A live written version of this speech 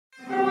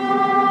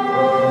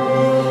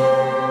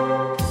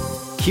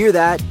Hear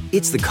that?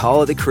 It's the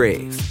call of the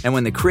Crave. And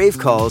when the Crave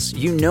calls,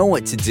 you know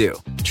what to do.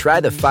 Try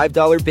the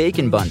 $5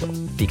 Bacon Bundle,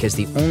 because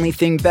the only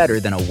thing better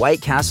than a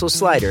White Castle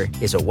slider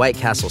is a White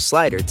Castle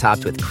slider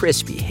topped with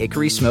crispy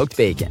hickory smoked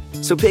bacon.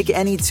 So pick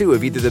any two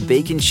of either the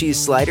Bacon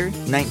Cheese Slider,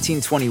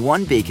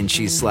 1921 Bacon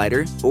Cheese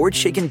Slider, or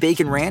Chicken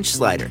Bacon Ranch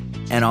Slider.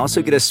 And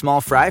also get a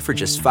small fry for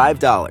just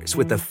 $5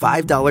 with the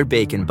 $5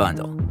 Bacon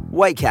Bundle.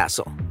 White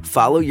Castle.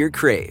 Follow your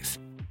crave.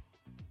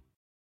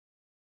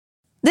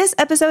 This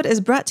episode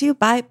is brought to you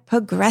by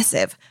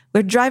Progressive,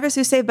 where drivers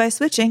who save by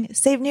switching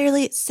save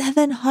nearly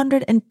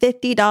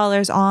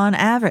 $750 on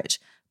average.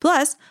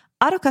 Plus,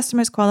 auto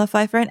customers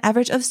qualify for an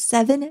average of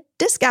 7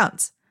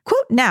 discounts.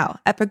 Quote now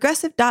at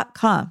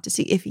Progressive.com to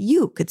see if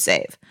you could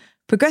save.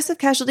 Progressive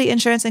Casualty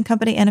Insurance and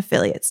Company and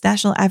Affiliates.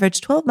 National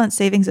average 12-month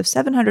savings of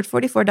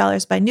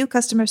 $744 by new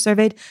customers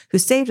surveyed who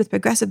saved with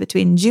Progressive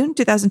between June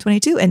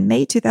 2022 and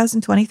May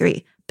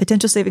 2023.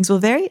 Potential savings will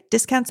vary.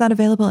 Discounts not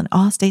available in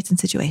all states and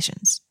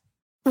situations.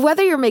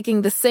 Whether you're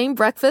making the same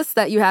breakfast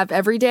that you have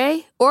every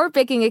day or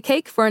baking a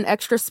cake for an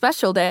extra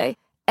special day,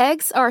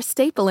 eggs are a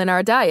staple in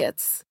our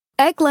diets.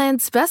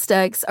 Eggland's best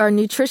eggs are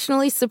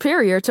nutritionally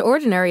superior to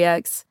ordinary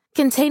eggs,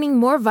 containing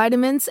more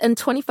vitamins and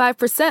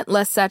 25%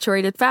 less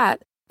saturated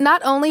fat.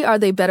 Not only are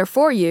they better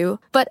for you,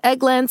 but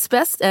Eggland's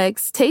best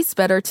eggs taste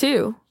better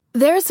too.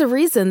 There's a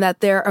reason that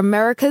they're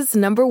America's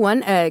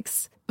 #1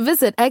 eggs.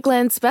 Visit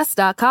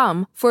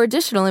egglandsbest.com for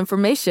additional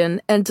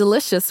information and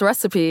delicious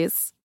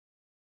recipes.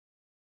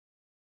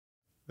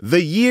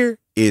 The year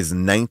is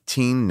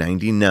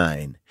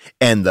 1999,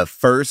 and the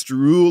first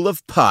rule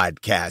of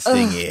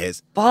podcasting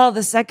is... Paul,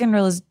 the second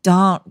rule is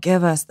don't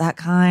give us that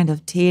kind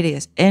of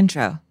tedious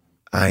intro.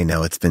 I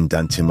know, it's been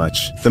done too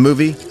much. The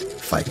movie,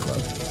 Fight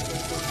Club.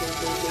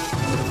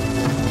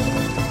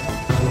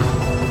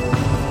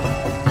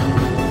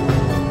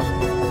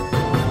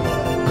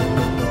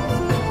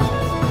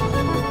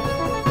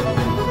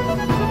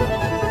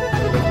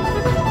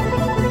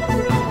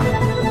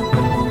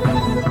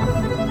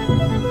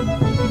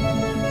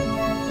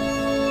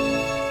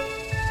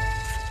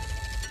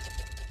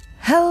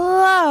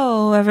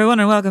 Hello, everyone,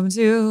 and welcome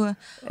to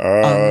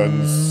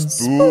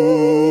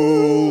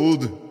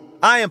Unspooled.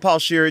 I am Paul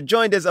Shearer,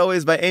 joined as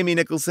always by Amy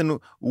Nicholson.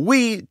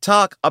 We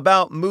talk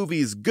about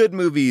movies, good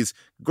movies,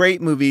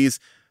 great movies,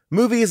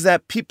 movies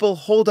that people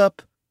hold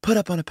up, put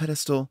up on a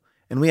pedestal,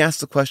 and we ask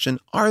the question,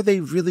 are they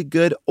really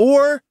good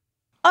or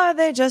are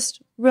they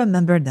just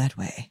remembered that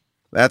way?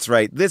 That's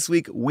right. This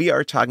week, we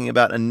are talking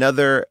about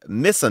another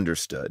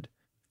misunderstood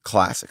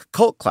classic,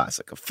 cult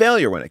classic, a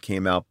failure when it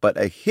came out, but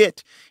a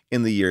hit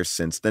in the years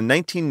since. The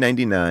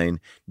 1999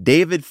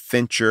 David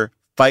Fincher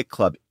Fight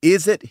Club.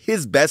 Is it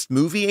his best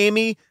movie,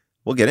 Amy?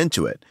 We'll get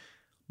into it.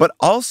 But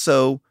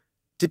also,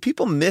 did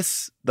people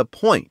miss the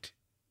point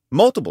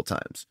multiple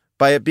times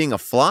by it being a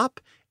flop?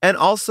 And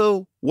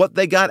also what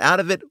they got out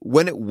of it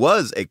when it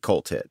was a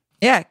cult hit?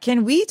 Yeah,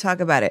 can we talk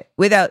about it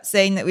without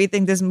saying that we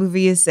think this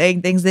movie is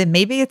saying things that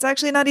maybe it's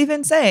actually not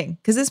even saying?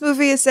 Because this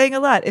movie is saying a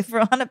lot. If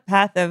we're on a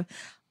path of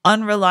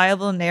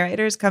unreliable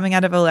narrators coming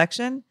out of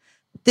election,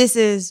 this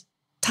is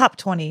top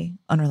 20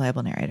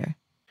 unreliable narrator.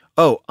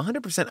 Oh,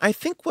 100%. I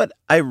think what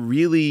I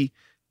really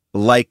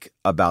like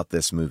about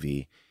this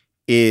movie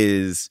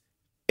is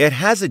it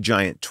has a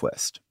giant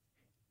twist.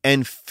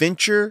 And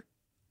Fincher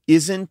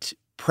isn't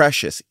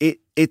precious.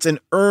 It's an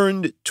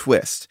earned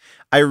twist.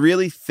 I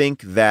really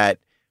think that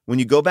when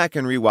you go back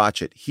and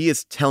rewatch it, he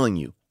is telling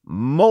you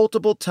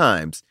multiple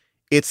times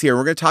it's here.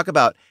 We're going to talk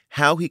about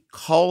how he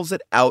calls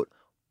it out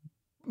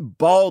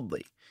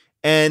baldly.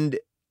 And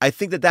I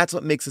think that that's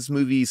what makes this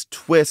movie's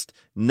twist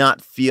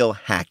not feel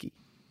hacky.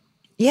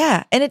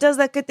 Yeah, and it does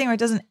that good thing where it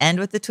doesn't end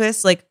with the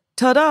twist, like,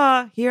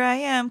 ta-da, here I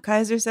am,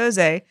 Kaiser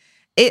Soze.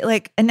 It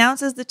like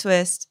announces the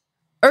twist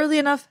early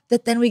enough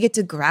that then we get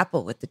to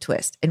grapple with the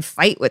twist and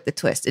fight with the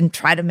twist and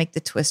try to make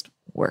the twist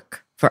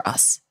work for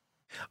us.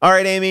 All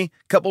right, Amy,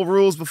 couple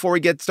rules before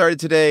we get started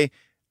today.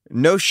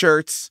 No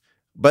shirts,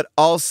 but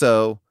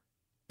also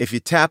if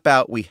you tap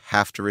out, we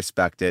have to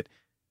respect it.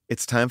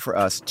 It's time for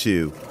us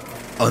to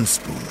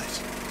unspool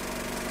it.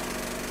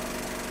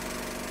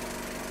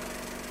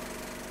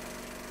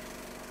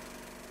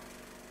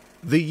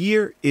 The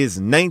year is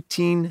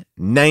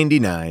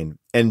 1999,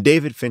 and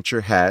David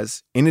Fincher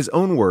has, in his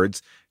own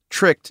words,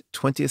 tricked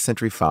 20th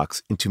Century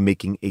Fox into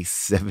making a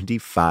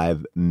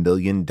 $75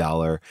 million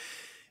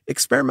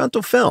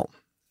experimental film.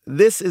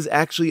 This is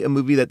actually a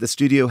movie that the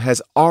studio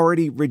has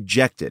already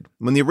rejected.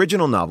 When the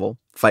original novel,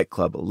 Fight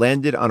Club,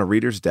 landed on a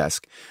reader's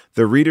desk,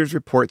 the reader's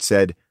report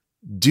said,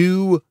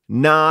 "Do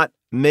not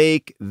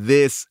make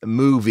this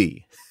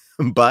movie."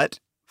 But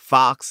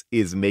Fox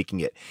is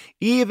making it,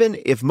 even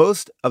if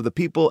most of the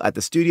people at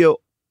the studio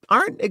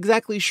aren't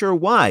exactly sure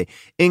why,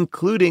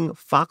 including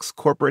Fox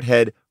corporate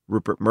head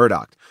Rupert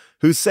Murdoch,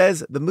 who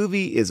says the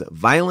movie is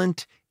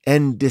violent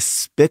and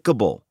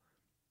despicable.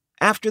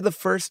 After the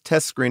first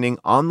test screening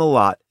on the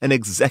lot, an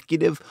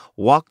executive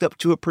walked up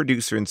to a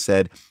producer and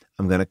said,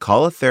 "I'm going to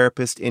call a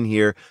therapist in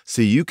here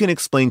so you can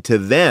explain to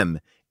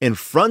them in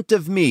front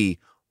of me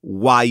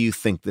why you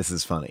think this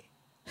is funny."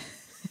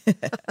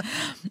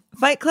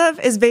 Fight Club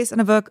is based on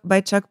a book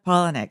by Chuck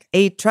Palahniuk,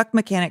 a truck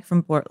mechanic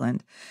from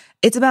Portland.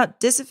 It's about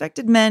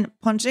disaffected men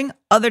punching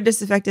other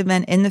disaffected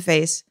men in the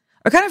face,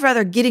 or kind of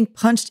rather getting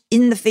punched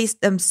in the face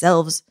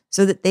themselves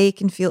so that they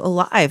can feel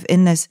alive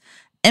in this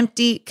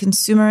empty,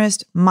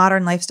 consumerist,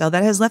 modern lifestyle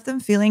that has left them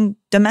feeling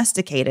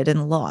domesticated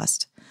and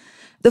lost.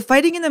 The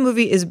fighting in the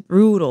movie is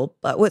brutal,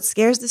 but what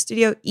scares the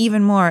studio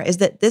even more is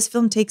that this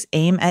film takes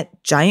aim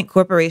at giant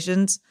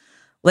corporations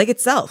like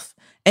itself,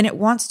 and it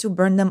wants to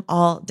burn them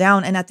all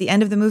down. And at the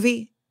end of the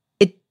movie,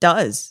 it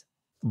does.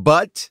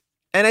 But,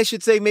 and I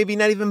should say maybe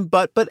not even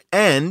but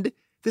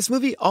this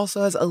movie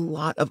also has a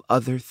lot of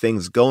other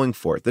things going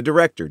for it. The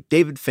director,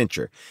 David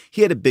Fincher,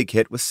 he had a big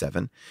hit with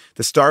Seven.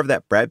 The star of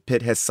that, Brad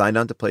Pitt, has signed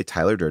on to play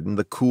Tyler Durden,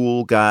 the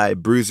cool guy,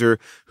 bruiser,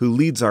 who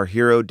leads our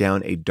hero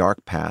down a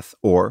dark path,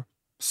 or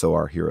so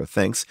our hero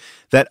thinks.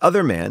 That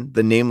other man,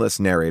 the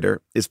nameless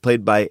narrator, is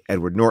played by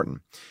Edward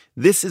Norton.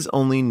 This is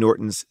only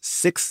Norton's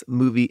 6th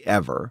movie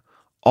ever,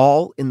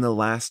 all in the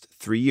last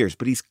 3 years,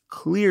 but he's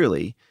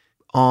clearly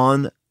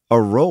on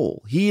a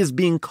roll. He is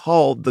being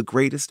called the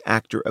greatest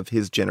actor of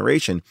his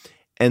generation.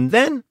 And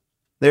then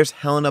there's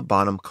Helena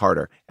Bonham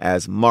Carter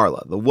as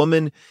Marla, the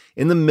woman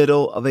in the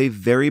middle of a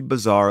very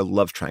bizarre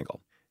love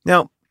triangle.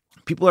 Now,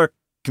 people are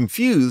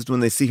confused when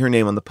they see her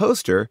name on the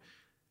poster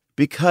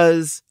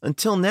because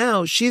until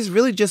now, she's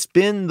really just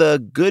been the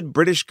good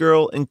British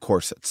girl in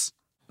corsets.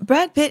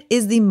 Brad Pitt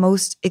is the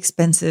most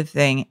expensive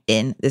thing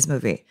in this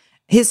movie.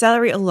 His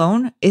salary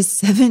alone is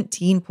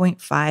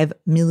 $17.5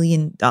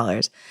 million.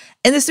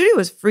 And the studio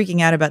was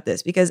freaking out about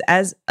this because,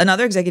 as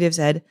another executive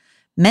said,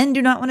 men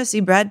do not want to see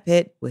Brad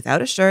Pitt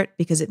without a shirt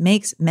because it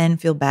makes men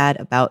feel bad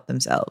about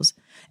themselves.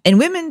 And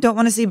women don't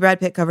want to see Brad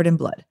Pitt covered in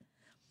blood.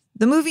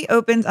 The movie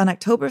opens on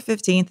October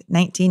 15th,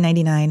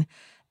 1999,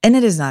 and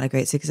it is not a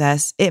great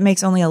success. It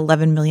makes only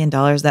 $11 million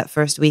that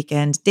first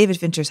weekend. David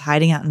Fincher's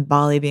hiding out in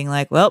Bali being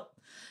like, well,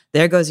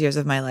 there goes years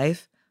of my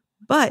life.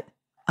 But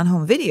on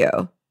home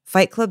video,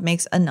 Fight Club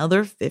makes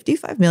another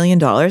 $55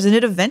 million, and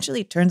it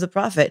eventually turns a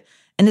profit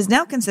and is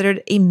now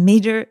considered a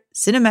major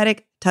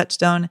cinematic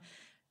touchstone,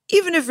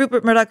 even if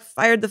Rupert Murdoch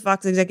fired the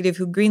Fox executive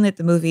who greenlit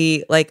the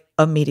movie like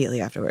immediately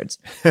afterwards.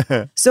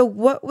 So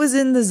what was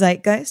in the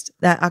zeitgeist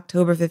that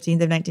October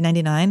 15th of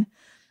 1999?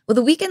 Well,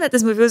 the weekend that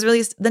this movie was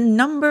released, the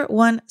number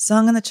one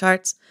song on the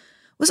charts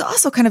was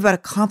also kind of about a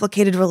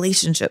complicated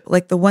relationship,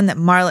 like the one that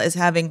Marla is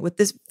having with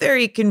this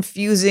very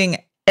confusing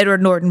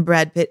Edward Norton,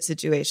 Brad Pitt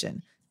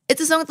situation. It's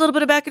a song with a little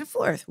bit of back and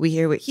forth. We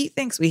hear what he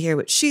thinks. We hear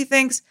what she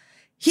thinks.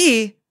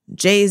 He,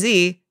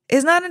 Jay-Z,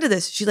 is not into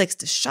this. She likes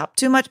to shop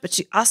too much, but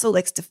she also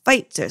likes to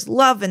fight. There's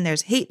love and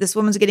there's hate. This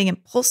woman's getting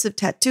impulsive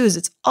tattoos.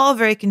 It's all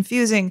very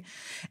confusing.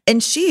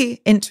 And she,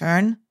 in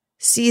turn,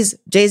 sees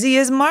Jay-Z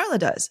as Marla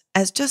does,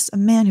 as just a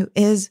man who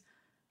is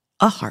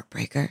a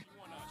heartbreaker.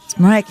 It's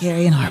Mariah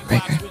Carey and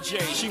Heartbreaker.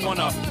 She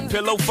wanna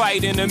pillow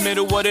fight in the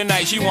middle of the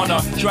night. She wanna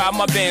drive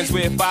my Benz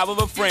with 5 of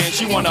her friends.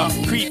 She wanna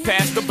creep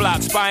past the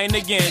block, spying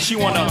again. She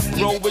wanna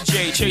roll with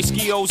Jay, chase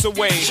skios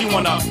away. She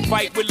wanna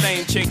fight with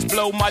lame chicks,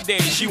 blow my day.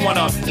 She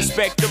wanna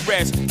respect the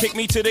rest, kick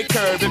me to the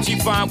curb. If she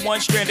find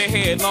one strand of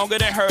hair longer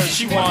than hers,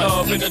 she want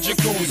love in the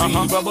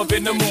jacuzzi, rub up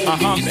in the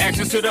movies,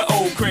 access to the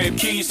old crib,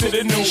 keys to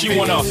the new. She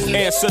wanna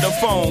answer the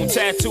phone,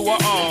 tattoo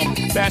her arm.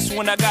 That's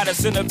when I gotta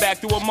send her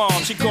back to her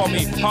mom. She called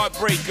me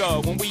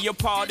Heartbreaker when we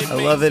I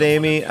love it,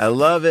 Amy. I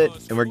love it.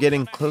 And we're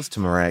getting close to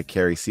Mariah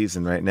Carey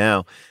season right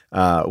now,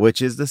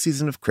 which is the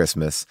season of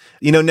Christmas.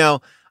 You know, now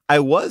I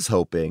was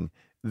hoping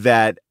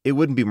that it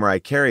wouldn't be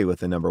Mariah Carey with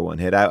the number one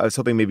hit. I was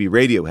hoping maybe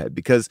Radiohead,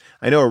 because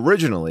I know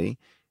originally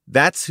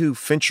that's who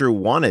Fincher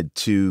wanted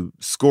to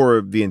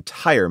score the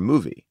entire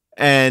movie.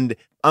 And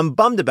I'm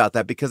bummed about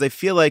that because I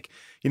feel like,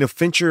 you know,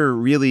 Fincher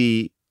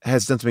really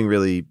has done something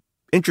really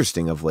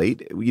interesting of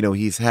late. You know,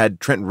 he's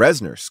had Trent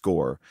Reznor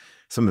score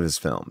some of his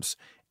films.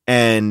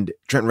 And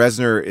Trent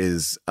Reznor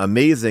is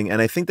amazing.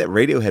 And I think that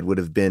Radiohead would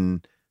have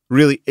been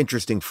really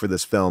interesting for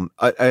this film.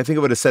 I think it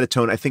would have set a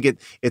tone. I think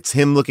it's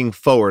him looking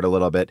forward a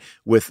little bit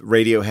with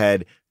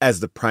Radiohead as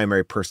the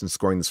primary person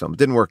scoring this film. It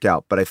didn't work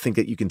out, but I think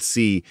that you can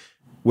see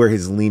where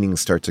his leanings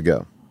start to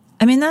go.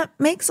 I mean, that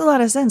makes a lot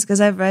of sense because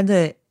I've read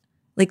that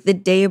like the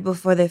day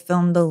before they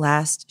filmed the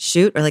last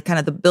shoot, or like kind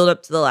of the build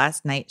up to the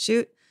last night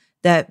shoot,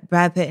 that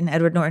Brad Pitt and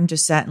Edward Norton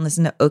just sat and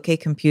listened to OK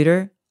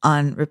Computer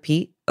on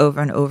repeat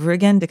over and over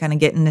again to kind of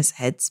get in this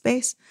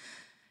headspace.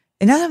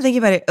 And now that I'm thinking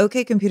about it,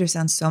 OK Computer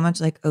sounds so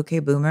much like OK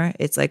Boomer.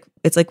 It's like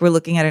we're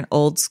looking at an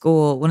old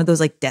school, one of those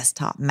like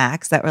desktop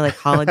Macs that were like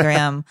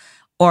hologram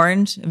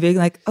orange, and being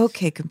like,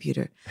 OK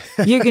Computer,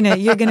 you're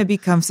gonna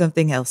become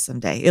something else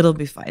someday. It'll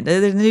be fine.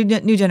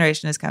 The new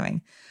generation is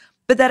coming.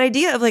 But that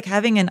idea of like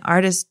having an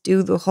artist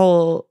do the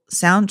whole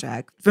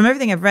soundtrack, from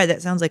everything I've read,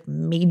 that sounds like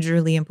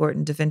majorly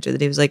important to Fincher,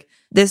 that he was like,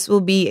 this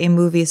will be a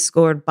movie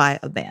scored by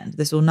a band.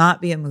 This will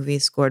not be a movie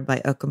scored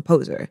by a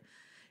composer.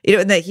 You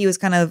know, that he was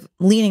kind of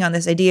leaning on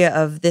this idea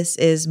of, this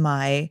is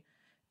my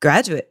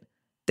Graduate.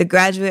 The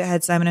Graduate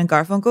had Simon and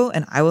Garfunkel,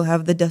 and I will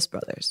have the Dust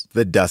Brothers.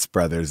 The Dust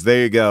Brothers.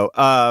 There you go.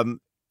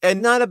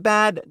 And not a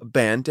bad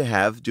band to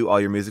have do all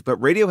your music, but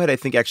Radiohead, I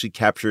think, actually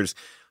captures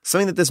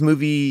something that this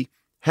movie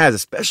has,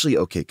 especially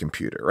OK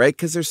Computer, right?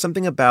 Because there's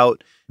something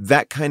about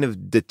that kind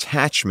of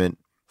detachment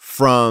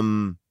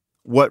from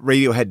what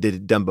Radiohead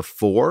had done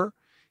before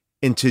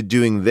into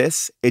doing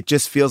this. It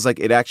just feels like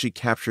it actually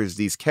captures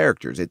these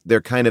characters.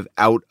 They're kind of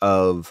out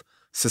of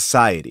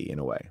society in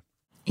a way.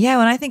 Yeah,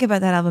 when I think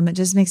about that album, it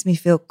just makes me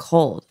feel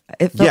cold.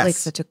 It felt Yes. like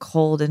such a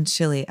cold and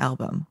chilly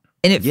album.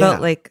 And it felt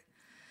like,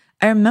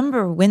 I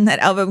remember when that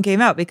album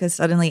came out because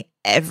suddenly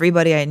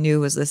everybody I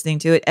knew was listening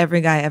to it. Every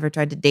guy I ever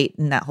tried to date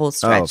in that whole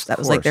stretch, that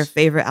was like their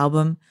favorite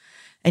album.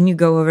 And you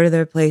go over to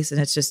their place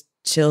and it's just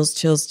chills,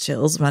 chills,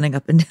 chills running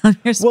up and down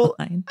your spine.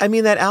 Well, I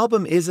mean, that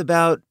album is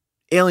about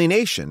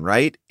alienation,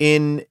 right?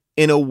 In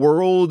a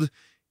world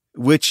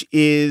which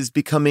is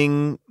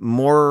becoming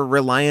more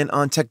reliant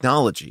on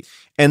technology.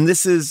 And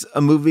this is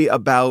a movie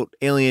about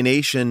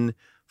alienation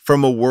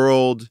from a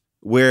world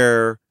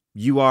where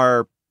you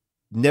are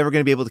never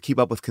going to be able to keep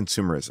up with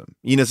consumerism.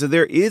 So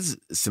there is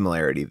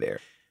similarity there.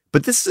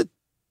 But this is a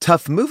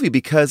tough movie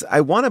because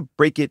I want to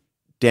break it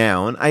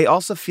down. I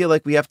also feel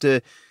like we have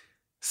to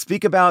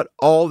speak about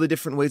all the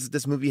different ways that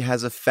this movie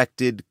has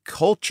affected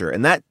culture.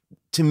 And that,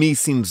 to me,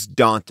 seems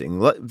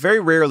daunting. Very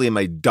rarely am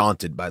I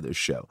daunted by this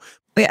show.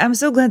 Wait, I'm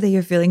so glad that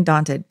you're feeling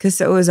daunted because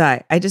so was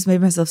I. I just made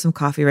myself some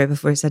coffee right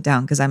before I sat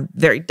down because I'm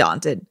very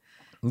daunted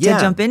to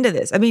jump into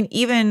this. I mean,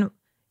 even,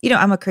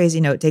 I'm a crazy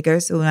note taker.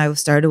 So when I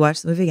started to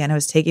watch the movie again, I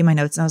was taking my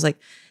notes and I was like,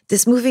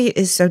 this movie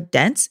is so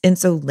dense and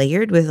so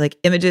layered with like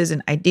images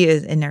and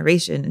ideas and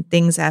narration and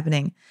things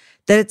happening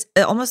that it's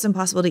almost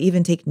impossible to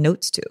even take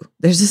notes to.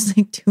 There's just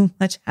like too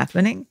much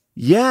happening.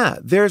 Yeah,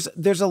 there's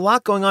a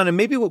lot going on. And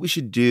maybe what we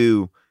should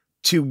do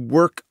to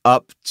work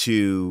up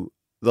to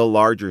the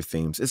larger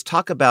themes is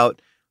talk about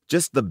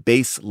just the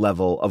base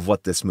level of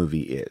what this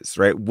movie is,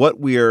 right? What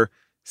we're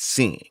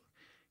seeing.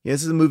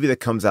 This is a movie that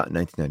comes out in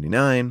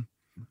 1999.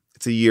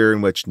 It's a year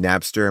in which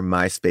Napster and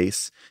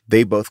MySpace,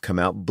 they both come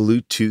out.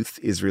 Bluetooth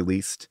is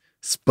released.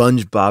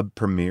 SpongeBob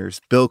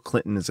premieres. Bill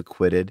Clinton is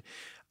acquitted.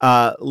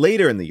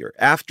 Later in the year,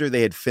 after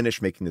they had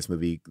finished making this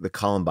movie, the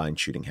Columbine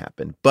shooting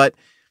happened. But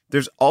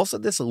there's also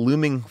this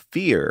looming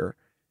fear,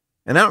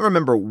 and I don't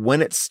remember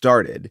when it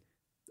started,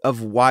 of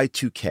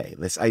Y2K,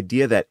 this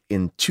idea that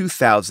in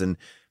 2000,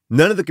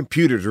 none of the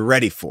computers were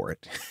ready for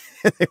it.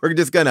 They were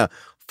just going to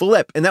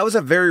flip. And that was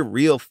a very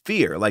real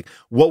fear. Like,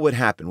 what would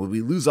happen? Would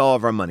we lose all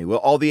of our money? Will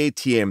all the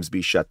ATMs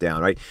be shut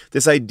down, right?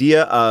 This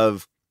idea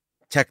of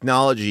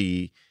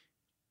technology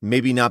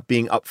maybe not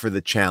being up for the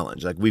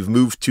challenge. Like, we've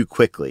moved too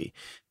quickly.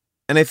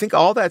 And I think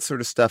all that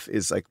sort of stuff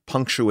is like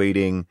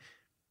punctuating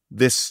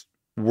this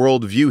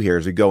worldview here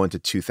as we go into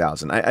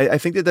 2000. I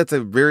think that that's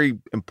a very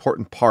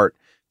important part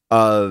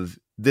of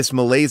this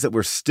malaise that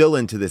we're still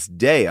in to this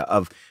day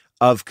of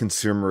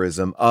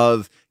consumerism,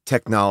 of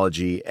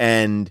technology,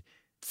 and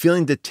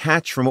feeling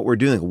detached from what we're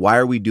doing. Why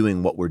are we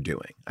doing what we're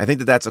doing? I think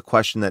that that's a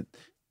question that,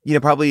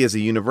 probably is a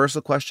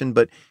universal question,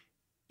 but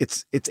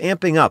it's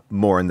amping up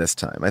more in this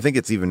time. I think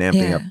it's even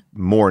amping up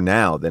more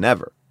now than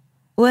ever.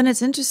 Well, and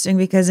it's interesting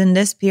because in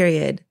this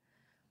period,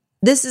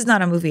 this is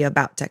not a movie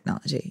about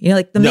technology.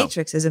 Like The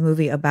Matrix is a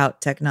movie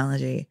about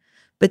technology.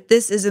 But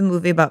this is a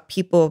movie about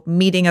people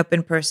meeting up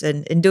in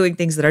person and doing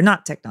things that are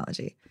not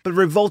technology. But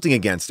revolting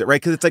against it, right?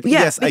 Because it's like,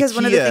 because IKEA,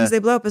 one of the things they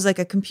blow up is like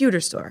a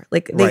computer store.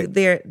 Like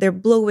they're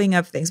blowing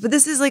up things. But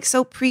this is like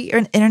so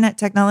pre-internet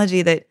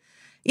technology that,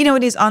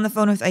 when he's on the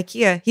phone with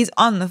IKEA, he's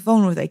on the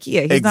phone with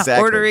IKEA. He's not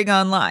ordering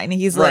online.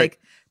 He's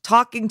like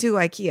talking to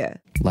IKEA.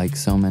 Like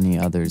so many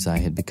others, I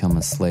had become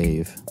a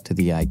slave to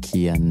the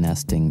IKEA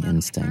nesting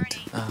instinct.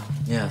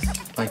 Yes,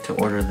 I'd like to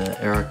order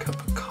the Erica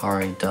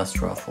Picari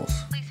dust ruffles.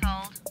 Please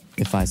hold.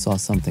 If I saw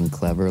something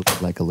clever,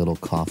 like a little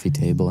coffee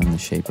table in the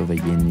shape of a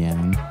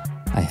yin-yang,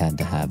 I had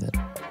to have it.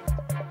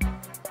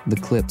 The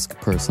Klipsk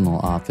personal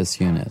office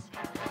unit,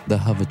 the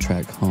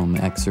Hovatrek home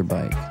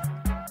Exerbike,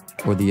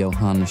 or the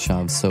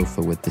Yohanneshav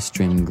sofa with the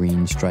string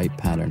green stripe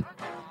pattern.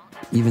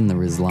 Even the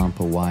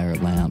Rizlampa wire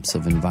lamps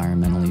of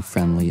environmentally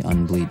friendly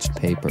unbleached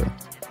paper.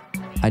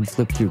 I'd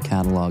flip through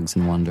catalogs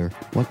and wonder,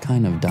 what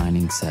kind of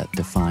dining set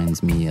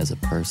defines me as a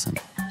person?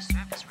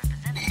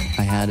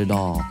 I had it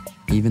all.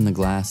 Even the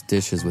glass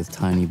dishes with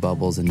tiny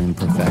bubbles and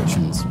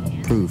imperfections,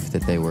 proof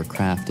that they were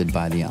crafted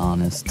by the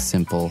honest,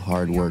 simple,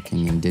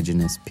 hardworking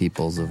indigenous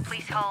peoples of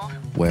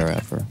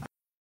wherever.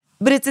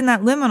 But it's in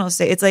that liminal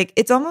state.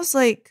 It's almost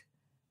like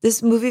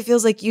this movie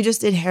feels like you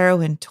just did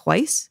heroin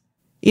twice.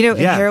 And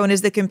heroin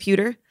is the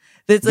computer.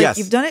 But it's like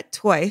you've done it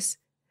twice.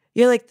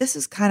 You're like, this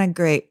is kind of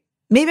great.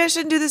 Maybe I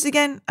shouldn't do this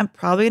again. I'm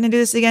probably going to do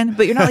this again.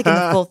 But you're not like in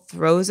the full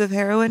throes of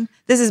heroin.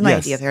 This is my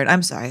idea of heroin.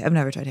 I'm sorry. I've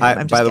never tried heroin.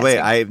 I'm just by the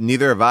guessing. way,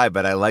 neither have I,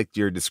 but I liked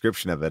your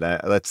description of it.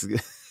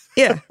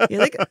 Yeah. You're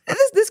like,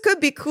 this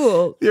could be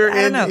cool. I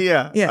don't know.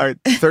 Yeah. All right.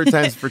 Third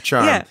time's for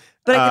charm. Yeah.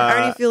 But I can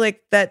already feel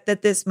like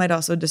that this might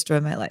also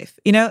destroy my life.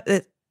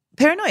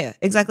 Paranoia.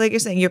 Exactly like you're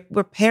saying.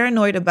 We're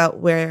paranoid about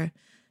where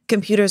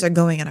computers are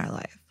going in our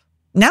life.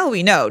 Now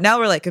we know. Now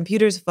we're like,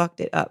 computers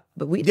fucked it up,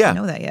 but we didn't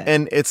know that yet.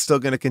 And it's still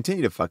going to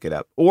continue to fuck it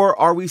up. Or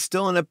are we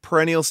still in a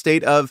perennial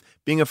state of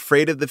being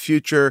afraid of the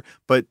future,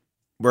 but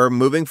we're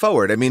moving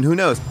forward? I mean, who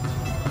knows?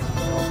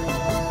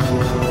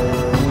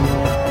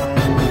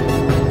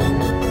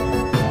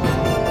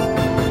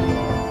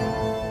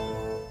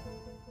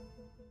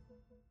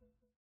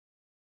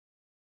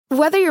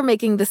 Whether you're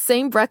making the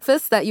same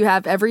breakfast that you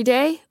have every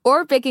day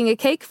or baking a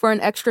cake for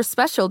an extra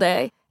special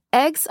day,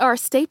 eggs are a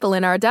staple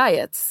in our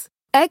diets.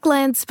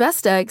 Eggland's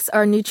Best Eggs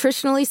are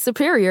nutritionally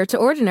superior to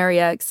ordinary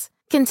eggs,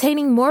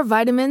 containing more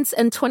vitamins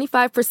and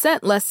 25%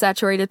 less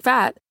saturated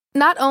fat.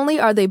 Not only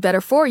are they better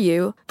for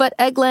you, but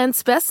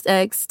Eggland's Best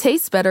Eggs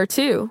taste better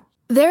too.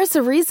 There's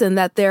a reason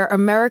that they're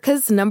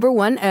America's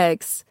 #1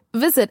 eggs.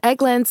 Visit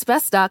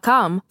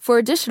egglandsbest.com for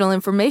additional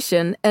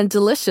information and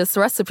delicious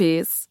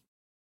recipes.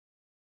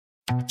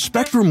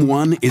 Spectrum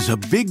One is a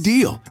big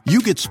deal.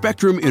 You get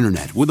Spectrum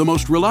Internet with the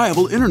most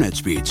reliable internet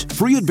speeds,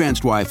 free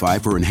advanced Wi-Fi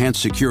for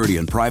enhanced security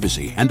and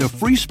privacy, and a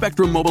free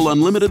Spectrum Mobile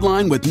Unlimited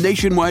line with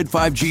nationwide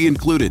 5G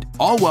included,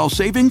 all while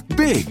saving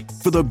big.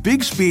 For the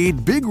big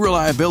speed, big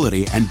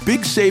reliability, and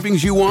big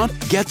savings you want,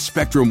 get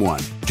Spectrum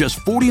One. Just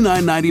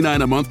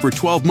 $49.99 a month for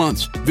 12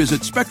 months.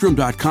 Visit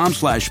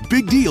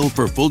spectrum.com/big deal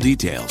for full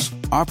details.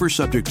 Offer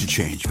subject to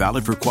change.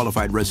 Valid for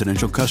qualified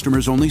residential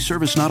customers only.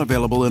 Service not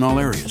available in all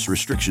areas.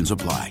 Restrictions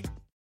apply.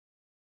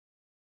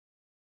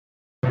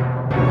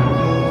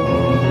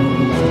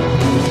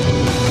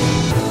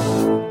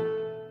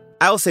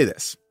 I'll say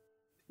this.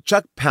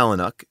 Chuck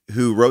Palahniuk,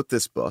 who wrote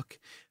this book,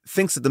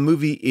 thinks that the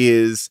movie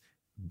is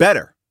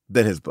better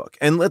than his book.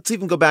 And let's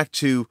even go back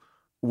to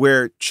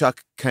where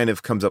Chuck kind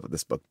of comes up with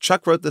this book.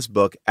 Chuck wrote this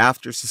book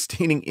after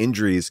sustaining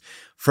injuries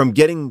from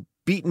getting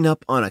beaten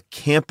up on a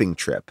camping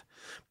trip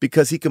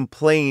because he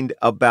complained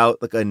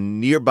about like a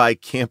nearby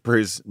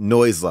camper's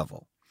noise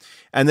level.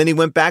 And then he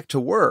went back to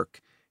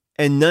work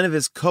and none of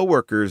his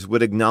coworkers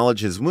would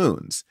acknowledge his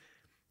wounds.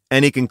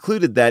 And he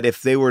concluded that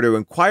if they were to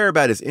inquire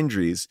about his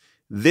injuries,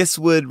 this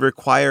would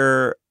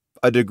require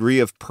a degree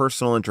of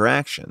personal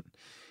interaction.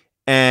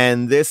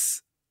 And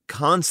this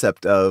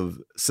concept of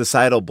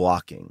societal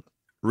blocking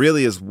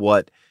really is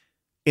what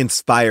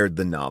inspired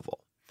the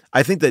novel.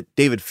 I think that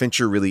David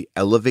Fincher really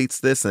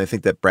elevates this, and I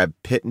think that Brad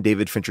Pitt and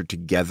David Fincher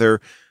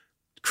together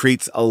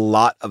creates a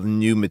lot of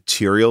new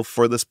material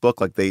for this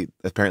book. Like they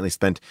apparently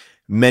spent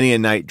many a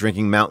night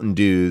drinking Mountain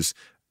Dews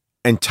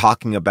and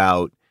talking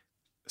about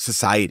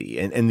society,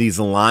 and these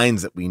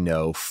lines that we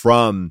know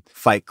from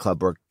Fight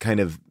Club were kind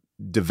of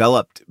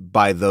developed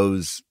by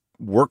those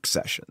work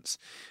sessions.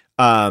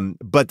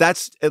 But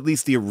that's at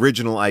least the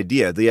original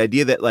idea. The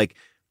idea that like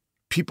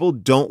people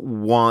don't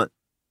want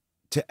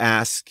to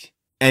ask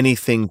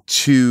anything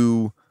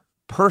too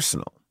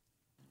personal.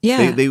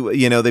 Yeah.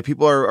 They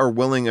people are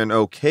willing and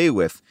okay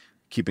with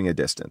keeping a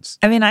distance.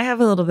 I mean, I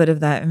have a little bit of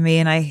that in me,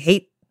 and I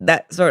hate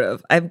that sort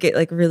of. I get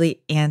like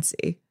really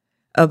antsy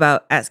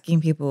about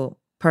asking people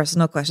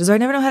personal questions, or I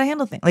never know how to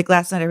handle things. Like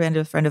last night I ran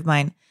into a friend of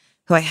mine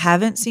who I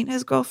haven't seen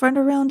his girlfriend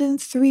around in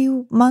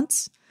 3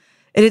 months.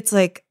 And it's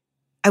like,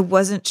 I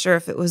wasn't sure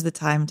if it was the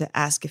time to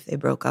ask if they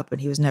broke up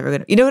and he was never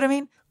going to, you know what I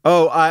mean?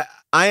 Oh,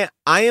 I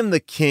am the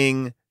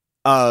king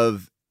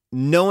of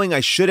knowing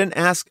I shouldn't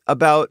ask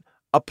about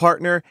a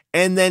partner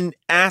and then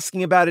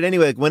asking about it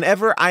anyway. Like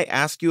whenever I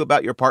ask you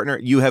about your partner,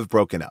 you have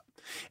broken up.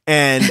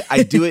 And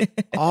I do it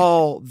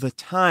all the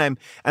time.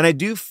 And I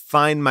do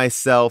find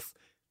myself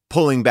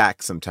pulling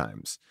back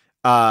sometimes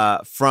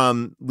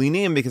from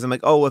leaning in because I'm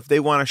like, oh, if they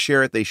want to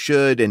share it, they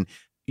should. And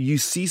you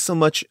see so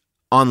much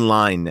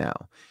online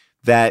now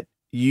that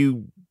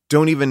you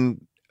don't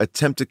even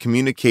attempt to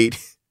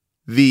communicate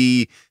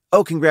the,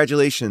 oh,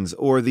 congratulations,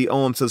 or the,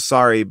 oh, I'm so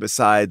sorry,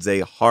 besides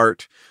a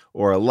heart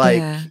or a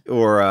like,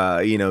 or,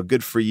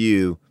 good for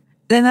you.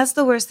 Then that's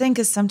the worst thing,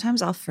 because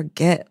sometimes I'll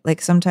forget.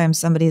 Like sometimes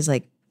somebody's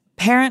like,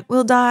 parent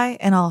will die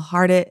and I'll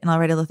heart it and I'll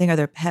write a little thing, or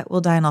their pet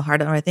will die and I'll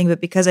heart it and write a thing.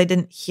 But because I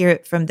didn't hear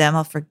it from them,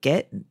 I'll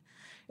forget. And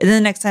then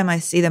the next time I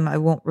see them, I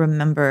won't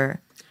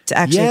remember to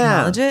actually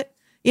acknowledge it.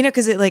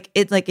 Because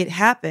it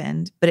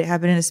happened, but it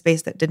happened in a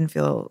space that didn't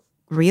feel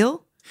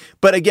real.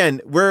 But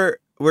again, we're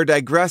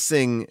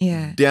digressing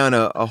down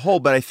a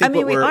hole. But I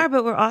think we are,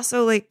 but we're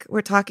also like,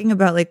 we're talking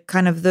about like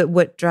kind of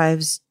what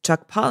drives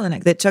Chuck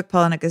Palahniuk. That Chuck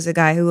Palahniuk is a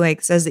guy who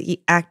like says that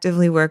he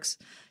actively works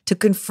to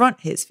confront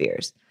his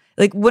fears.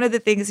 Like one of the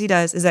things he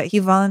does is that he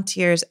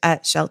volunteers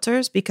at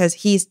shelters because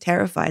he's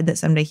terrified that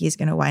someday he's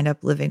going to wind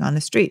up living on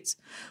the streets.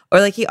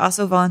 Or like he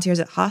also volunteers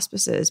at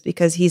hospices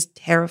because he's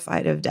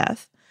terrified of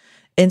death.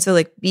 And so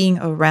like being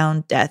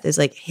around death is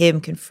like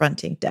him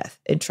confronting death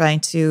and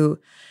trying to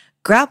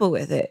grapple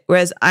with it.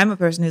 Whereas I'm a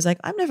person who's like,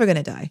 I'm never going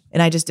to die.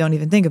 And I just don't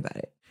even think about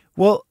it.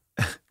 Well,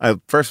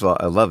 first of all,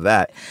 I love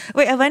that.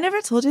 Wait, have I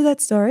never told you that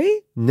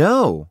story?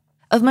 No.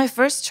 Of my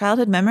first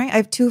childhood memory? I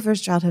have 2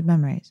 first childhood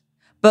memories.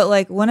 But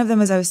like one of them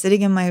was I was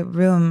sitting in my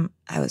room,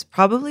 I was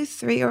probably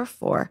 3 or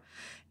 4,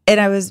 and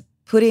I was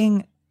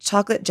putting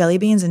chocolate jelly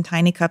beans in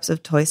tiny cups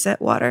of Toy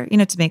Set water,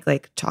 to make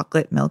like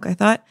chocolate milk, I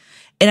thought.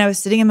 And I was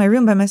sitting in my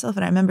room by myself,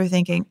 and I remember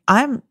thinking,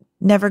 I'm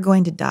never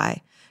going to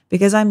die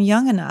because I'm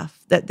young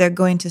enough that they're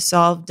going to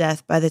solve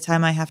death by the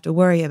time I have to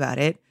worry about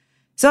it.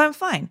 So I'm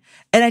fine.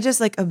 And I just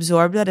like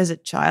absorbed that as a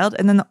child.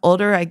 And then the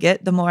older I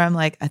get, the more I'm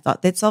like, I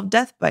thought they'd solve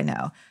death by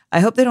now.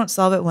 I hope they don't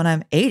solve it when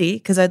I'm 80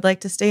 because I'd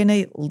like to stay in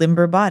a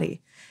limber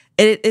body.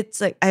 It's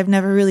like I've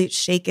never really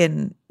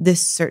shaken this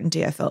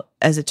certainty I felt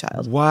as a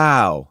child.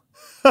 Wow.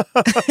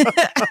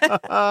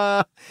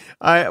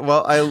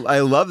 I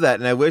love that,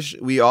 and I wish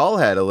we all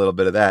had a little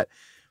bit of that.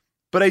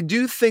 But I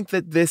do think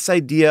that this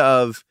idea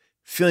of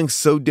feeling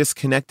so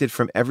disconnected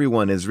from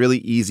everyone is really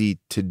easy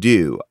to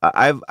do.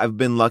 I've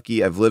been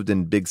lucky. I've lived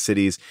in big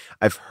cities.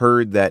 I've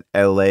heard that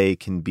LA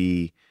can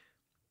be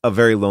a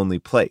very lonely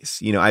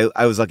place. You know,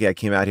 I was lucky. I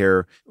came out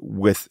here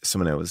with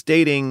someone I was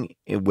dating,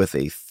 with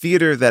a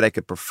theater that I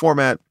could perform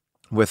at,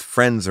 with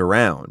friends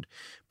around.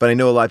 But I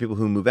know a lot of people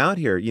who move out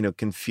here, you know,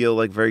 can feel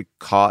like very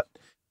caught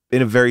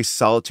in a very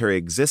solitary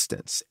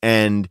existence.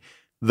 And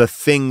the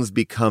things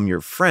become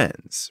your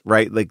friends,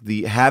 right? Like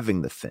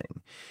having the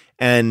thing.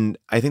 And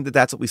I think that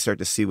that's what we start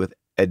to see with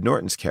Ed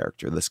Norton's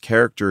character, this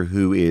character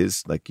who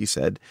is, like you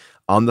said,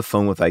 on the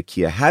phone with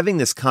IKEA, having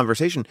this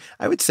conversation,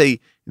 I would say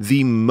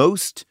the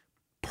most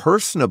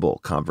personable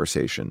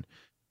conversation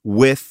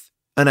with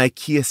an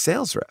IKEA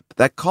sales rep.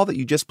 That call that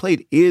you just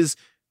played is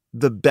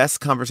the best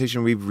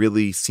conversation we've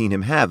really seen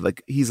him have.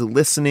 Like, he's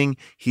listening,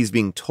 he's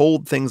being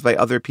told things by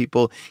other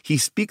people. He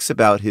speaks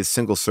about his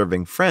single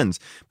serving friends,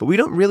 but we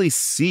don't really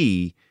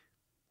see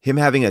him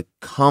having a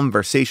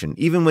conversation.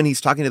 Even when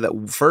he's talking to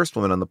that first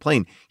woman on the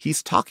plane,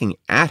 he's talking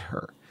at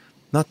her,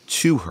 not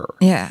to her.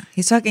 Yeah,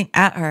 he's talking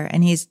at her,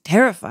 and he's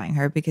terrifying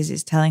her because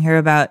he's telling her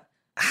about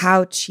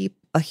how cheap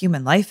a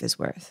human life is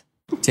worth.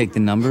 Take the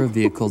number of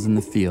vehicles in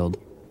the field,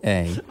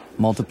 A,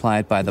 multiply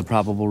it by the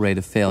probable rate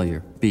of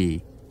failure,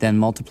 B, then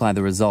multiply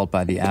the result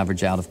by the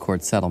average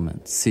out-of-court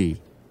settlement,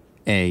 C.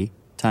 A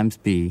times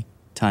B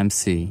times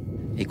C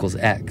equals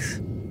X.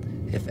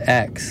 If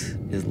X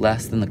is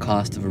less than the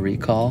cost of a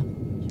recall,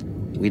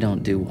 we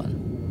don't do one.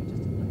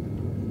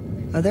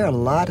 Are there a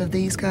lot of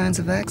these kinds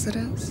of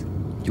accidents?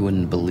 You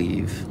wouldn't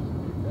believe.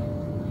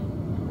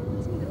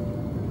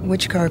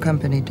 Which car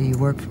company do you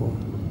work for?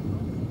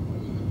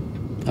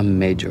 A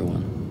major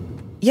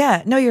one.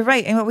 Yeah, no, you're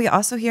right. And what we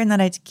also hear in that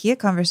IKEA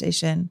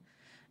conversation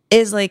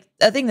is like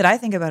a thing that I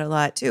think about a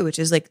lot too, which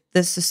is like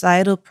the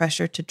societal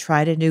pressure to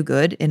try to do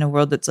good in a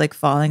world that's like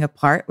falling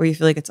apart, where you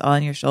feel like it's all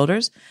on your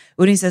shoulders.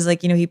 When he says,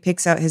 like, you know, he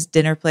picks out his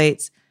dinner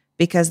plates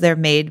because they're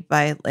made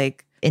by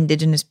like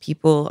indigenous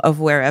people of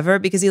wherever,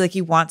 because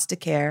he wants to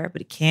care,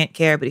 but he can't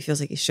care, but he feels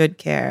like he should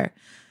care.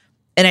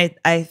 And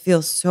I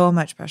feel so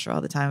much pressure all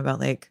the time about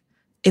like,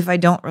 if I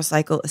don't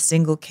recycle a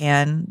single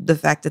can, the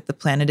fact that the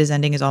planet is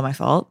ending is all my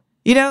fault.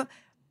 You know?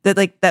 That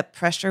like that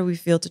pressure we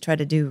feel to try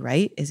to do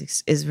right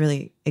is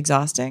really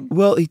exhausting.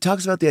 Well, he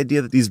talks about the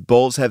idea that these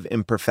bowls have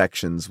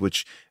imperfections,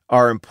 which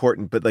are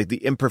important, but like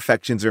the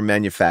imperfections are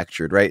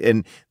manufactured, right?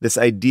 And this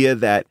idea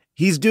that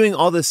he's doing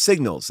all the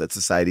signals that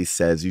society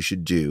says you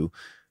should do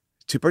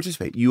to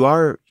participate. You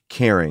are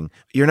caring.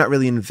 You're not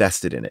really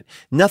invested in it.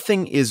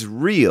 Nothing is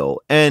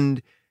real.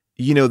 And,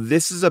 you know,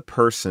 this is a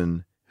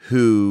person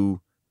who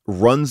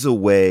runs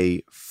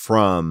away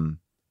from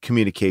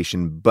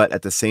communication, but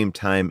at the same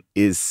time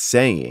is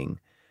saying,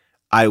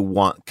 I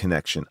want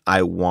connection.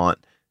 I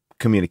want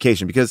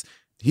communication, because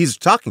he's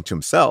talking to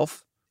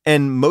himself.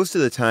 And most of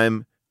the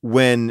time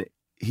when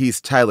he's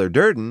Tyler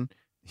Durden,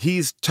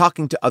 he's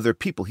talking to other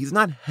people. He's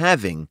not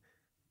having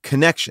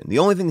connection. The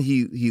only thing that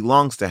he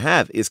longs to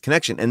have is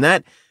connection. And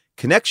that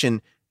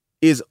connection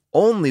is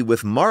only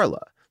with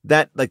Marla.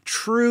 That like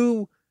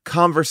true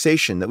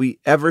conversation that we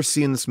ever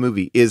see in this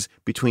movie is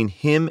between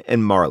him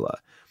and Marla.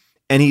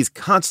 And he's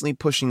constantly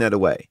pushing that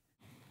away.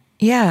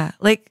 Yeah,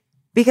 like,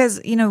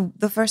 because, you know,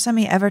 the first time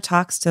he ever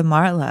talks to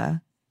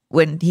Marla,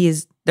 when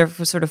they're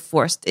sort of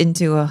forced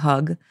into a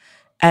hug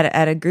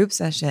at a group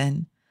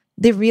session,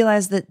 they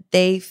realize that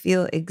they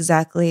feel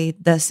exactly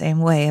the same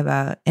way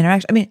about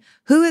interaction. I mean,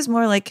 who is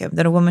more like him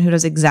than a woman who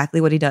does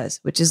exactly what he does,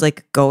 which is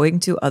like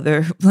going to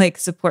other like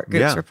support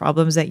groups for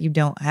problems that you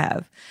don't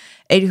have?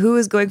 And who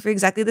is going for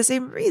exactly the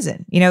same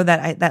reason? You know,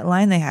 that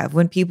line they have,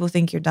 when people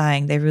think you're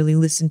dying, they really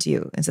listen to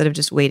you instead of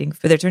just waiting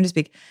for their turn to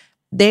speak.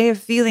 They are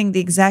feeling the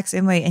exact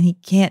same way, and he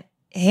can't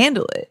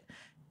handle it.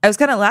 I was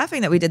kind of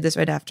laughing that we did this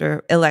right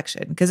after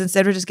election, because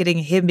instead we're just getting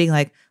him being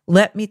like,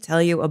 let me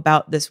tell you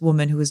about this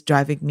woman who is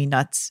driving me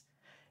nuts.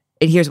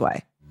 And here's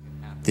why.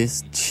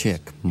 This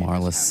chick,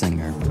 Marla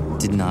Singer,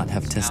 did not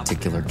have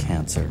testicular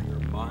cancer.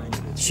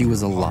 She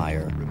was a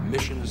liar.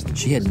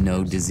 She had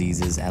no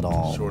diseases at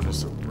all.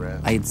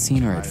 I had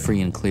seen her at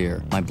Free and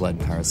Clear, my blood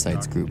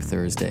parasites group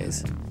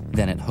Thursdays,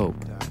 then at Hope,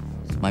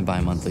 my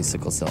bi-monthly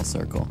sickle cell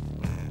circle,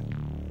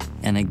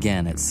 and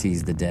again at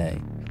Seize the Day,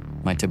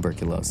 my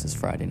tuberculosis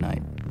Friday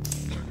night.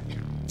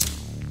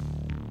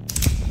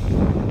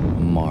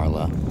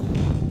 Marla,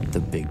 the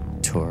big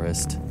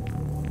tourist.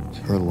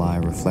 Her lie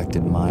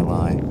reflected my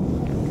lie,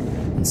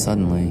 and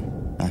suddenly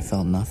I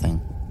felt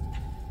nothing.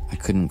 I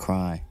couldn't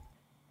cry.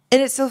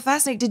 And it's so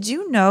fascinating. Did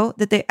you know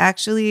that they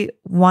actually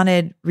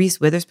wanted Reese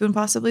Witherspoon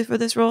possibly for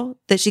this role?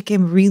 That she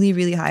came really,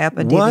 really high up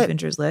on David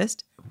Fincher's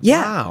list?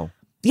 Yeah. Wow.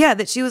 Yeah,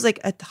 that she was like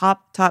a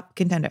top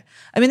contender.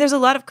 I mean, there's a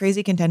lot of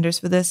crazy contenders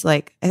for this.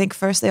 Like, I think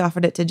first they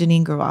offered it to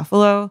Janeane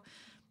Garofalo,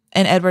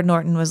 and Edward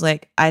Norton was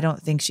like, I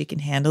don't think she can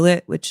handle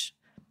it, which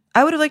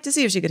I would have liked to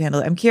see if she could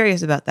handle it. I'm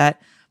curious about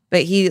that.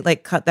 But he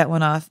like cut that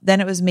one off.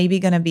 Then it was maybe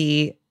going to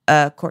be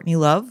Courtney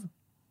Love,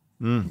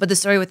 But the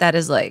story with that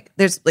is like,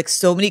 there's like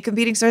so many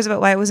competing stories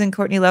about why it wasn't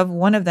Courtney Love.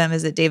 One of them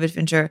is that David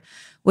Fincher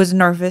was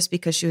nervous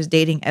because she was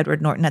dating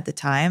Edward Norton at the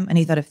time. And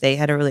he thought if they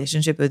had a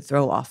relationship, it would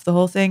throw off the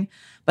whole thing.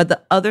 But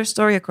the other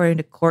story, according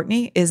to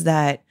Courtney, is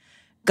that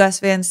Gus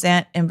Van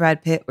Sant and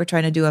Brad Pitt were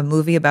trying to do a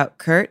movie about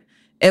Kurt.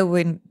 And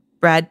when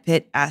Brad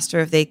Pitt asked her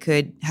if they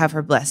could have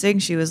her blessing,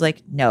 she was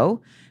like,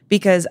 no,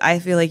 because I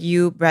feel like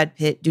you, Brad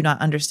Pitt, do not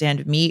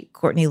understand me,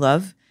 Courtney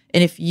Love.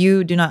 And if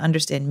you do not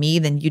understand me,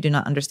 then you do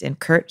not understand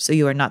Kurt. So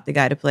you are not the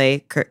guy to play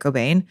Kurt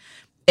Cobain.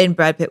 And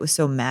Brad Pitt was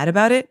so mad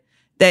about it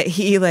that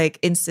he like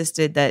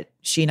insisted that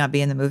she not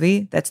be in the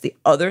movie. That's the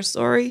other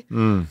story.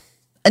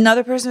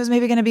 Another person who was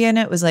maybe going to be in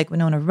it was like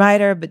Winona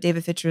Ryder, but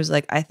David Fincher was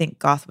like, I think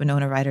goth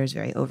Winona Ryder is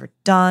very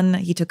overdone.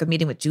 He took a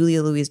meeting with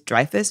Julia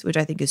Louis-Dreyfus, which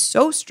I think is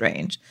so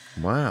strange.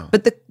 Wow.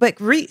 But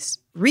Reese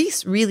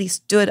really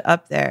stood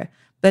up there.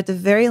 But at the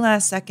very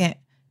last second,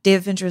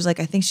 David Fincher was like,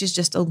 I think she's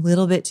just a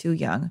little bit too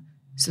young.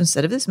 So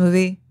instead of this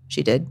movie,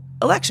 she did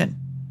Election.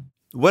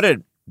 What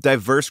a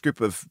diverse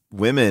group of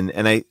women.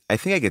 And I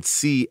think I could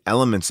see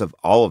elements of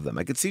all of them.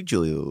 I could see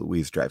Julia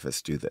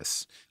Louis-Dreyfus do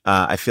this.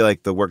 I feel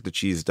like the work that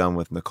she's done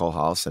with Nicole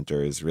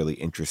Hollister is really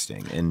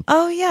interesting. And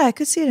oh, yeah, I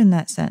could see it in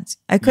that sense.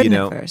 I couldn't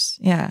at first.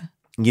 Yeah.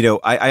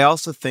 I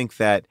also think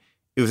that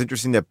it was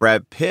interesting that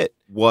Brad Pitt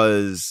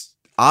was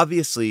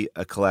obviously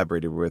a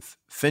collaborator with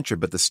Fincher,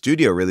 but the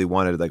studio really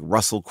wanted like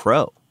Russell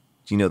Crowe.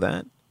 Do you know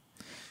that?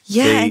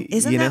 Yeah,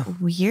 isn't that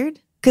weird?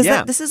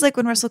 Because this is like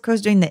when Russell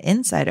Crowe's doing The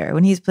Insider,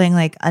 when he's playing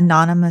like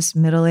anonymous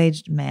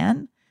middle-aged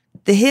man.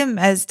 Him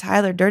as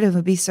Tyler Durden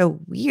would be so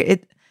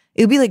weird.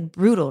 It would be like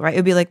brutal, right? It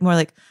would be like more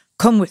like,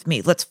 come with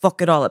me, let's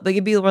fuck it all up. Like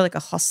it'd be more like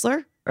a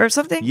hustler or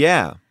something.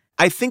 Yeah.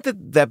 I think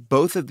that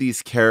both of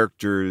these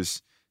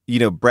characters,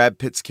 Brad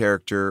Pitt's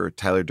character,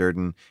 Tyler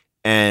Durden,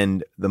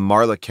 and the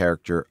Marla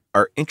character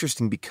are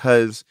interesting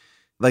because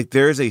like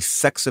there is a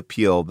sex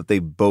appeal that they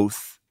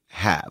both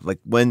have. Like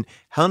when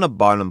Helena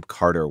Bonham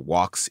Carter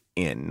walks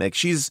in, like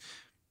she's,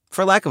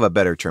 for lack of a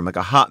better term, like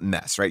a hot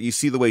mess, right? You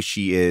see the way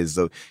she is,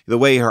 the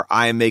way her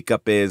eye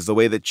makeup is, the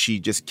way that she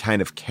just kind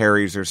of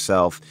carries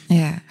herself.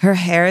 Yeah. Her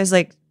hair is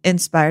like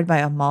inspired by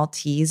a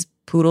Maltese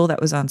poodle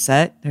that was on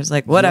set. There's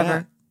like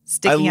whatever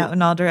sticking out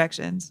in all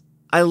directions.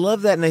 I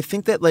love that. And I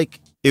think that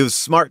like it was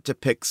smart to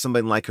pick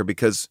somebody like her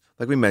because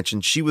like we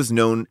mentioned, she was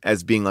known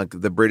as being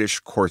like the British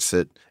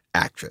corset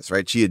actress,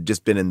 right? She had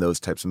just been in those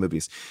types of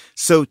movies.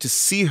 So to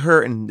see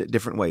her in a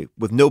different way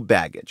with no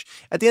baggage.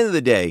 At the end of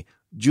the day,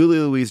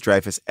 Julia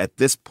Louis-Dreyfus at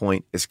this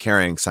point is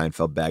carrying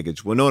Seinfeld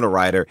baggage. Winona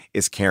Ryder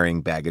is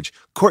carrying baggage.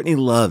 Courtney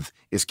Love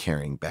is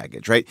carrying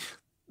baggage, right?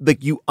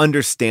 Like you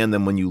understand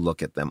them when you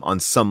look at them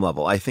on some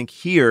level. I think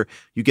here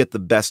you get the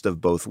best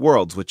of both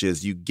worlds, which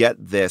is you get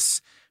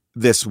this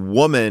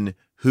woman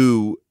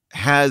who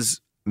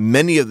has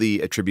many of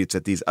the attributes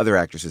that these other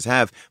actresses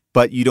have,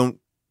 but you don't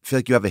feel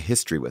like you have a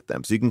history with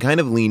them. So you can kind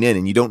of lean in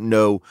and you don't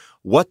know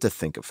what to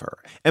think of her.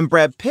 And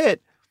Brad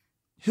Pitt,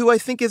 who I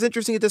think is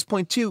interesting at this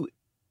point too,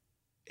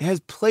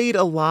 has played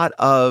a lot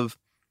of,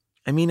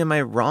 am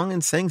I wrong in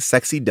saying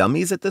sexy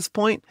dummies at this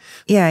point?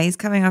 Yeah, he's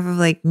coming off of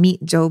like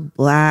Meet Joe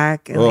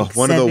Black and like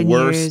one 7 of the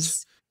worst.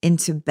 Years in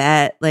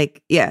Tibet.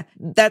 Like, yeah,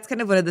 that's kind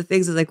of one of the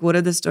things is like, what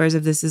are the stories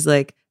of this is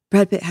like,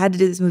 Brad Pitt had to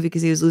do this movie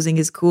because he was losing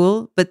his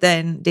cool. But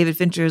then David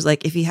Fincher is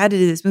like, if he had to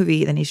do this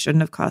movie, then he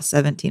shouldn't have cost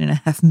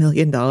 $17.5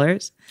 million.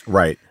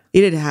 Right. He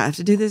didn't have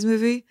to do this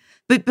movie.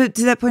 But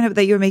to that point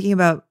that you were making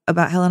about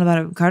Helena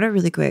Bonham Carter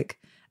really quick,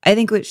 I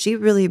think what she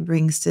really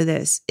brings to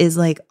this is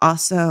like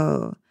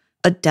also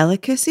a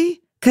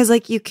delicacy. Because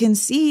like you can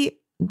see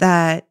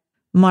that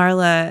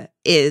Marla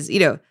is,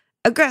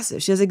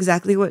 aggressive. She has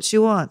exactly what she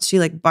wants. She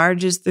like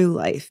barges through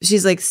life.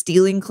 She's like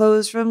stealing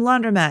clothes from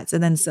laundromats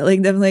and then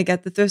selling them like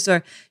at the thrift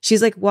store.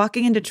 She's like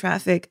walking into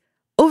traffic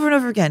over and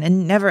over again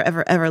and never,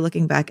 ever, ever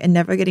looking back and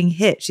never getting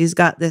hit. She's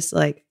got this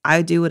like,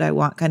 I do what I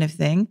want kind of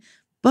thing,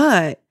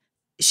 but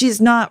she's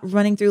not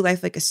running through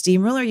life like a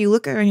steamroller. You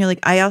look at her and you're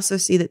like, I also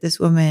see that this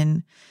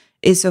woman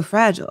is so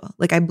fragile.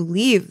 Like I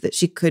believe that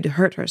she could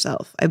hurt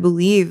herself. I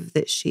believe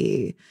that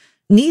she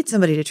needs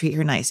somebody to treat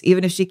her nice,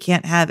 even if she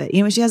can't have it.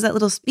 When she has that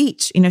little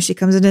speech, she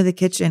comes into the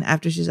kitchen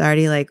after she's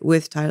already like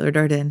with Tyler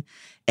Durden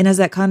and has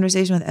that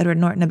conversation with Edward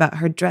Norton about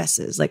her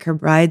dresses, like her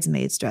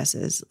bridesmaids'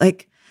 dresses.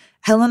 Like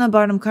Helena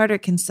Bonham Carter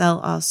can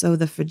sell also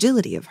the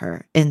fragility of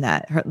her in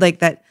that. Her, like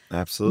that.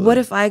 Absolutely. What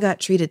if I got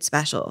treated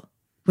special?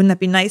 Wouldn't that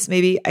be nice?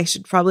 Maybe I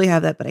should probably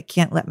have that, but I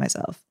can't let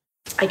myself.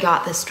 I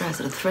got this dress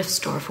at a thrift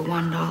store for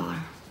 $1.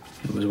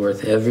 It was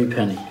worth every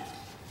penny.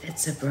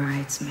 It's a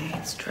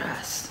bridesmaid's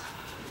dress.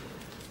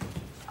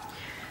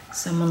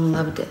 Someone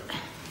loved it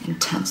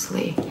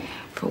intensely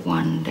for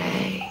one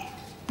day,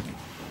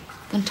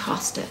 then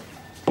tossed it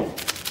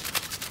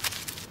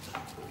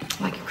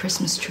like a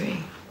Christmas tree.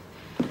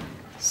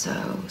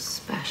 So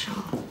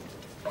special.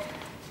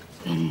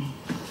 Then,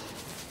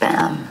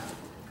 bam,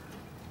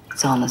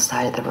 it's on the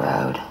side of the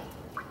road.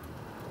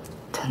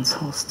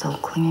 Tinsel still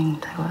clinging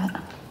to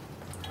it.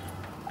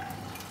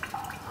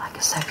 Like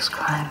a sex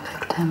crime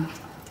victim,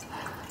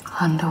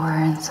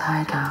 underwear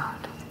inside out.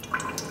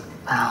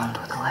 Bound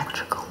with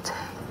electrical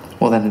tape.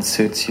 Well, then it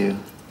suits you.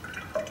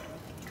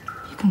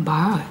 You can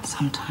borrow it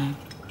sometime.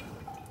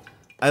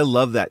 I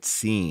love that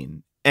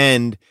scene.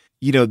 And,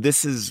 you know,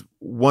 this is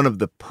one of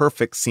the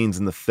perfect scenes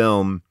in the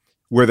film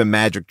where the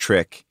magic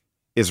trick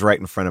is right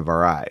in front of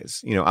our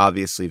eyes. You know,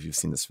 obviously, if you've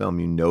seen this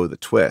film, you know the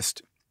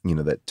twist, you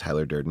know, that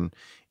Tyler Durden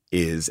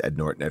is Ed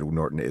Norton. Edward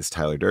Norton is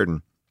Tyler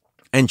Durden.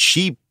 And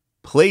she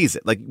plays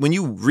it. Like, when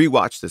you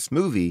rewatch this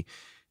movie,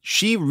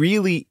 she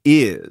really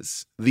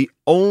is the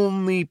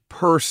only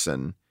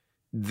person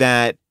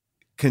that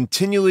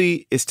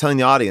continually is telling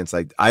the audience,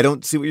 like, I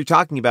don't see what you're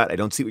talking about. I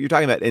don't see what you're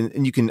talking about.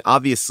 And you can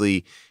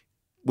obviously,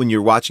 when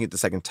you're watching it the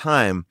second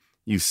time,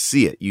 you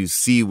see it. You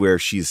see where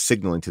she's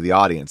signaling to the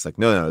audience, like,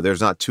 no, there's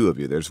not two of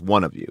you. There's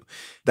one of you.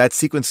 That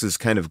sequence is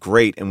kind of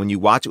great. And when you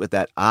watch it with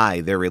that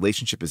eye, their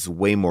relationship is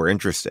way more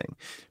interesting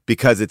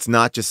because it's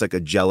not just like a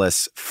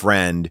jealous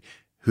friend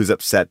who's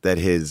upset that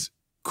his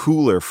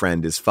cooler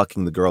friend is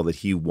fucking the girl that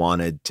he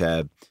wanted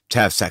to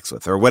have sex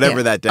with or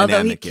whatever that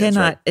dynamic is. Although he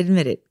cannot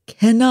admit it.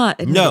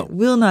 Cannot admit it.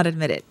 Will not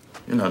admit it.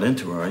 You're not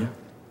into her, are you?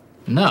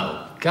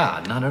 No,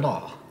 God, not at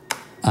all.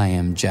 I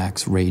am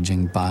Jack's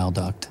raging bile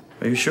duct.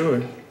 Are you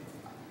sure?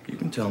 You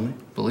can tell me.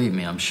 Believe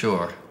me, I'm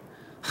sure.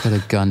 Put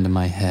a gun to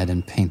my head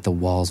and paint the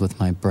walls with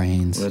my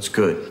brains. Well, that's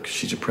good, because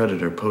she's a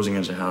predator posing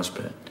as a house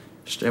pet.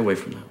 Stay away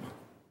from that one.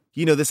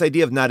 You know, this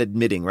idea of not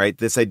admitting, right?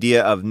 This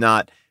idea of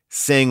not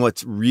saying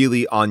what's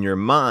really on your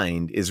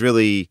mind is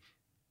really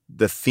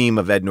the theme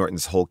of Ed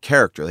Norton's whole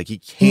character. Like, he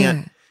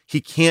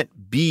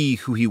can't be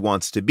who he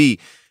wants to be.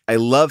 I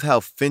love how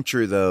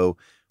Fincher, though,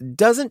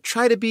 doesn't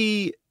try to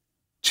be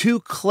too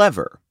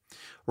clever,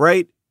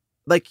 right?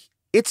 Like,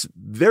 it's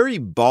very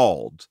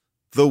bald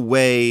the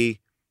way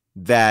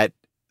that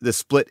the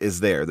split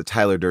is there, the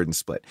Tyler Durden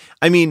split.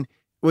 I mean,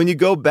 when you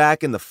go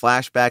back in the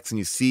flashbacks and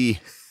you see,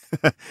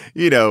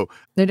 you know,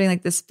 they're doing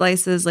like the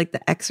splices, like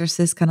The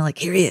Exorcist, kind of like,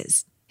 here he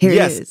is. Here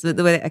yes. it is.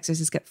 The way The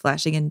Exorcist kept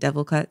flashing in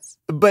devil cuts.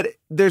 But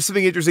there's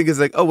something interesting because,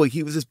 like, oh, well,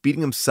 he was just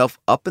beating himself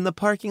up in the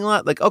parking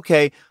lot. Like,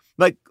 okay,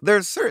 like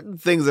there's certain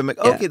things I'm like,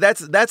 okay,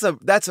 that's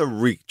a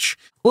reach.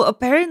 Well,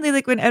 apparently,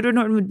 like when Edward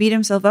Norton would beat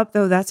himself up,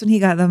 though, that's when he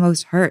got the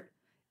most hurt.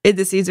 In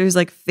the scenes where he's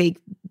like fake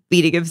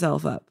beating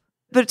himself up.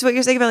 But it's what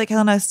you're saying about like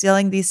Helena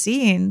stealing these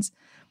scenes.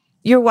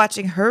 You're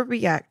watching her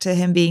react to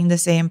him being the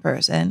same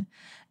person.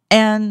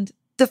 And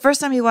the first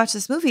time you watch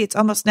this movie, it's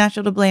almost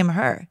natural to blame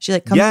her. She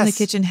like comes in the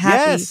kitchen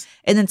happy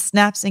and then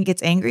snaps and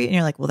gets angry. And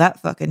you're like, well, that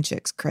fucking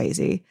chick's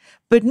crazy.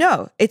 But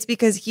no, it's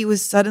because he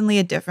was suddenly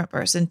a different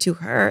person to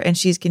her and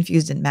she's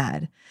confused and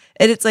mad.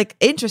 And it's like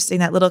interesting,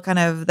 that little kind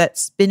of that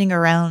spinning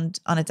around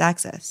on its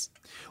axis.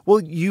 Well,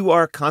 you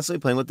are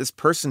constantly playing with this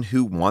person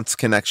who wants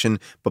connection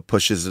but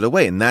pushes it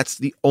away. And that's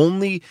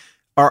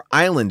our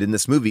island in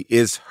this movie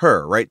is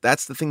her, right?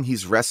 That's the thing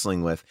he's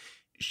wrestling with.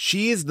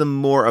 She is the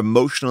more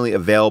emotionally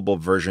available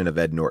version of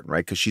Ed Norton,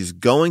 right? Because she's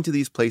going to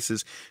these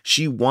places.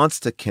 She wants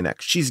to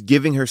connect. She's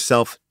giving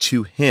herself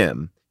to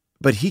him,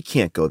 but he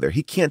can't go there.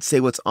 He can't say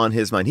what's on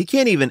his mind. He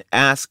can't even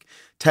ask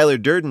Tyler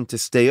Durden to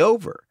stay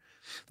over.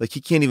 Like,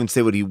 he can't even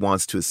say what he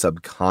wants to his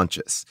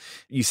subconscious.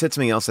 You said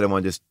something else that I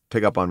want to just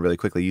pick up on really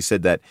quickly. You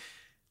said that,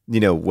 you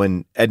know,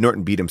 when Ed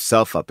Norton beat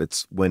himself up,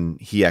 it's when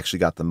he actually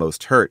got the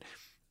most hurt.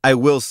 I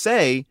will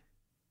say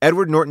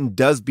Edward Norton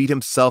does beat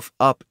himself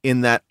up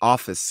in that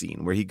office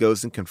scene where he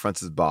goes and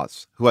confronts his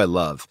boss, who I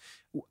love.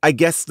 I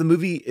guess the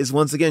movie is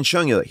once again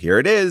showing you that here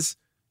it is.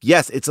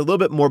 Yes, it's a little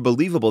bit more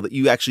believable that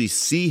you actually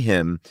see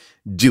him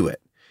do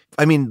it.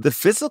 I mean, the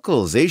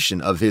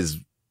physicalization of his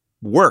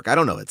work, I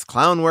don't know, it's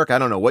clown work, I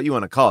don't know what you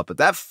want to call it, but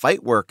that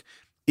fight work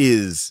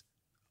is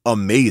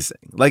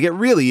amazing. Like, it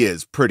really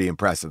is pretty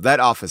impressive.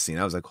 That office scene,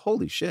 I was like,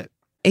 holy shit.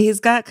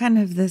 He's got kind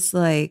of this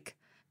like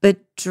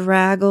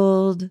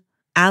bedraggled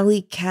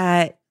alley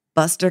cat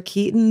Buster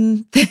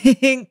Keaton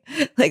thing,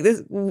 like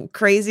this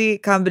crazy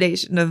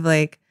combination of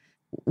like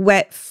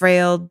wet,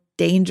 frail,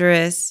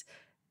 dangerous.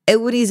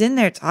 And when he's in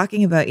there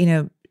talking about, you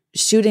know,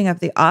 shooting up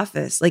the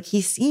office, like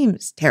he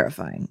seems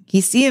terrifying.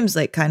 He seems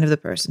like kind of the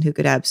person who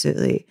could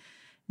absolutely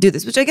do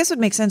this, which I guess would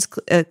make sense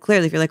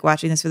clearly if you're like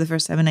watching this for the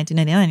first time in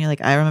 1999. You're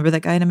like, I remember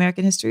that guy in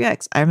American History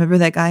X. I remember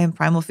that guy in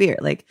Primal Fear.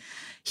 Like,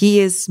 he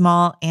is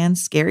small and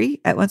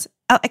scary at once.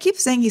 I keep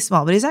saying he's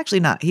small, but he's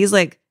actually not. He's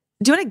like,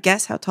 do you want to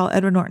guess how tall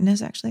Edward Norton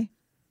is actually?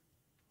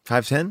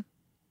 5'10"?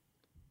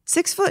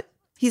 6 foot.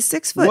 He's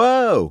 6 foot.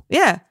 Whoa.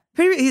 Yeah.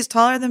 He's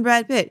taller than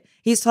Brad Pitt.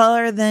 He's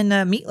taller than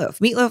Meatloaf.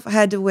 Meatloaf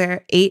had to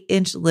wear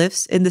 8-inch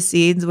lifts in the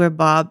scenes where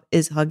Bob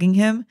is hugging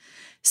him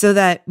so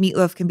that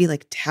Meatloaf can be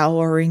like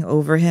towering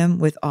over him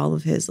with all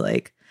of his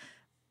like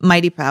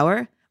mighty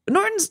power. But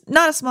Norton's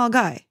not a small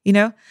guy, you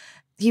know?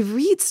 He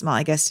reads small,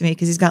 I guess, to me,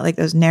 because he's got like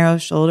those narrow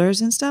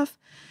shoulders and stuff.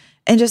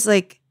 And just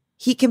like,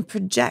 he can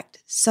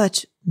project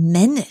such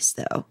menace,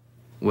 though.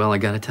 Well, I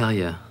gotta tell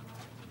you,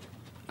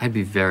 I'd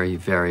be very,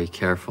 very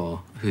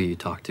careful who you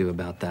talk to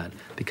about that,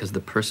 because the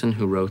person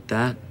who wrote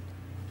that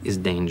is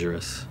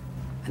dangerous.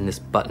 And this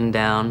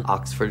button-down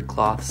Oxford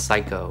cloth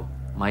psycho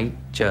might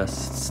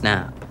just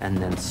snap and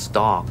then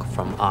stalk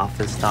from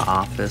office to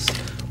office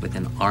with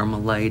an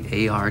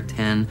Armalite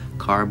AR-10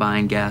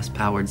 carbine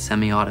gas-powered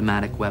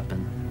semi-automatic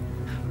weapon,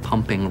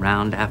 pumping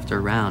round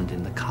after round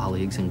into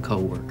colleagues and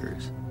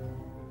co-workers.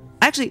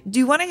 Actually, do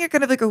you want to hear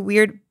kind of like a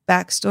weird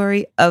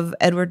backstory of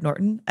Edward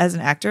Norton as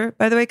an actor,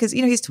 by the way? Because,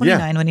 he's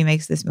 29 when he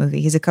makes this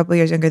movie. He's a couple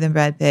years younger than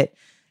Brad Pitt.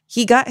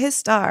 He got his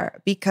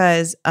star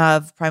because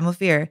of Primal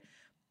Fear.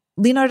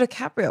 Leonardo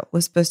DiCaprio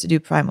was supposed to do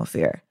Primal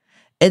Fear.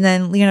 And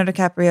then Leonardo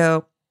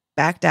DiCaprio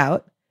backed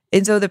out.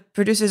 And so the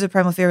producers of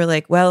Primal Fear were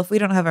like, well, if we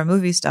don't have our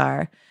movie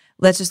star,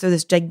 let's just throw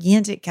this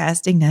gigantic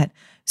casting net.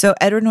 So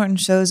Edward Norton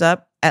shows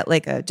up at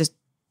like a just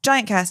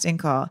giant casting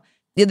call.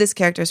 This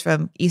character is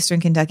from Eastern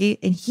Kentucky,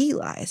 and he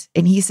lies.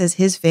 And he says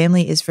his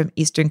family is from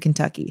Eastern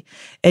Kentucky.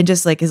 And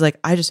just like is like,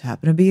 I just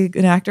happen to be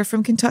an actor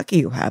from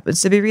Kentucky who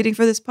happens to be reading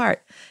for this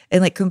part.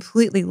 And like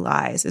completely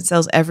lies and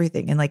sells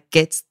everything and like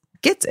gets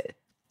it.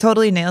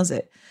 Totally nails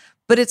it.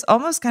 But it's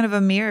almost kind of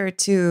a mirror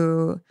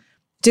to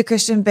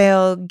Christian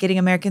Bale getting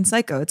American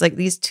Psycho. It's like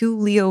these two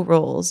Leo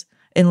roles,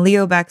 and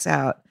Leo backs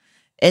out.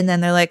 And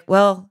then they're like,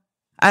 well,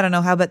 I don't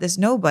know, how about this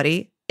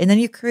nobody? And then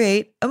you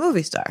create a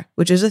movie star,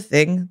 which is a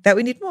thing that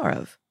we need more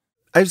of.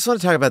 I just want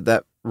to talk about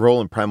that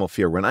role in Primal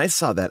Fear. When I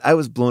saw that, I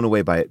was blown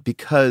away by it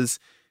because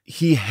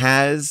he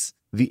has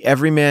the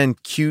everyman,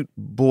 cute,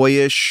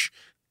 boyish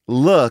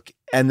look,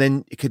 and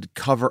then it could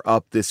cover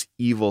up this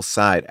evil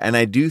side. And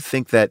I do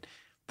think that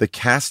the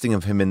casting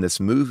of him in this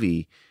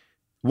movie,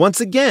 once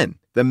again,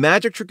 the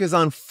magic trick is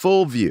on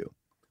full view.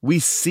 We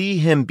see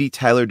him be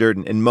Tyler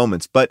Durden in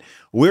moments, but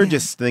we're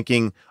just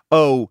thinking,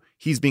 oh,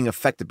 he's being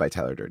affected by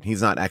Tyler Durden.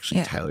 He's not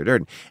actually Tyler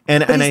Durden.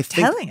 And he's I think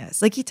telling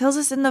us, like he tells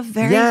us in the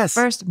very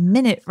first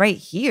minute right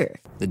here.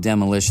 The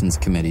demolitions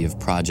committee of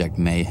Project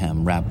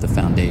Mayhem wrapped the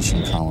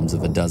foundation columns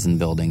of a dozen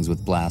buildings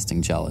with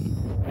blasting gelatin.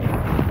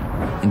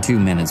 In 2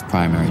 minutes,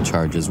 primary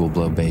charges will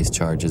blow base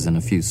charges and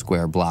a few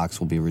square blocks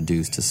will be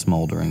reduced to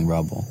smoldering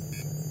rubble.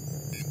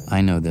 I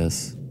know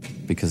this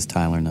because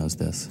Tyler knows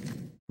this.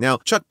 Now,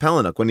 Chuck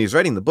Palahniuk, when he was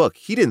writing the book,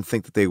 he didn't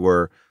think that they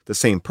were the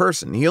same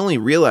person. He only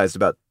realized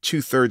about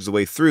 2/3 of the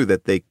way through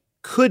that they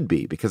could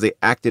be because they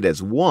acted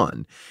as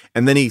one.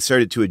 And then he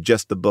started to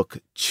adjust the book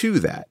to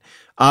that.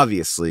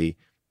 Obviously,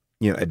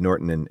 Ed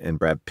Norton and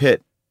Brad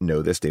Pitt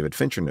know this. David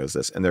Fincher knows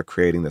this. And they're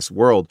creating this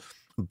world.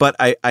 But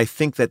I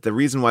think that the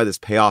reason why this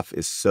payoff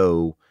is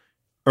so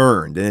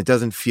earned and it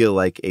doesn't feel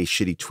like a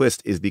shitty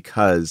twist is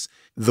because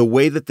the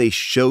way that they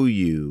show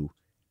you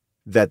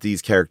that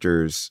these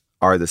characters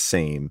are the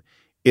same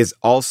is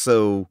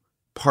also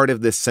part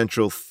of this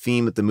central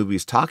theme that the movie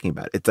is talking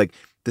about. It's like,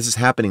 this is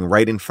happening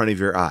right in front of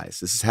your eyes.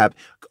 This is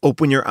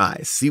open your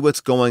eyes, see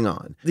what's going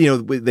on.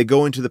 They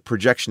go into the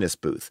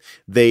projectionist booth.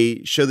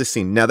 They show the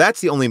scene. Now,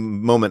 that's the only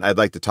moment I'd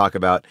like to talk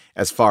about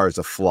as far as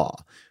a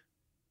flaw.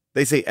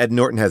 They say Ed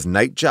Norton has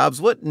night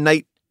jobs. What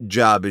night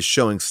job is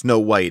showing Snow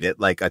White at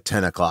like a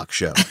 10 o'clock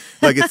show?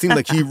 Like, it seemed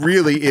like he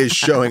really is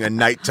showing a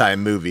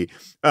nighttime movie.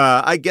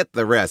 I get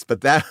the rest,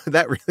 but that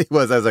really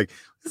was, I was like,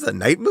 this is a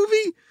night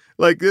movie?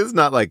 Like, this is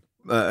not like,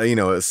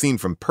 a scene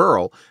from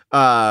Pearl.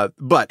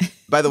 But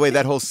by the way,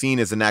 that whole scene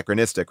is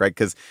anachronistic, right?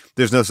 Because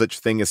there's no such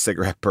thing as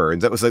cigarette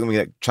burns. That was something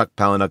that Chuck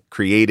Palahniuk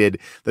created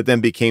that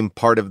then became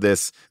part of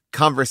this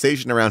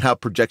conversation around how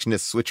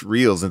projectionists switch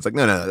reels. And it's like,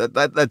 no,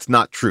 that's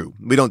not true.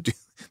 We don't do,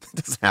 it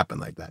doesn't happen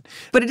like that.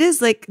 But it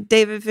is like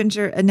David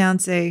Fincher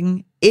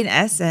announcing, in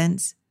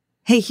essence,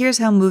 hey, here's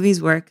how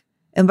movies work.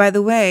 And by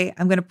the way,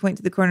 I'm going to point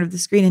to the corner of the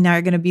screen and now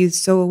you're going to be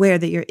so aware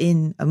that you're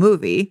in a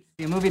movie.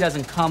 A movie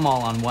doesn't come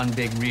all on one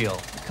big reel.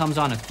 It comes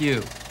on a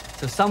few.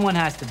 So someone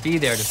has to be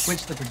there to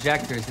switch the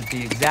projectors at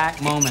the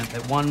exact moment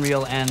that one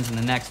reel ends and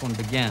the next one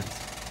begins.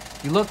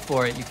 If you look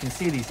for it, you can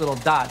see these little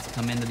dots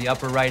come into the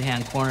upper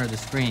right-hand corner of the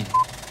screen.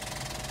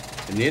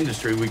 In the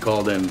industry, we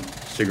call them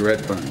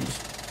cigarette burns.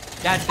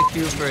 That's the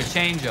cue for a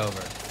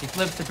changeover. He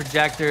flips the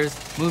projectors,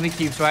 movie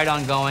keeps right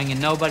on going,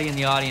 and nobody in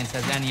the audience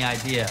has any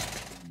idea.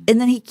 And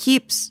then he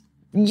keeps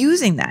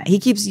using that. He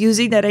keeps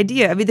using that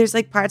idea. I mean, there's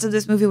like parts of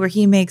this movie where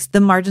he makes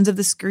the margins of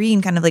the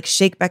screen kind of like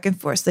shake back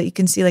and forth so that you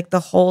can see like the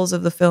holes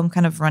of the film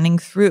kind of running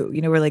through,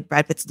 where like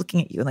Brad Pitt's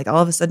looking at you and like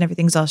all of a sudden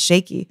everything's all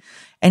shaky.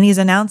 And he's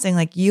announcing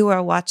like, you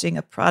are watching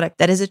a product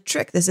that is a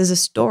trick. This is a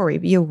story.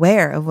 Be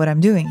aware of what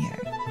I'm doing here.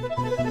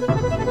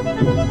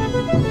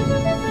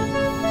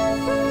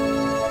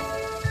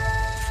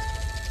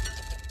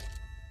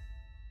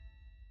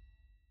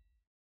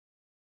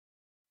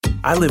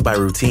 I live by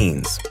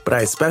routines, but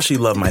I especially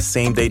love my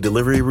same-day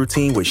delivery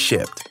routine with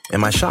Shipt.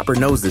 And my shopper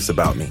knows this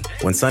about me.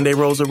 When Sunday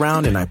rolls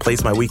around and I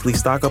place my weekly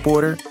stock-up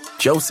order,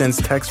 Joe sends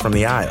texts from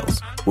the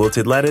aisles.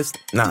 Wilted lettuce?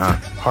 Nuh-uh.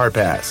 Hard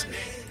pass.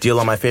 Deal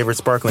on my favorite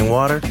sparkling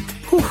water?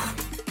 Whew.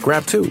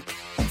 Grab two.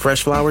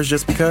 Fresh flowers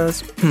just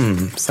because?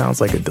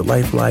 Sounds like a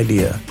delightful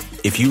idea.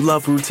 If you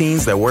love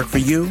routines that work for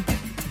you,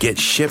 get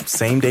Shipt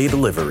same-day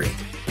delivery.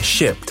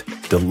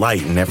 Shipt.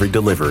 Delight in every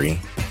delivery.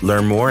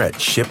 Learn more at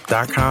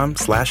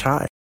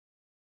shipt.com/hi.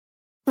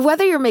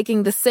 Whether you're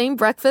making the same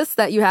breakfast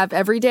that you have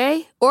every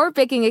day or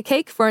baking a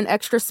cake for an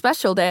extra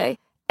special day,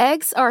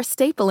 eggs are a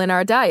staple in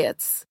our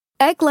diets.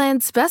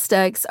 Eggland's best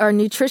eggs are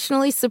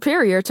nutritionally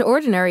superior to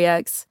ordinary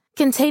eggs,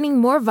 containing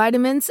more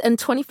vitamins and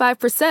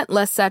 25%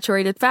 less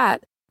saturated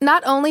fat.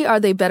 Not only are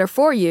they better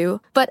for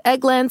you, but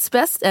Eggland's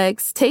best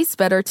eggs taste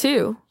better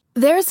too.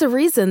 There's a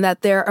reason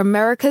that they're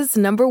America's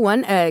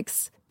 #1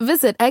 eggs.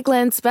 Visit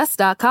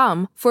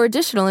egglandsbest.com for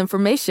additional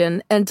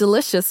information and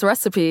delicious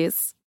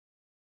recipes.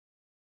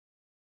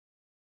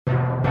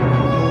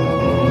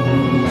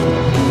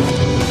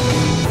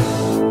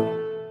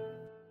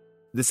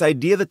 This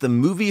idea that the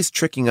movie is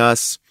tricking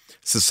us,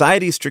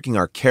 society is tricking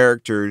our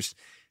characters,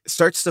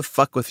 starts to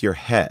fuck with your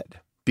head.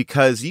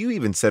 Because you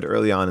even said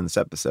early on in this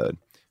episode,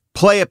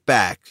 play it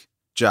back,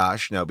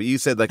 Josh. No, but you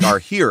said like our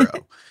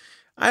hero.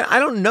 I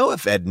don't know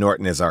if Ed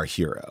Norton is our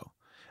hero.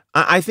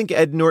 I think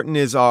Ed Norton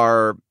is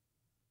our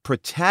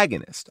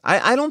protagonist.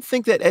 I don't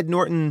think that Ed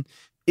Norton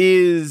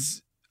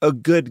is a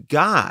good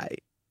guy.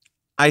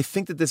 I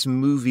think that this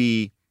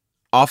movie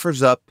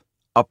offers up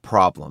a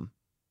problem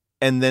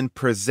and then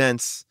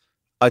presents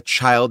a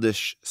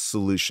childish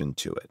solution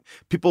to it.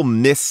 People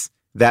miss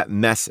that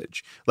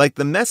message. Like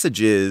the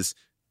message is,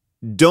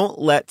 don't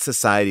let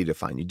society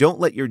define you. Don't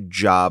let your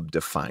job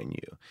define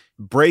you.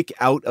 Break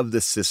out of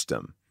the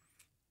system.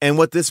 And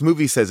what this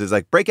movie says is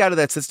like, break out of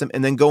that system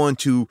and then go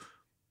into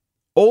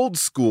old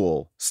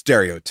school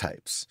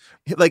stereotypes.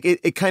 Like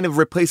it kind of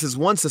replaces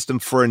one system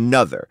for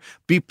another.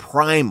 Be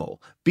primal,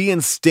 be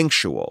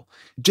instinctual.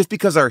 Just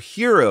because our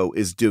hero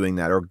is doing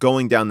that or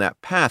going down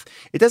that path,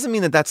 it doesn't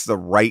mean that that's the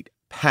right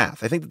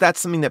path. I think that that's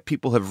something that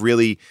people have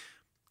really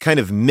kind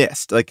of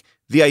missed. Like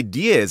the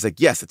idea is like,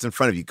 yes, it's in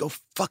front of you. Go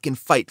fucking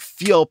fight,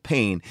 feel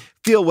pain,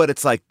 feel what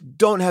it's like.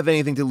 Don't have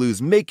anything to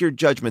lose. Make your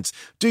judgments,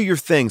 do your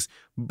things.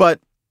 But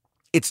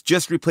it's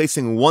just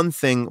replacing one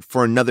thing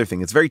for another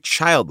thing. It's very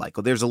childlike.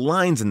 There's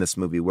lines in this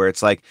movie where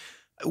it's like,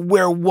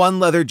 wear one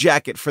leather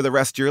jacket for the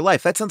rest of your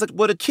life. That sounds like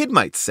what a kid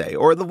might say.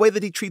 Or the way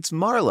that he treats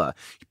Marla.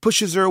 He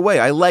pushes her away.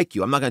 I like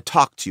you. I'm not going to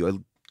talk to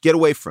you. Get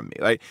away from me.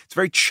 Right? It's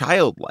very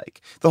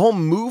childlike. The whole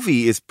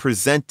movie is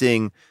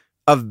presenting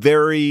a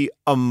very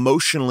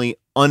emotionally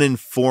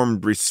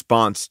uninformed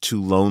response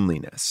to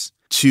loneliness,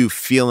 to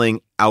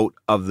feeling out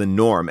of the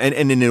norm. And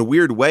in a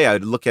weird way, I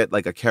would look at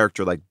like a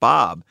character like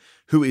Bob,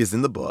 who is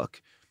in the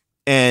book,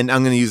 and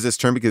I'm going to use this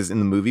term because in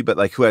the movie, but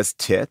like who has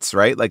tits,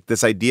 right? Like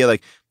this idea,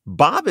 like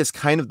Bob is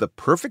kind of the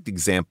perfect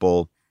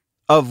example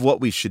of what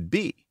we should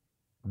be.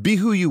 Be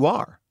who you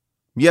are.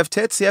 You have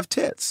tits, you have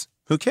tits.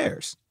 Who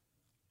cares?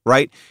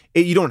 Right?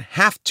 You don't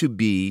have to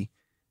be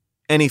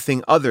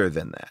anything other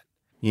than that,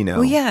 you know?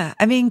 Well, yeah.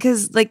 I mean,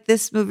 because like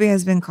this movie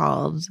has been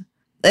called,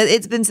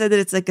 it's been said that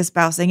it's like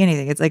espousing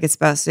anything. It's like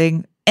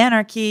espousing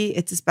anarchy.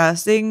 It's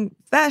espousing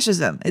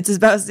fascism. It's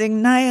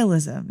espousing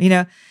nihilism, you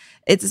know?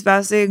 It's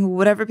espousing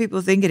whatever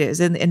people think it is.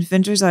 And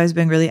Fincher's always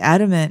been really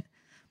adamant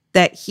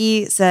that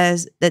he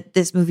says that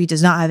this movie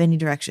does not have any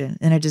direction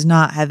and it does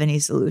not have any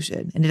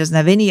solution and it doesn't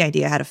have any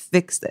idea how to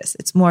fix this.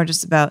 It's more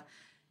just about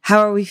how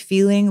are we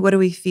feeling? What do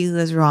we feel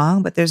is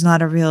wrong? But there's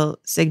not a real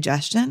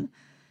suggestion.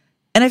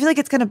 And I feel like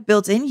it's kind of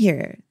built in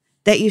here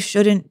that you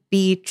shouldn't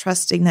be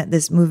trusting that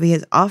this movie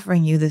is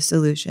offering you the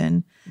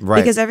solution.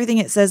 Right. Because everything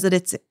it says that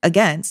it's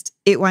against,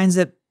 it winds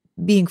up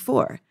being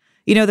for.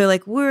 You know, they're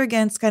like, we're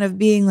against kind of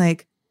being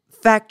like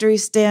factory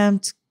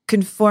stamped,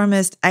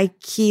 conformist,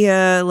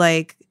 IKEA,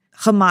 like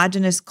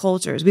homogenous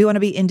cultures. We want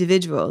to be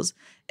individuals.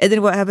 And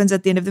then what happens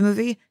at the end of the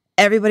movie?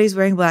 Everybody's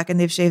wearing black and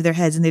they've shaved their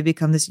heads and they've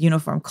become this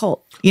uniform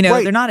cult. You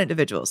know, They're not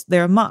individuals.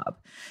 They're a mob.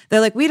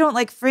 They're like, we don't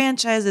like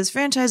franchises.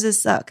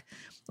 Franchises suck.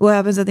 What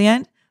happens at the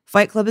end?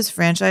 Fight Club is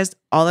franchised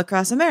all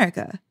across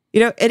America. You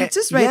know, and it's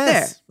just right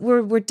there.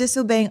 We're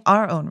disobeying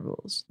our own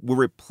rules. We're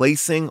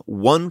replacing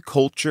one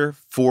culture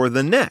for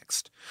the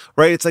next,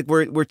 right? It's like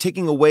we're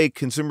taking away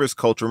consumerist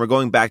culture and we're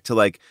going back to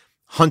like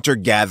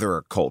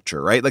hunter-gatherer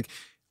culture, right? Like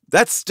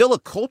that's still a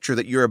culture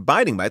that you're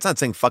abiding by. It's not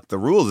saying fuck the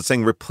rules. It's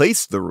saying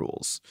replace the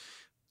rules.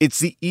 It's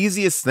the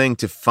easiest thing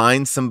to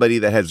find somebody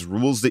that has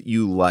rules that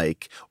you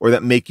like or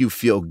that make you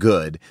feel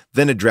good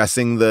than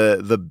addressing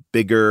the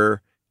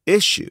bigger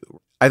issue.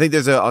 I think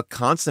there's a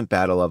constant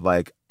battle of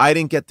like, I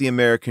didn't get the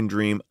American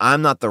dream.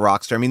 I'm not the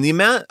rock star. I mean, the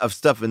amount of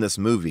stuff in this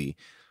movie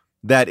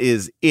that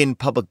is in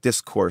public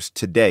discourse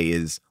today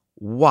is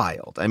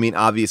wild. I mean,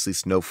 obviously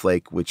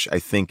Snowflake, which I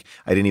think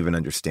I didn't even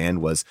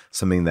understand, was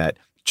something that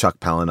Chuck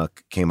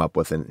Palahniuk came up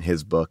with in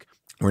his book.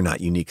 We're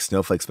not unique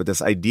snowflakes, but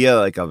this idea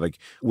of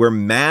we're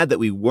mad that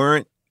we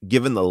weren't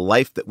given the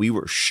life that we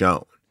were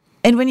shown.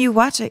 And when you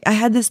watch it, I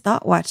had this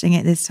thought watching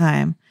it this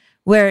time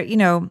where, you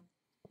know,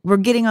 we're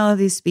getting all of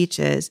these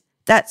speeches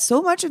that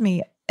so much of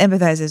me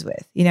empathizes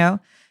with, you know,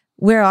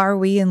 where are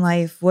we in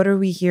life? What are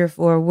we here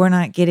for? We're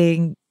not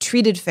getting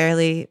treated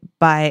fairly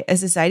by a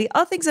society.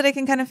 All things that I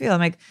can kind of feel. I'm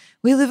like,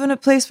 we live in a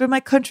place where my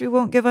country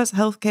won't give us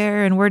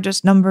healthcare and we're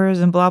just numbers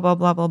and blah, blah,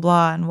 blah, blah,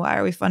 blah. And why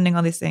are we funding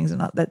all these things and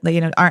not that,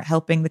 you know, aren't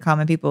helping the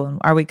common people? And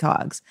are we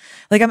cogs?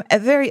 Like, I'm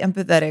very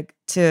empathetic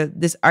to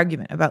this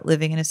argument about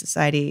living in a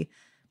society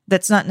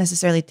that's not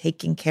necessarily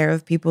taking care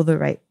of people the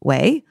right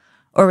way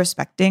or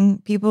respecting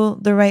people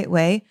the right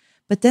way.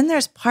 But then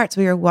there's parts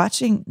where you're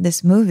watching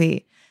this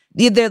movie,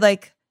 they're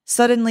like,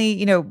 suddenly,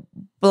 you know,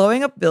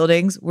 blowing up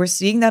buildings. We're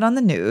seeing that on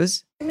the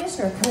news.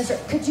 Commissioner,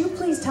 could you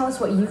please tell us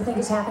what you think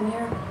has happened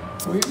here?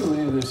 We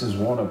believe this is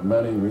one of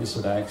many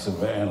recent acts of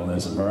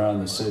vandalism around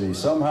the city,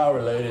 somehow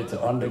related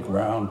to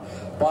underground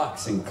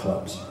boxing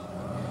clubs.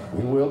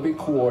 We will be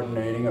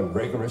coordinating a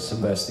rigorous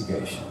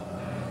investigation.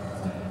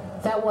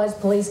 That was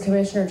Police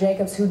Commissioner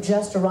Jacobs, who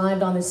just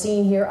arrived on the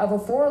scene here of a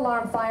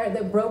 4-alarm fire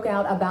that broke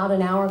out about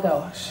an hour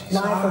ago.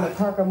 Live from the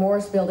Parker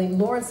Morris building,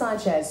 Lauren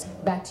Sanchez,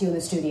 back to you in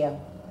the studio.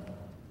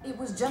 It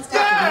was just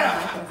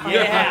after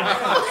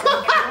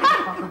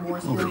Parker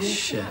Morris building. Holy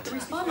shit.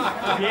 Responding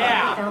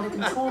found a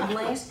controlled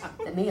blaze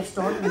that may have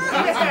started in the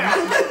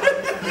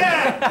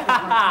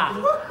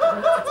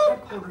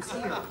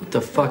What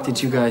the fuck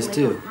did you guys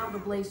do?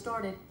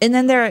 And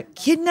then they're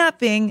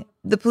kidnapping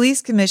the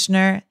police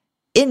commissioner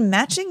in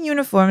matching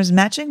uniforms,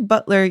 matching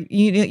butler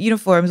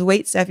uniforms,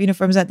 waitstaff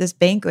uniforms at this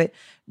banquet,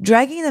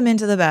 dragging them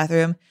into the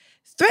bathroom,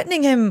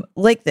 threatening him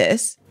like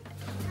this.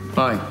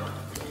 Hi.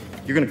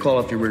 You're going to call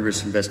off your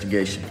rigorous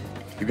investigation.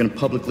 You're going to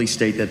publicly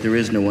state that there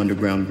is no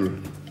underground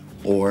group.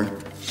 Or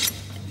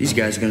these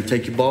guys are going to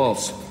take your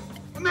balls.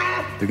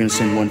 They're going to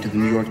send one to the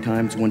New York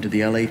Times, one to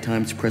the LA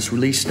Times press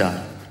release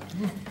style.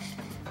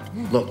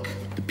 Look,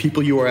 the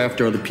people you are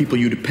after are the people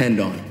you depend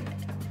on.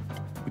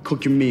 We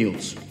cook your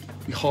meals.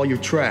 We haul your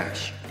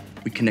trash.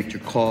 We connect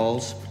your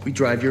calls. We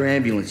drive your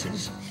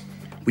ambulances.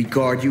 We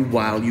guard you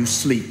while you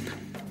sleep.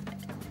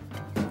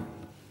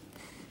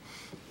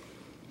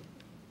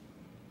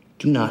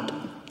 Do not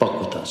fuck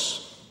with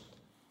us.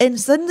 And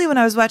suddenly when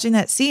I was watching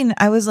that scene,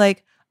 I was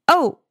like,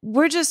 oh,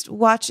 we're just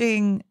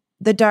watching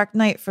The Dark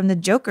Knight from the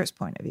Joker's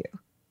point of view.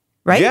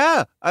 Right?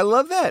 Yeah, I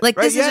love that. Like,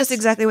 right? this is just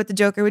exactly what the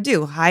Joker would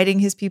do. Hiding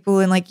his people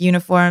in like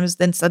uniforms,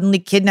 then suddenly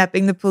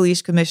kidnapping the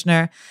police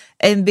commissioner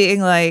and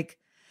being like,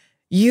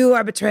 you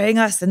are betraying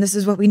us and this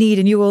is what we need.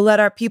 And you will let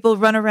our people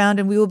run around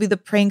and we will be the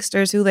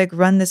pranksters who like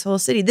run this whole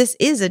city. This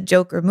is a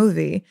Joker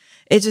movie.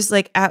 It's just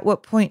like, at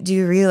what point do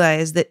you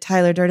realize that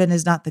Tyler Durden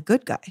is not the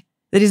good guy?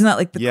 That he's not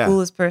like the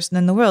coolest person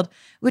in the world,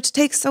 which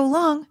takes so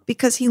long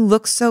because he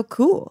looks so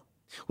cool.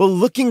 Well,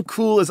 looking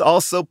cool is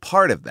also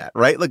part of that,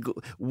 right? Like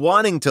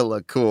wanting to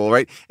look cool,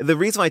 right? The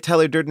reason why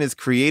Tyler Durden is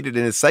created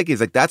in his psyche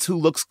is like, that's who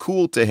looks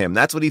cool to him.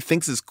 That's what he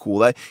thinks is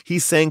cool.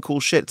 He's saying cool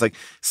shit. It's like,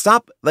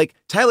 stop. Like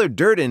Tyler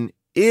Durden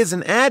is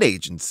an ad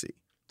agency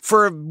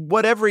for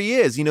whatever he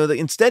is, you know,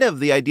 instead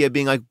of the idea of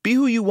being like, be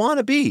who you want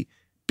to be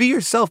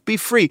yourself, be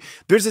free.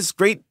 There's this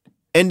great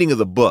ending of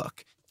the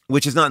book,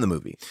 which is not in the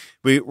movie,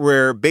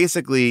 where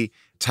basically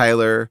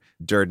Tyler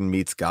Durden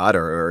meets God,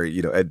 or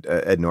you know,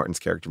 Ed Norton's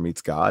character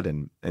meets God,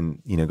 and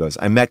you know, goes,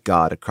 I met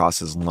God across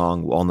his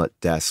long walnut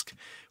desk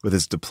with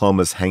his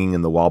diplomas hanging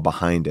in the wall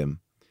behind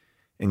him.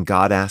 And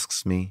God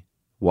asks me,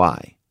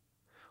 why?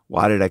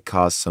 Why did I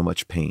cause so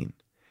much pain?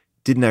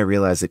 Didn't I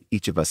realize that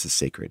each of us is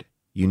sacred,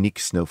 unique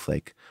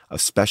snowflake of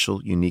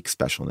special, unique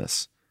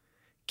specialness?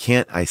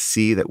 Can't I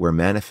see that we're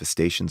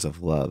manifestations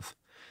of love?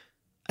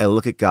 I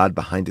look at God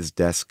behind his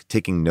desk,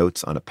 taking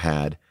notes on a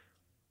pad.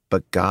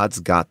 But God's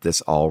got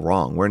this all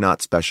wrong. We're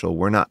not special.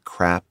 We're not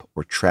crap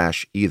or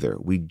trash either.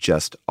 We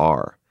just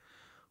are.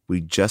 We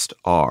just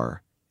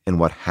are. And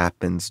what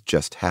happens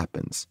just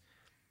happens.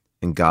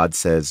 And God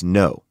says,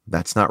 no,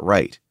 that's not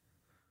right.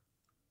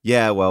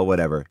 Yeah, well,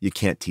 whatever. You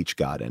can't teach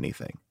God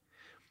anything.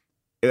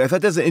 I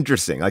thought that's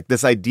interesting. Like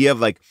this idea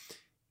of like,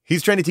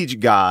 he's trying to teach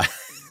God.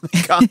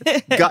 God,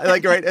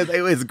 like, right.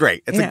 It's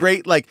great. It's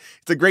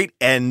a great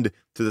end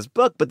to this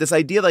book. But this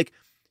idea, like,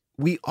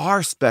 we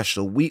are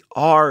special. We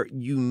are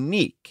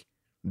unique.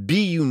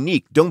 Be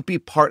unique. Don't be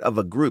part of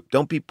a group.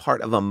 Don't be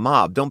part of a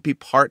mob. Don't be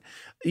part,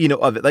 you know,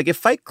 of it. Like if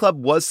Fight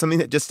Club was something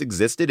that just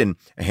existed and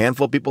a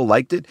handful of people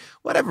liked it,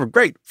 whatever,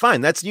 great,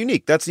 fine. That's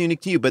unique. That's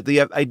unique to you. But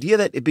the idea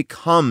that it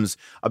becomes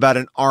about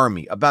an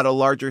army, about a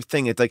larger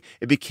thing, it's like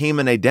it became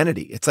an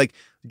identity. It's like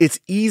it's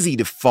easy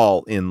to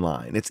fall in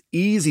line. It's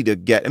easy to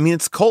get, I mean,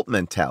 it's cult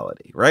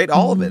mentality, right?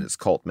 All of it is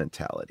cult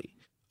mentality.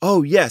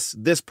 Oh, yes,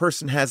 this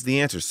person has the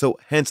answers. So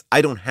hence,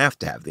 I don't have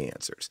to have the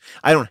answers.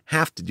 I don't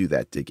have to do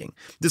that digging.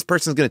 This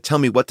person's going to tell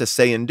me what to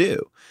say and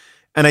do.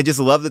 And I just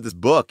love that this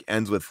book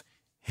ends with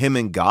him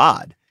and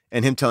God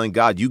and him telling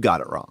God, you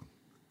got it wrong.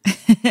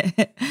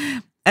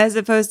 As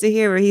opposed to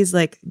here where he's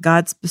like,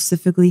 God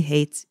specifically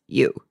hates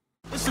you.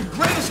 It's the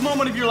greatest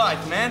moment of your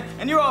life, man.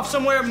 And you're off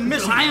somewhere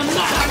miserable. I am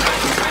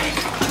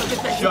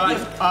not. Shut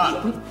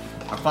up.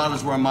 Our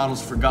fathers were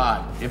models for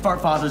God. If our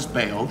fathers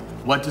bailed,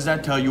 what does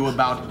that tell you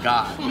about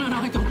God? No,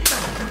 I don't.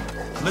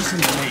 Listen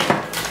to me.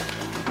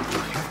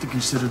 You have to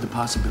consider the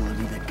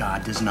possibility that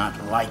God does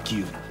not like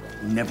you.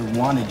 He never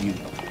wanted you.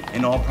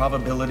 In all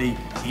probability,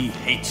 he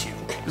hates you.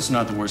 This is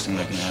not the worst thing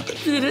that can happen.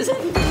 It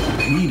isn't.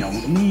 We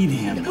don't need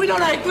him. We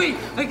don't, I agree.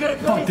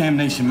 Fuck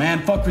damnation,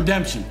 man. Fuck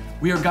redemption.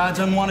 We are God's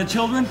unwanted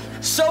children.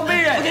 So be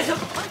it.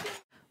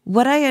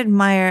 What I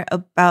admire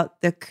about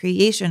the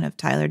creation of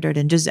Tyler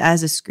Durden, just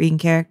as a screen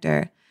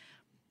character,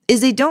 is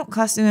they don't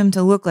costume him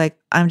to look like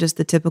I'm just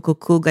the typical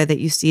cool guy that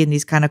you see in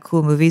these kind of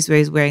cool movies where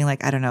he's wearing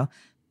like, I don't know,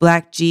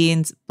 black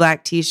jeans,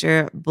 black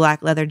t-shirt,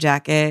 black leather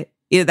jacket,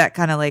 you know, that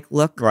kind of like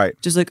look. Right.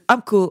 Just like,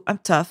 I'm cool, I'm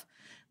tough.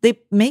 they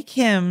make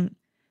him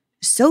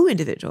so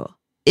individual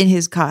in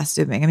his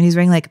costuming. I mean, he's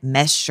wearing like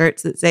mesh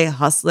shirts that say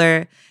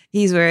Hustler.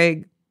 He's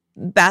wearing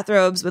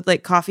bathrobes with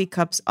like coffee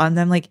cups on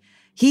them. Like,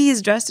 he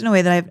is dressed in a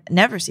way that I've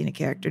never seen a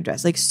character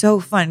dressed. Like, so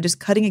fun. Just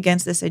cutting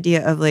against this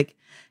idea of like,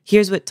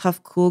 here's what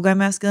tough, cool guy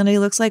masculinity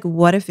looks like.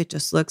 What if it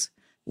just looks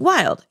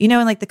wild? You know,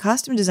 and like the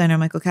costume designer,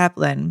 Michael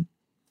Kaplan,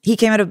 he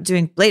came out of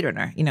doing Blade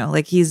Runner, you know,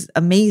 like he's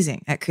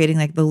amazing at creating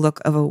like the look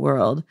of a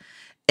world.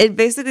 It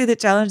basically, the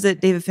challenge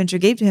that David Fincher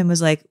gave to him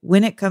was like,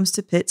 when it comes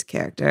to Pitt's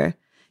character,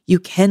 you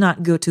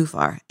cannot go too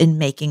far in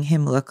making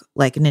him look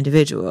like an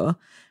individual.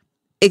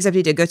 Except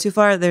he did go too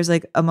far. There's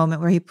like a moment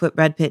where he put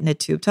Brad Pitt in a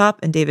tube top,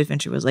 and David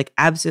Fincher was like,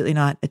 absolutely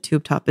not. A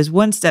tube top is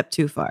one step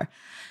too far.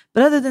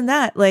 But other than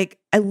that, like,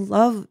 I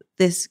love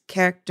this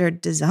character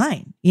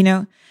design. You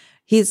know,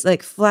 he's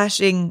like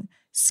flashing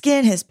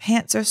skin. His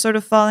pants are sort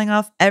of falling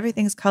off.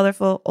 Everything's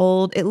colorful,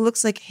 old. It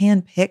looks like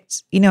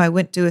handpicked. You know, I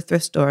went to a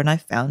thrift store and I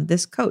found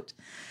this coat.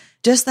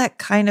 Just that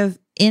kind of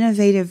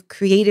innovative,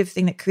 creative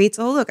thing that creates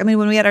a look. I mean,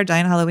 when we had our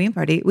Diana Halloween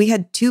party, we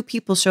had 2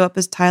 people show up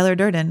as Tyler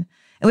Durden.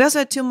 And we also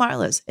had 2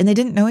 Marlas, and they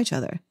didn't know each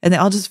other. And they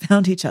all just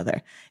found each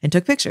other and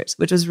took pictures,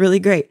 which was really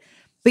great.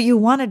 But you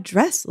want to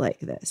dress like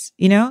this,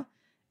 you know?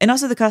 And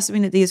also the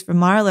costuming that they used for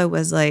Marla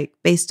was like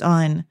based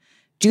on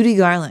Judy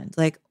Garland,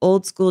 like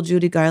old school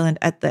Judy Garland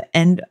at the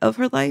end of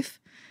her life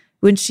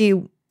when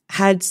she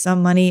had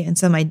some money and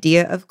some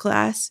idea of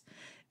class,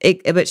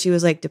 but she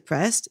was like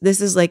depressed. This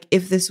is like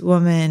if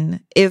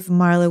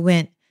Marla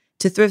went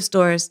to thrift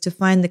stores to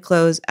find the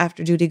clothes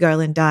after Judy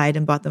Garland died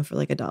and bought them for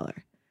like $1.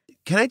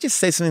 Can I just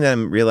say something that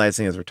I'm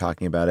realizing as we're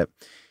talking about it?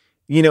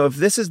 You know, if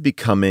this is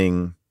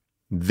becoming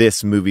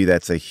this movie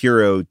that's a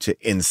hero to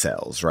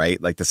incels,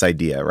 right? Like this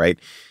idea, right?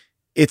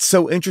 It's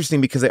so interesting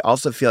because I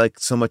also feel like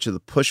so much of the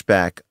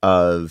pushback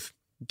of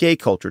gay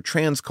culture,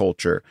 trans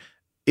culture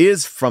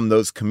is from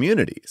those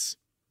communities,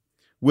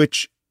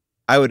 which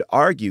I would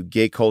argue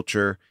gay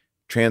culture,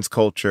 trans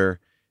culture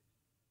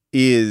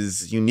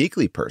is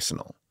uniquely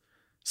personal.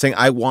 Saying,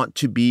 I want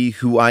to be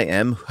who I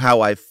am,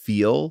 how I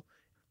feel.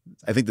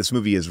 I think this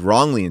movie is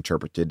wrongly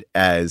interpreted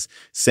as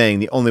saying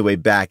the only way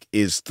back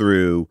is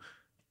through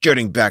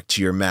getting back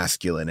to your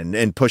masculine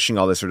and pushing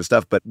all this sort of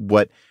stuff. But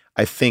what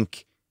I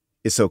think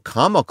is so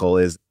comical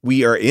is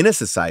we are in a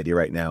society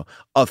right now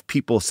of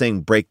people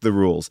saying break the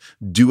rules,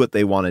 do what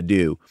they want to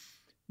do.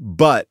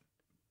 But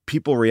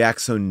people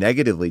react so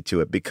negatively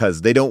to it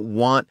because they don't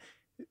want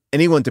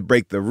anyone to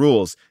break the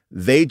rules.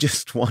 They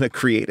just want to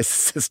create a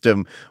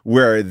system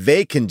where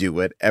they can do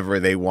whatever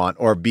they want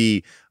or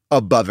be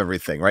above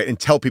everything, right? And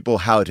tell people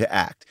how to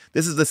act.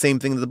 This is the same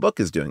thing that the book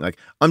is doing. Like,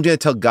 I'm going to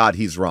tell God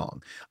he's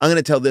wrong. I'm going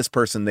to tell this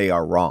person they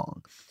are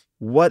wrong.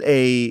 What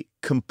a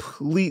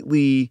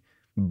completely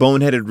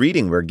boneheaded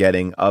reading we're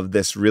getting of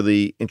this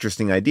really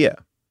interesting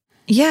idea.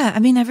 Yeah, I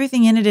mean,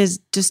 everything in it is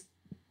just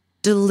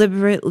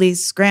deliberately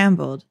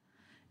scrambled.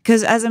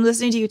 Because as I'm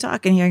listening to you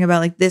talk and hearing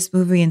about like this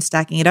movie and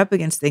stacking it up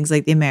against things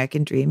like the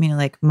American Dream, you know,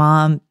 like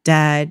mom,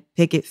 dad,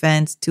 picket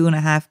fence,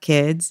 2.5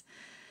 kids,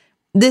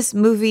 this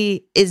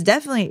movie is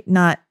definitely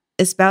not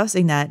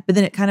espousing that, but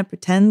then it kind of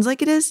pretends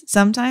like it is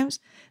sometimes.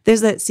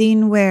 There's that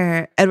scene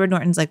where Edward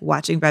Norton's like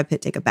watching Brad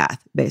Pitt take a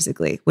bath,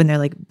 basically, when they're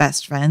like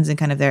best friends and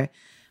kind of their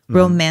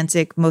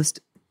romantic, most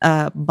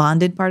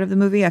bonded part of the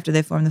movie after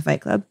they form the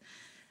Fight Club.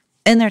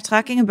 And they're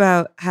talking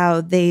about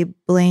how they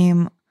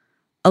blame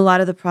a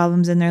lot of the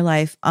problems in their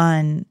life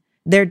on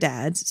their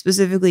dads,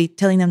 specifically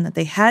telling them that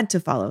they had to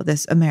follow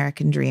this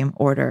American Dream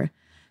order.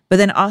 But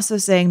then also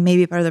saying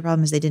maybe part of the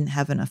problem is they didn't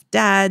have enough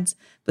dads,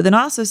 but then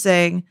also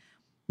saying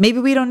maybe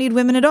we don't need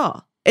women at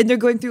all. And they're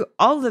going through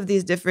all of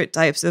these different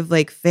types of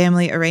like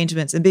family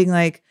arrangements and being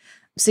like,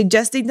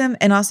 suggesting them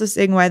and also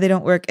saying why they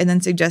don't work and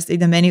then suggesting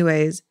them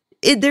anyways.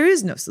 There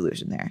is no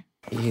solution there.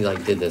 He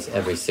like did this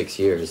every 6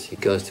 years. He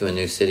goes to a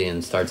new city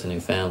and starts a new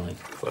family.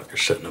 Fucker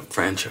setting up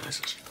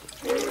franchises.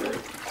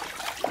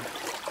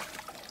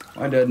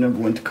 My dad never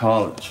went to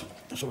college,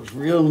 so it's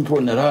real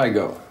important that I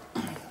go.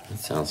 That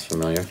sounds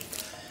familiar.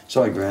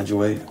 So I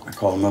graduate. I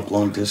call him up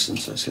long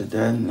distance. I said,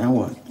 Dad, now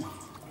what?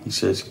 He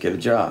says, get a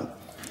job.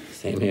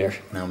 Same here.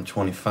 Now I'm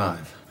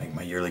 25. Make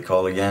my yearly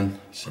call again.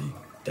 I say,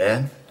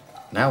 Dad,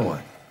 now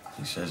what?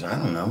 He says, I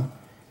don't know.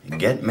 You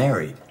get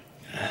married.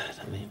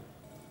 I mean,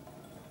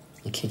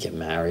 you can't get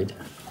married.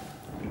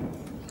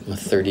 I'm a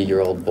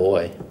 30-year-old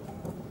boy.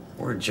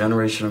 We're a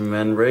generation of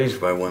men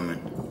raised by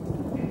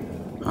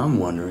women. I'm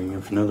wondering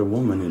if another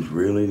woman is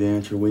really the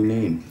answer we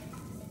need.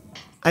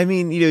 I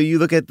mean, you know, you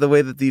look at the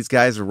way that these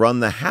guys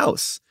run the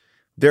house.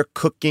 They're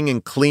cooking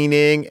and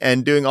cleaning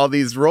and doing all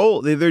these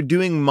roles. They're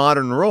doing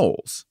modern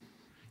roles.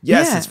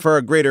 Yes, It's for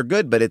a greater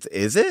good, but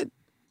is it?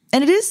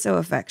 And it is so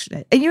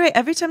affectionate. And you're right.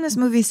 Every time this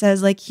movie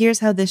says, like, here's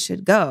how this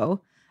should go.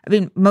 I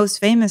mean, most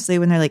famously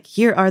when they're like,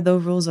 here are the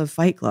rules of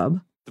Fight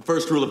Club. The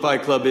first rule of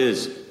Fight Club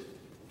is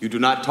you do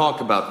not talk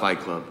about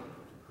Fight Club.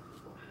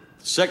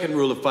 The second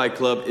rule of Fight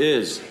Club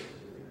is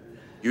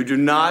you do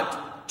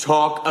not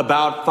talk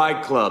about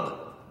Fight Club.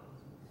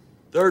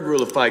 Third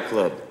rule of Fight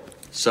Club,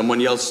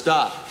 someone yells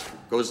stop,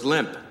 goes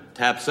limp,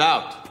 taps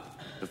out.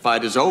 The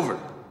fight is over.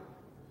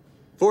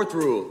 Fourth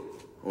rule,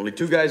 only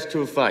 2 guys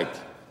to a fight.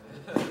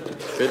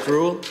 Fifth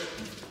rule,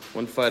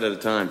 1 fight at a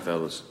time,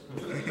 fellas.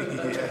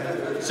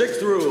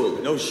 Sixth rule,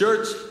 no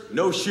shirts,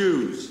 no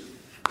shoes.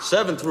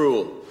 Seventh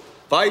rule,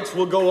 fights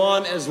will go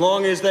on as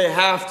long as they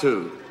have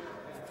to.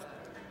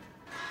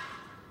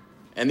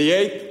 And the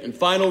 8th and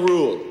final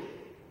rule,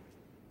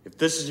 if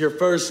this is your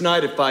first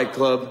night at Fight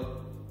Club,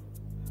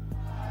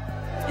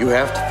 you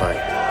have to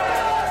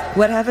fight.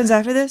 What happens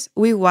after this?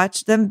 We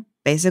watch them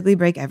basically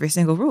break every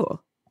single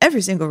rule.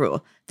 Every single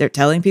rule. They're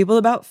telling people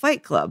about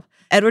Fight Club.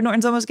 Edward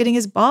Norton's almost getting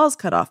his balls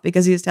cut off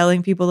because he's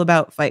telling people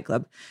about Fight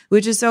Club,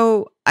 which is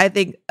so, I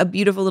think, a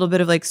beautiful little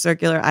bit of like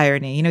circular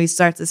irony. You know, he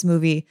starts this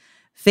movie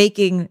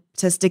faking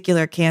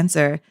testicular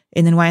cancer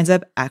and then winds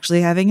up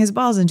actually having his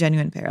balls in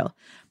genuine peril.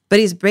 But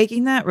he's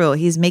breaking that rule.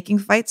 He's making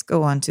fights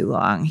go on too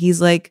long. He's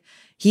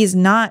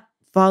not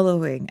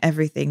following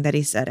everything that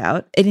he set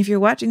out. And if you're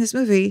watching this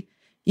movie,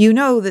 you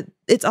know that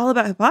it's all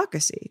about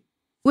hypocrisy,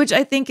 which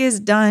I think is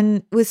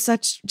done with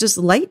such just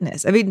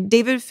lightness. I mean,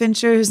 David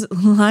Fincher's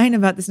line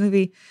about this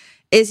movie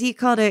is he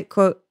called it,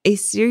 quote, a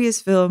serious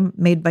film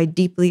made by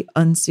deeply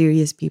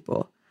unserious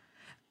people,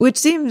 which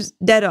seems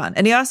dead on.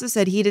 And he also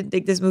said he didn't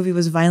think this movie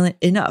was violent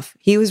enough.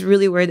 He was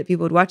really worried that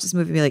people would watch this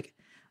movie and be like,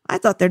 I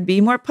thought there'd be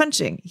more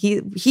punching.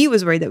 He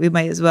was worried that we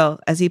might as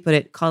well, as he put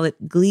it, call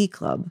it Glee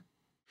Club.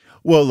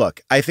 Well, look,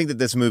 I think that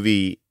this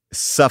movie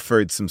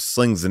suffered some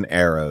slings and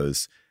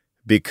arrows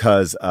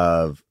because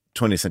of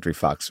 20th Century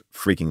Fox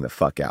freaking the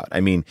fuck out. I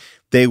mean,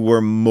 they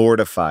were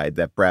mortified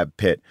that Brad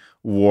Pitt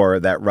wore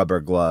that rubber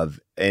glove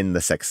in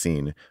the sex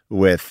scene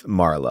with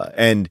Marla.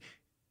 And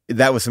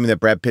that was something that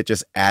Brad Pitt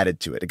just added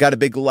to it. It got a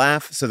big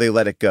laugh, so they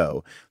let it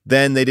go.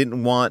 Then they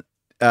didn't want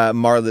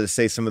Marla to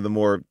say some of the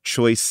more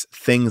choice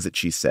things that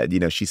she said. You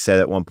know, she said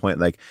at one point,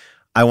 like,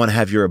 I want to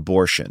have your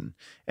abortion.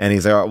 And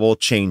he's like, all right, we'll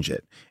change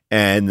it.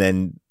 And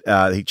then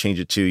he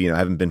changed it to, you know, I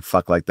haven't been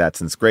fucked like that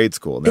since grade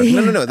school. Like,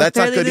 no, that's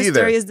not good the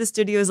either. Story is the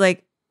studio is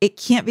like, it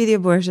can't be the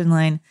abortion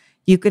line.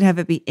 You could have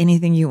it be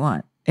anything you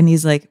want. And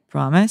he's like,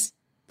 promise?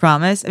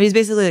 Promise? I mean, he's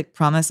basically like,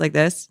 promise like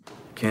this.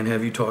 Can't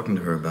have you talking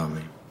to her about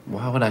me.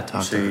 Why would I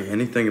talk to her? Say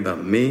anything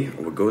about me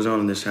or what goes on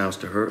in this house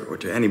to her or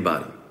to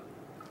anybody.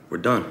 We're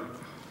done.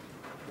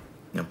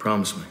 Now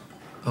promise me.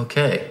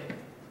 Okay.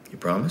 You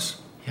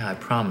promise? Yeah, I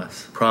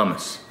promise.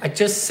 Promise. I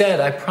just said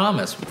I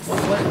promise.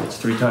 What? It's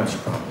 3 times you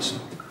promise.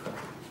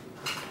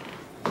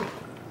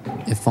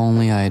 If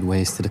only I had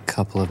wasted a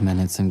couple of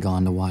minutes and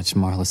gone to watch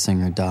Marla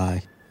Singer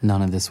die,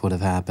 none of this would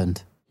have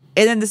happened.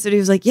 And then the studio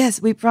was like,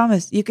 yes, we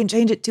promise. You can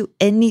change it to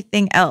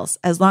anything else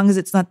as long as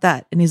it's not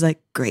that. And he's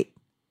like, great.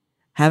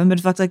 Haven't been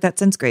fucked like that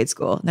since grade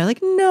school. And they're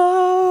like,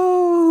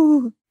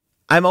 no.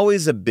 I'm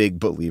always a big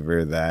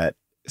believer that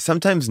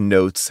sometimes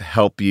notes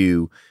help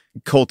you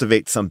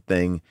cultivate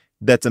something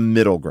that's a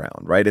middle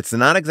ground, right? It's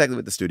not exactly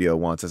what the studio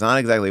wants. It's not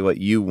exactly what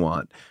you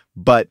want,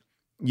 but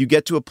you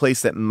get to a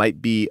place that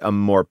might be a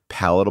more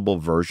palatable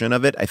version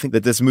of it. I think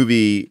that this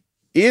movie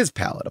is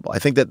palatable. I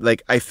think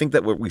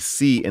that what we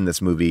see in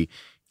this movie,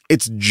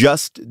 it's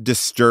just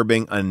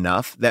disturbing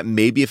enough that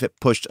maybe if it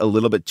pushed a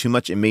little bit too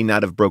much, it may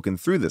not have broken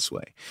through this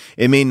way.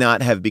 It may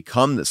not have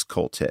become this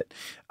cult hit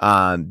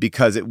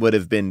because it would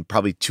have been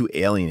probably too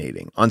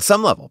alienating on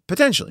some level,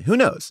 potentially. Who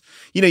knows?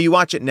 You know, you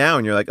watch it now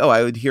and you're like, oh,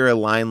 I would hear a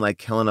line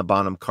like Helena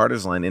Bonham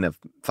Carter's line in a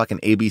fucking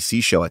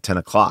ABC show at 10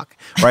 o'clock,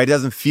 right? It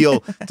doesn't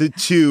feel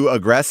too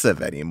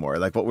aggressive anymore,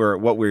 like what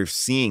we're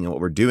seeing and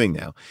what we're doing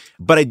now.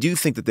 But I do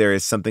think that there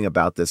is something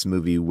about this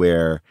movie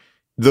where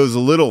those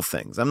little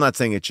things, I'm not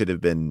saying it should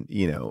have been,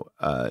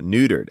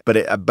 neutered,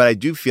 but I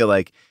do feel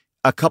like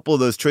a couple of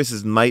those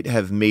choices might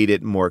have made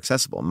it more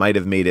accessible, might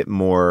have made it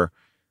more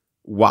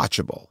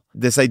watchable.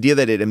 This idea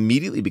that it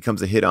immediately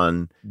becomes a hit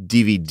on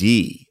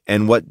DVD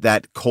and what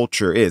that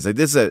culture is. Like,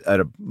 this is at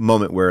a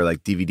moment where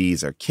like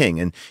DVDs are king.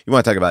 And you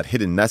want to talk about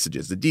hidden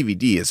messages. The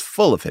DVD is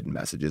full of hidden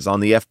messages. On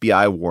the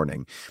FBI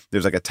warning,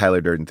 there's like a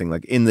Tyler Durden thing,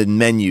 like in the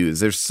menus,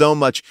 there's so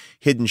much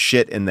hidden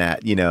shit in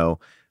that,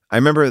 I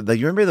remember,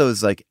 you remember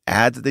those like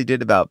ads that they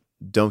did about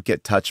don't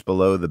get touched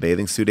below the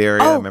bathing suit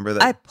area? Oh, remember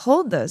that? I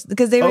pulled those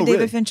because they were David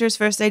really? Fincher's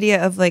first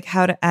idea of like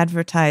how to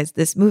advertise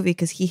this movie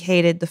because he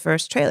hated the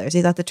first trailers.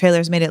 He thought the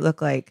trailers made it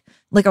look like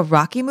a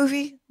Rocky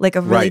movie, like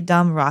a really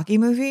dumb Rocky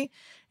movie. And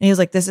he was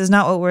like, this is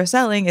not what we're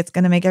selling. It's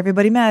going to make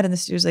everybody mad. And the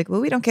studio's like,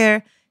 well, we don't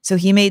care. So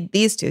he made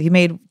these two. He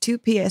made 2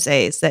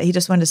 PSAs that he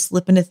just wanted to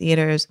slip into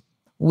theaters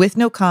with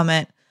no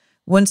comment.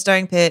 One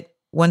starring Pitt,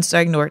 one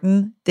starring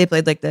Norton. They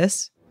played like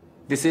this.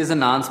 This is a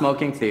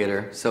non-smoking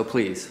theater, so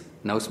please,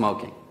 no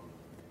smoking.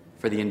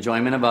 For the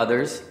enjoyment of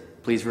others,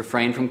 please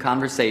refrain from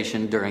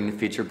conversation during the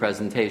feature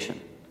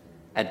presentation.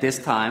 At this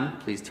time,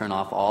 please turn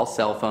off all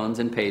cell phones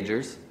and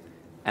pagers.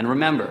 And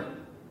remember,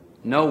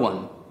 no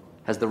one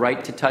has the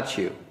right to touch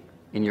you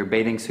in your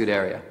bathing suit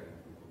area.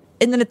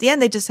 And then at the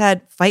end, they just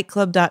had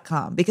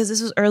fightclub.com because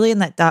this was early in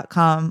that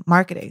 .com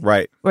marketing.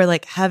 Right. Where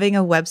like having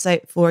a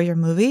website for your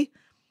movie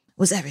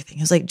was everything.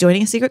 It was like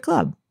joining a secret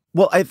club.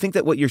 Well, I think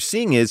that what you're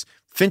seeing is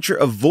Fincher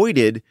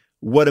avoided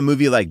what a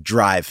movie like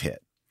Drive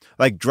hit.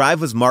 Like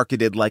Drive was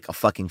marketed like a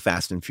fucking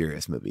Fast and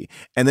Furious movie.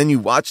 And then you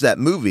watch that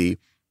movie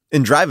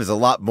And Drive is a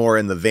lot more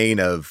in the vein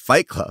of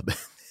Fight Club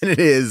than it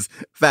is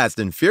Fast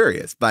and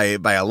Furious by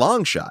a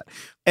long shot.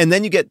 And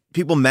then you get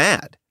people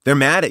mad. They're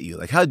mad at you.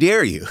 Like, how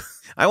dare you?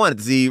 I wanted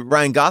to see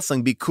Ryan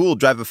Gosling be cool,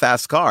 drive a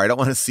fast car. I don't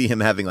want to see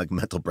him having like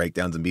mental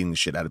breakdowns and beating the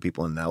shit out of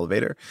people in an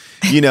elevator.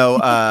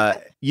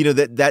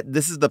 That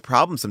this is the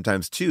problem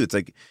sometimes too. It's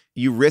like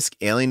you risk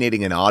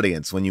alienating an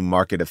audience when you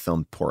market a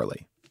film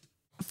poorly.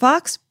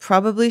 Fox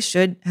probably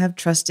should have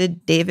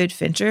trusted David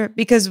Fincher,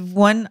 because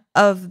one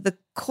of the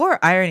core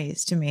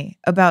ironies to me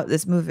about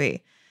this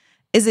movie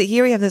is that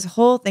here we have this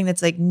whole thing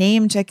that's like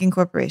name-checking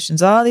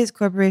corporations, all these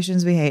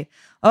corporations we hate.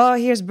 Oh,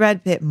 here's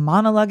Brad Pitt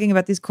monologuing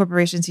about these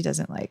corporations he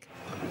doesn't like.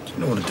 Do you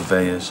know what a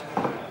duvet is?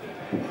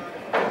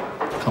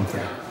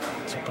 Comfort.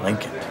 It's a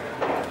blanket.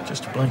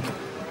 Just a blanket.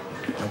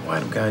 Now, why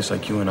do guys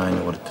like you and I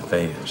know what a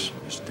duvet is?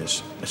 Is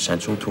this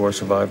essential to our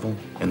survival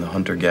in the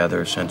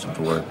hunter-gatherer sense of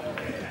the word?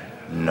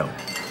 No.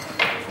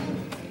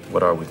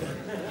 What are we then?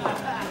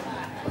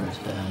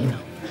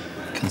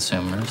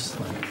 Consumers.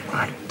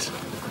 Right.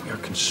 We are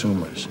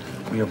consumers.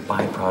 We are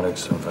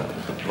byproducts of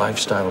a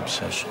lifestyle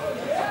obsession.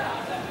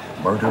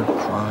 Murder,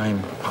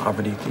 crime,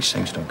 poverty, these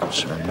things don't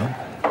concern me.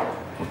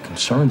 What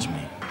concerns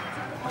me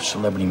are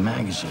celebrity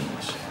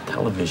magazines,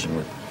 television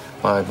with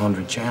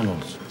 500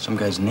 channels, some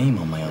guy's name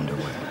on my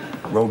underwear,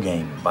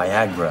 Rogaine,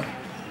 Viagra,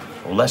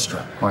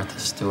 Olestra. Martha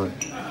Stewart.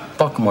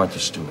 Fuck Martha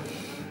Stewart.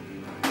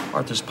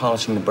 Martha's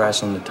polishing the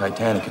brass on the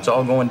Titanic. It's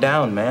all going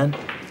down, man.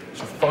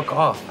 So fuck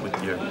off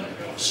with your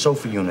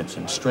sofa units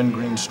and string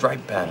green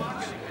stripe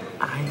patterns.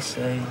 I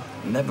say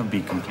never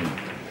be complete.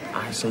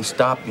 I say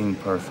stop being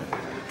perfect.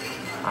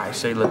 I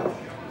say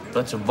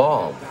let's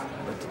evolve.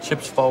 Let the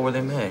chips fall where they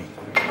may.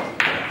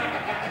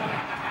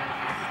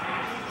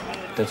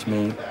 That's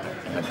me,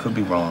 and I could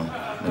be wrong.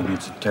 Maybe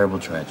it's a terrible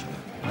tragedy.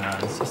 No,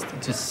 it's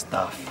just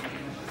stuff.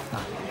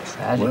 It's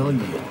not tragedy. Well,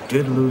 you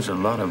did lose a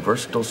lot of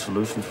versatile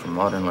solutions for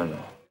modern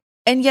living.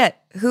 And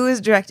yet, who is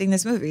directing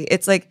this movie?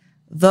 It's like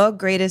the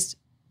greatest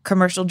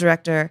commercial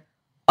director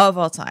of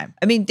all time.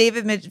 I mean,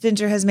 David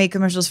Fincher has made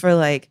commercials for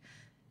like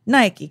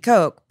Nike,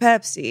 Coke,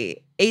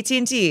 Pepsi,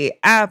 AT&T,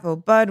 Apple,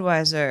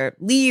 Budweiser,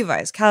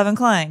 Levi's, Calvin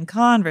Klein,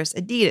 Converse,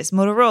 Adidas,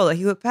 Motorola,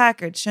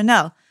 Hewlett-Packard,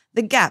 Chanel,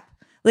 The Gap.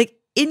 Like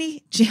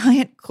any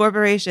giant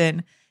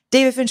corporation,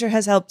 David Fincher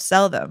has helped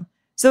sell them.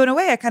 So in a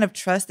way, I kind of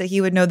trust that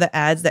he would know the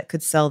ads that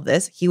could sell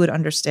this. He would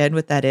understand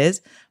what that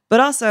is.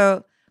 But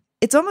also,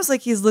 it's almost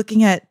like he's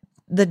looking at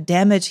the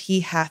damage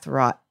he hath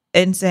wrought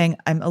and saying,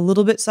 I'm a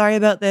little bit sorry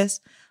about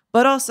this.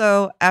 But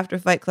also, after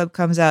Fight Club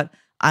comes out,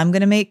 I'm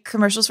going to make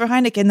commercials for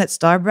Heineken that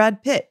star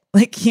Brad Pitt.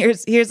 Like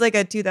here's like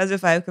a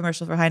 2005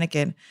 commercial for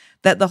Heineken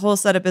that the whole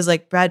setup is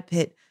like Brad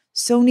Pitt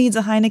so needs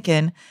a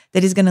Heineken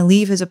that he's going to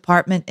leave his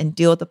apartment and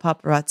deal with the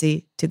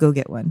paparazzi to go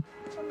get one.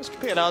 Mr.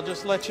 Pitt, I'll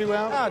just let you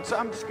out. No,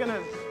 I'm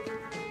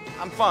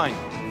fine.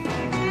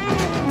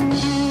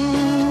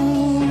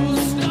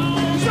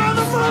 He's on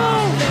the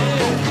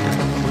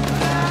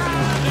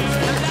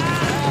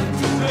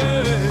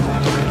move!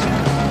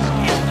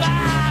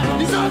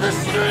 He's on the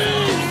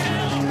street!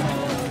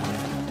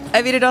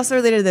 I mean, it also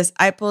related to this.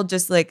 I pulled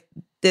just like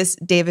this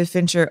David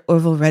Fincher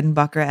Orville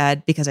Redenbacher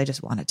ad because I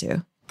just wanted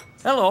to.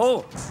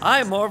 Hello,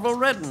 I'm Orville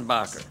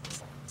Redenbacher.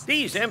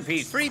 These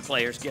MP3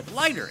 players get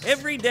lighter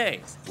every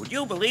day. Would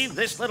you believe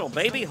this little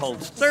baby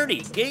holds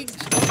 30 gigs?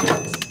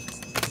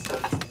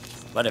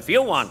 But if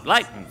you want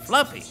light and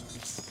fluffy,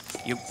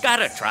 you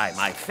gotta try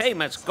my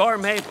famous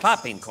gourmet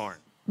popping corn.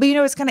 But you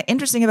know what's kind of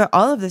interesting about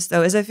all of this,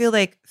 though, is I feel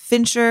like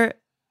Fincher,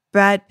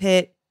 Brad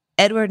Pitt,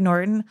 Edward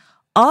Norton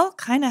all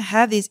kind of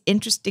have these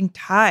interesting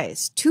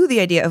ties to the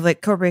idea of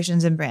like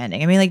corporations and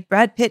branding. I mean, like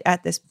Brad Pitt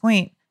at this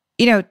point,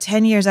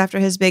 10 years after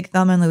his big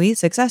Thelma and Louise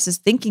success is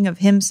thinking of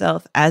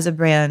himself as a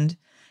brand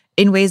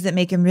in ways that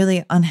make him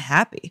really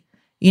unhappy.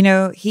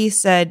 He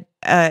said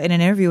in an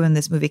interview when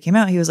this movie came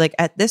out, he was like,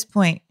 at this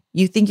point,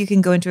 you think you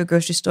can go into a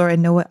grocery store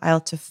and know what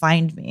aisle to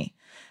find me.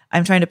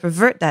 I'm trying to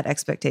pervert that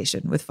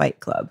expectation with Fight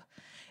Club.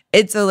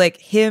 And so like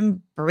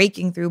him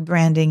breaking through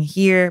branding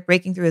here,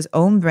 breaking through his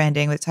own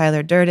branding with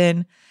Tyler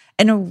Durden.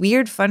 And a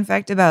weird fun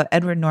fact about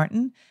Edward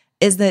Norton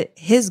is that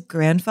his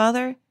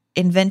grandfather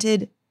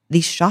invented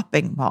the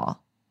shopping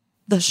mall.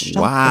 The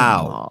shopping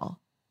mall.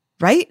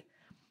 Right?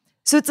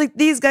 So it's like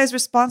these guys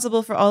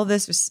responsible for all of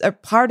this are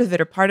part of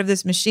it or part of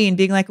this machine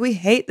being like, we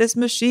hate this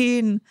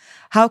machine.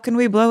 How can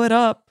we blow it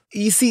up?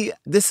 You see,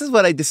 this is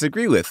what I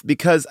disagree with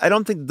because I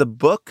don't think the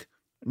book,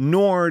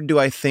 nor do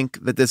I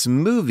think that this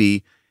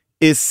movie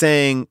is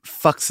saying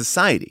fuck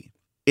society.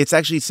 It's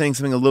actually saying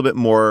something a little bit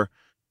more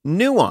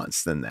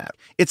nuanced than that.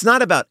 It's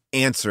not about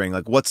answering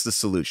like what's the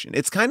solution.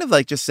 It's kind of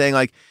like just saying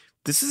like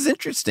this is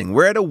interesting.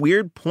 We're at a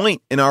weird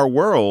point in our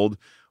world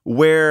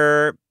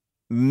where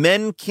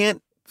men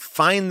can't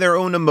find their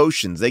own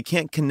emotions. They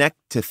can't connect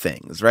to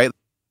things, right?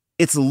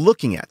 It's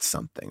looking at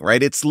something,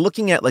 right? It's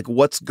looking at like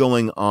what's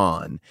going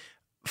on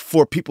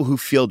for people who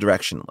feel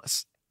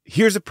directionless.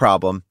 Here's a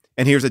problem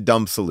and here's a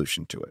dumb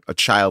solution to it, a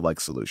childlike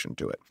solution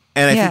to it.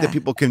 And I think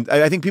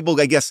that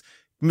people I guess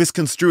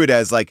misconstrue it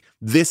as like,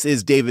 this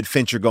is David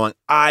Fincher going,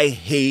 I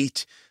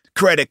hate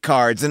credit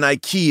cards and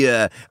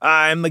IKEA.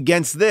 I'm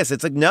against this.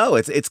 It's like, no,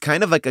 it's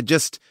kind of like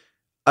just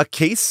a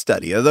case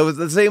study. Although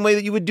the same way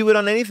that you would do it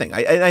on anything.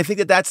 I think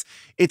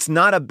it's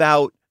not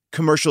about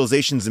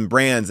commercializations and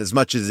brands as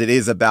much as it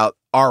is about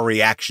our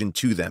reaction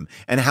to them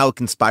and how it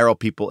can spiral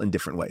people in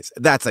different ways.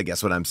 That's, I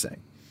guess, what I'm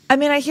saying. I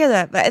mean, I hear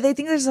that, but I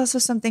think there's also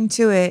something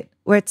to it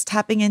where it's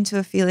tapping into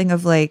a feeling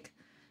of like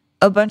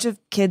a bunch of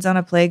kids on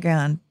a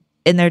playground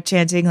and they're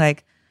chanting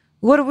like,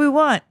 what do we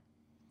want?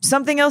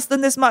 Something else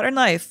than this modern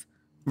life.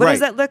 What does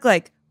that look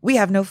like? We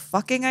have no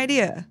fucking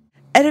idea.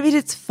 And I mean,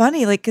 it's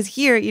funny, like, because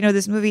here,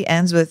 this movie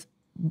ends with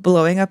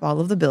blowing up all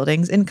of the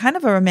buildings in kind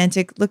of a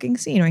romantic looking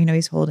scene where,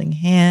 he's holding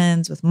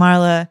hands with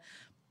Marla.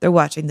 They're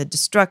watching the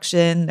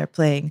destruction. They're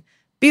playing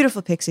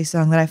beautiful Pixie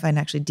song that I find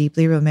actually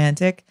deeply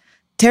romantic.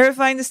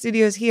 Terrifying the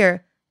studios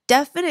here.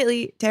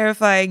 Definitely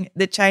terrifying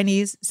the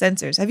Chinese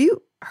censors. Have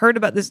you heard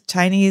about this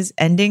Chinese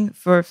ending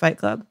for Fight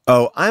Club?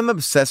 Oh, I'm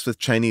obsessed with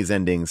Chinese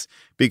endings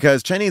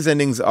because Chinese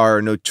endings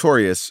are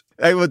notorious.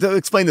 I will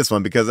explain this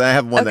one because I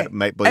have one that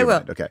might blow your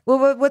mind. Okay.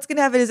 Well, what's going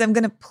to happen is I'm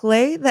going to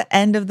play the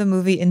end of the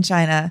movie in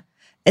China,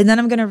 and then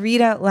I'm going to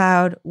read out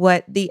loud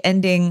what the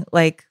ending,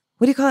 like,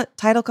 what do you call it?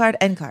 Title card?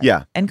 End card?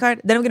 Yeah. End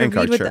card? Then I'm going to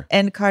read what the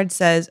end card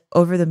says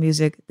over the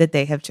music that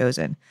they have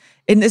chosen.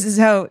 And this is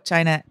how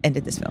China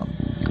ended this film.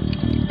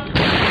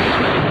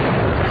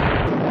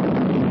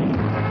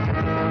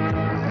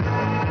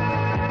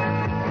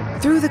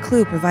 Through the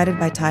clue provided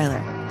by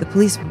Tyler, the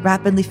police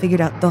rapidly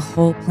figured out the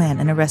whole plan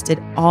and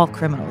arrested all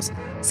criminals,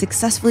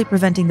 successfully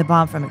preventing the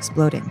bomb from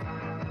exploding.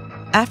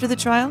 After the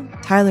trial,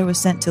 Tyler was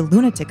sent to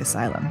lunatic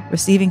asylum,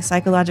 receiving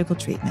psychological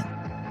treatment.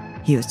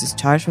 He was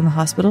discharged from the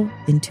hospital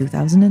in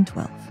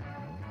 2012.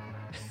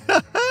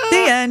 The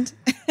end.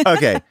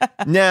 Okay.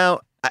 Now,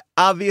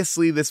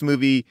 obviously, this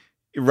movie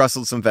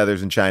rustled some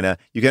feathers in China.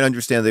 You can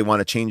understand they want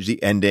to change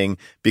the ending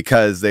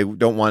because they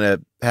don't want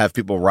to have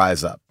people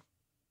rise up.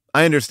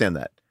 I understand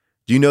that.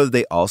 Do you know that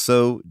they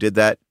also did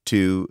that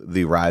to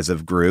The Rise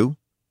of Gru,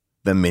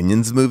 the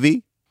Minions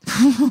movie?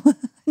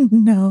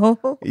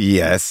 No.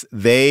 Yes,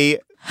 they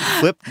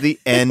flipped the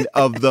end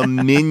of the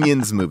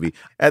Minions movie.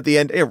 At the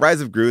end,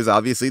 Rise of Gru is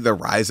obviously the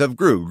rise of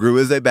Gru. Gru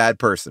is a bad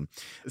person.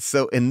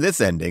 So in this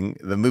ending,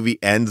 the movie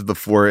ends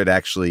before it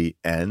actually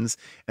ends,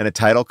 and a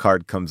title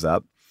card comes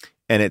up,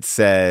 and it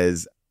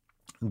says,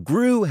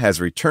 Gru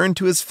has returned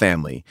to his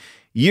family.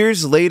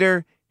 Years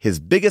later, his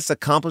biggest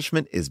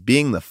accomplishment is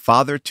being the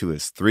father to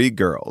his 3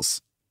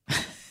 girls.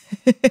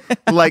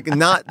 Like,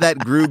 not that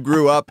Gru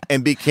grew up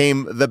and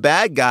became the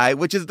bad guy,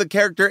 which is the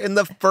character in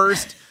the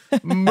first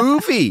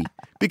movie.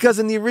 Because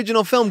in the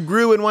original film,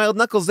 Gru and Wild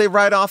Knuckles, they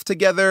ride off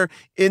together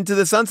into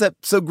the sunset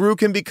so Gru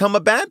can become a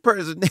bad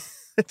person.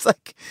 It's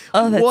like,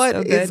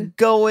 what is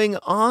going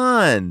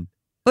on?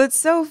 Well, it's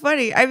so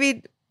funny. I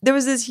mean, there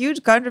was this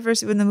huge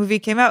controversy when the movie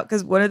came out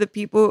because one of the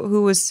people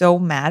who was so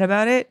mad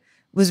about it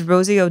was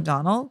Rosie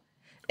O'Donnell.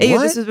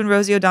 This was when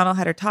Rosie O'Donnell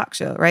had her talk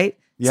show, right?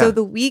 Yeah. So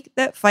the week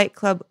that Fight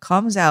Club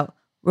comes out,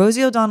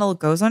 Rosie O'Donnell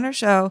goes on her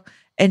show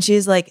and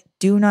she's like,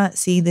 do not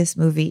see this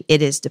movie.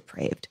 It is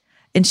depraved.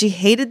 And she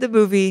hated the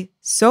movie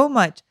so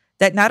much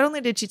that not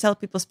only did she tell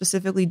people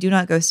specifically, do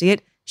not go see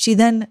it, she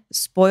then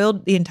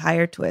spoiled the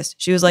entire twist.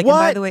 She was like, and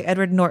by the way,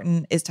 Edward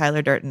Norton is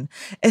Tyler Durden.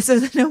 And so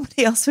that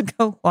nobody else would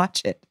go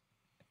watch it.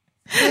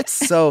 That's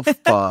so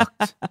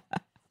fucked.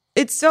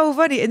 It's so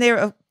funny. And they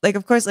were like,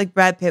 of course, like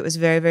Brad Pitt was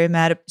very, very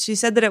mad. She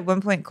said that at one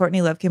point,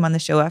 Courtney Love came on the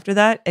show after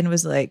that and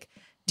was like,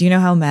 do you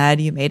know how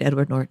mad you made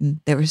Edward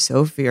Norton? They were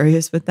so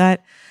furious with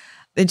that.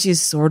 Then she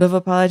sort of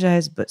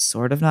apologized, but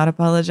sort of not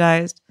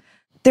apologized.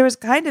 There was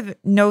kind of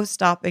no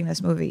stopping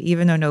this movie,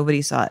 even though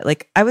nobody saw it.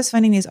 Like, I was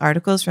finding these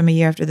articles from a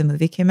year after the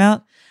movie came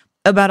out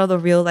about all the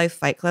real life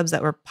fight clubs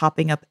that were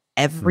popping up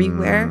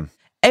everywhere.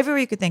 Everywhere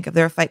you could think of.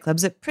 There were fight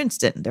clubs at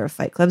Princeton. There were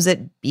fight clubs at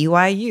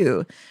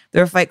BYU.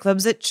 There were fight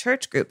clubs at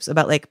church groups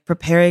about like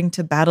preparing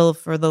to battle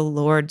for the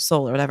Lord's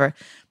soul or whatever.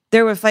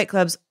 There were fight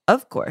clubs,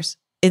 of course,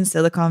 in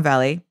Silicon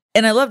Valley.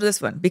 And I loved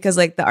this one because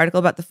like the article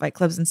about the fight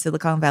clubs in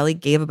Silicon Valley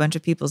gave a bunch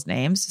of people's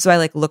names. So I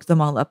like looked them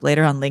all up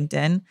later on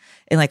LinkedIn.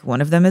 And like one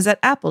of them is at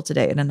Apple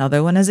today and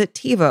another one is at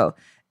TiVo.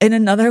 And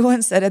another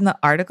one said in the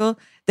article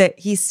that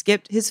he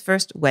skipped his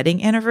first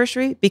wedding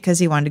anniversary because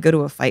he wanted to go to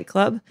a fight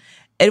club.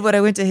 And when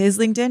I went to his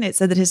LinkedIn, it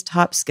said that his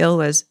top skill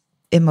was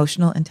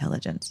emotional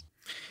intelligence.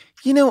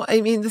 You know, I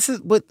mean, this is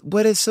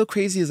what is so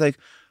crazy is like,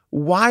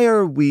 why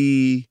are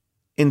we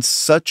in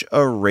such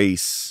a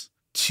race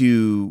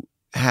to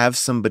have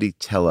somebody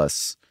tell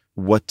us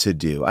what to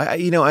do?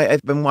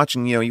 I've been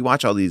watching, you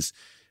watch all these,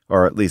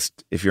 or at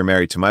least if you're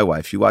married to my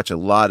wife, you watch a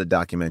lot of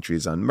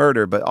documentaries on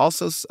murder, but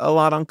also a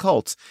lot on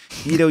cults.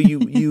 You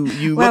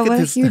Wow, look at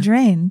this. What a huge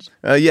range.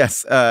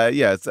 Yes.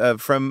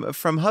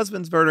 From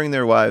husbands murdering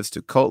their wives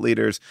to cult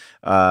leaders.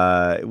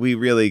 We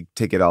really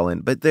take it all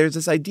in. But there's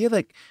this idea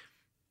like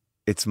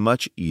it's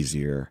much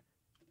easier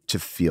to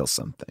feel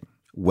something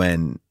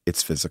when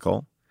it's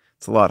physical.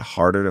 It's a lot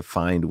harder to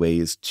find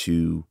ways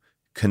to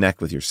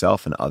connect with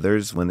yourself and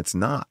others when it's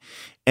not.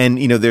 And,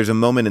 there's a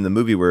moment in the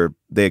movie where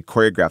they had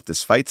choreographed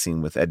this fight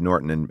scene with Ed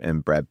Norton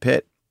and Brad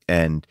Pitt.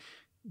 And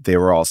they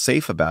were all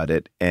safe about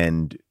it.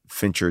 And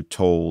Fincher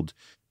told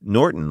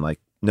Norton, like,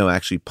 no,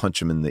 actually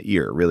punch him in the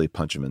ear, really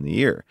punch him in the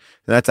ear.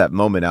 And that's that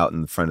moment out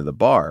in front of the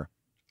bar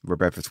where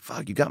Brad Pitt's,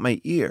 fuck, you got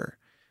my ear.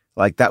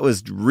 Like, that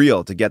was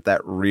real, to get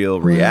that real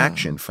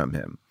reaction from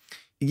him.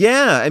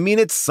 Yeah, I mean,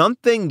 it's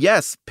something,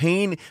 yes,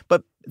 pain,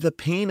 but the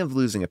pain of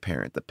losing a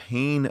parent, the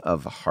pain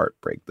of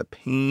heartbreak, the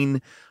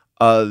pain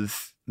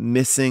of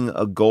missing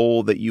a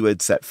goal that you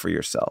had set for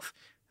yourself,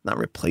 not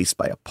replaced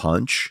by a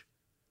punch,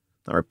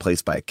 not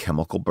replaced by a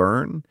chemical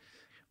burn.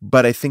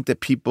 But I think that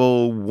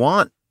people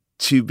want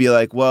to be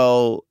like,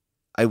 well,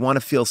 I want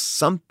to feel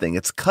something.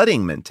 It's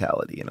cutting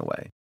mentality in a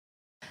way.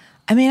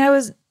 I mean, I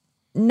was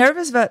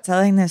nervous about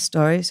telling this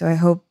story, so I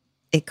hope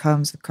it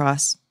comes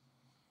across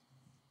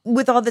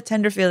with all the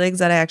tender feelings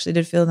that I actually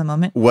did feel in the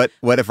moment. What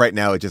if right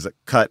now it just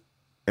cut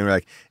and we're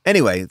like,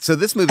 anyway, so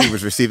this movie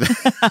was receiving.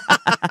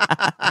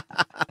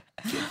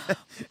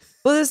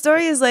 Well, the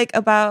story is like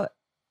about,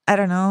 I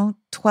don't know,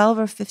 12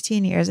 or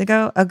 15 years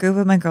ago, a group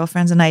of my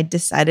girlfriends and I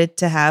decided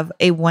to have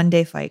a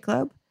one-day fight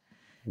club.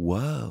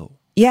 Whoa.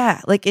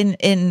 Yeah, like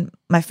in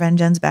my friend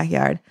Jen's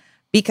backyard,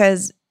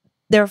 because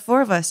there were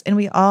 4 of us and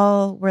we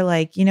all were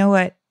like, you know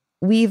what?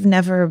 We've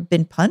never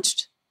been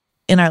punched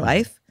in our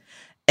life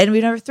and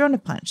we've never thrown a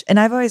punch. And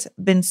I've always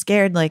been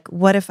scared, like,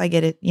 what if I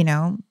get it,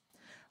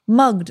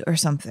 mugged or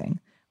something?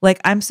 Like,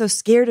 I'm so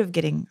scared of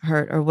getting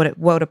hurt or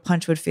what a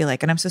punch would feel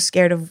like. And I'm so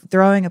scared of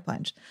throwing a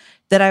punch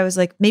that I was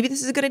like, maybe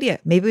this is a good idea.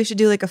 Maybe we should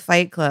do like a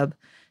fight club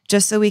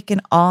just so we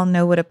can all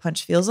know what a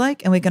punch feels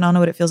like and we can all know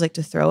what it feels like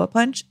to throw a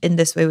punch. In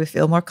this way, we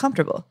feel more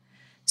comfortable.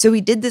 So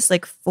we did this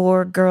like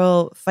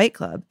 4-girl fight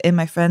club in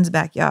my friend's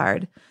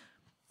backyard.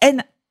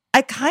 And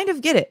I kind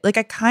of get it. Like,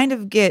 I kind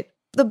of get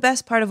the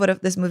best part of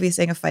what this movie is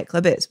saying a fight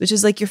club is, which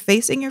is like you're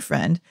facing your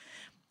friend.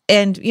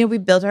 And, we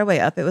built our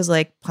way up. It was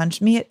like, punch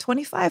me at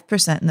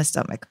 25% in the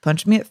stomach,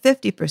 punch me at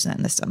 50%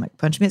 in the stomach,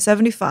 punch me at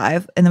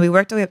 75. And then we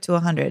worked our way up to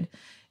 100.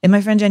 And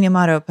my friend Jen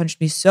Yamato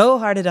punched me so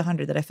hard at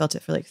 100 that I felt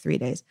it for like 3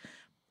 days.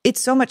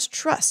 It's so much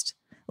trust.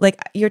 Like,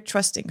 you're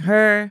trusting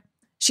her.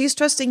 She's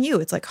trusting you.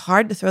 It's like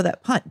hard to throw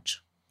that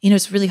punch.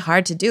 It's really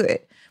hard to do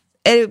it.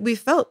 And we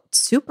felt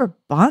super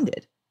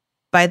bonded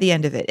by the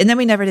end of it. And then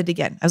we never did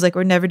again. I was like,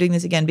 we're never doing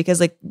this again, because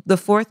like the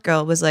 4th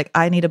girl was like,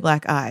 I need a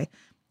black eye.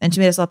 And she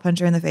made us all punch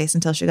her in the face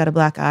until she got a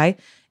black eye.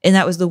 And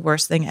that was the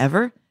worst thing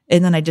ever.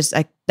 And then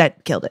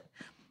that killed it.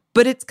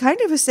 But it's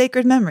kind of a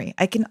sacred memory.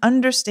 I can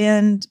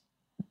understand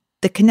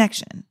the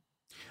connection.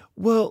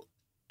 Well,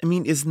 I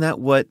mean, isn't that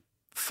what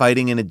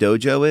fighting in a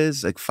dojo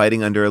is? Like,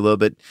 fighting under a little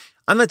bit.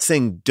 I'm not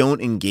saying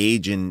don't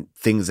engage in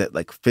things that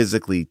like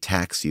physically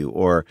tax you,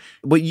 or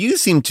what you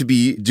seem to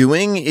be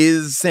doing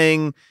is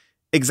saying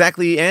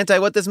exactly anti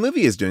what this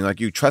movie is doing. Like,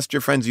 you trust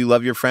your friends, you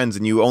love your friends,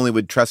 and you only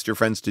would trust your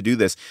friends to do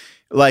this.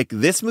 Like,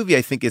 this movie,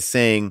 I think, is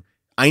saying,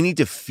 I need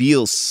to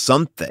feel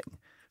something.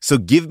 So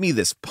give me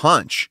this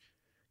punch.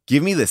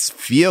 Give me this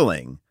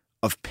feeling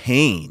of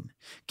pain.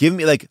 Give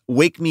me, like,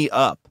 wake me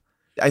up.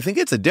 I think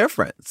it's a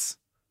difference.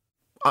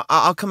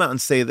 I'll come out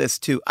and say this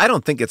too. I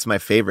don't think it's my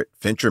favorite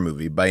Fincher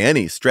movie by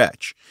any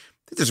stretch.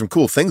 I think there's some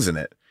cool things in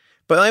it.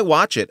 But when I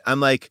watch it, I'm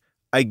like,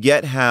 I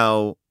get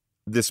how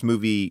this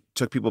movie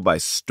took people by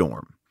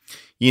storm.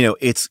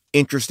 It's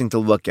interesting to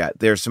look at.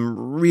 There's some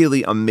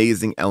really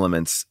amazing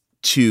elements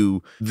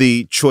to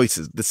the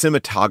choices, the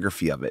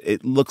cinematography of it.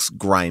 It looks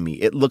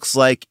grimy. It looks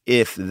like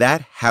if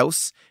that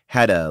house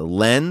had a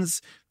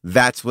lens,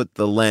 that's what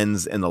the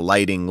lens and the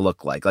lighting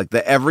look like. Like,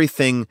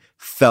 everything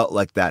felt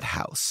like that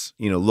house,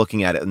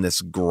 looking at it in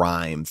this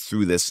grime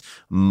through this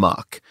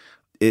muck.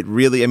 It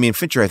really, I mean,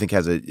 Fincher, I think,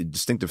 has a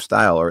distinctive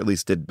style, or at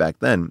least did back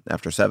then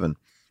after Seven.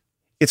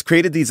 It's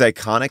created these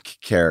iconic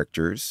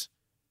characters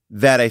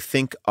that I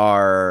think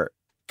are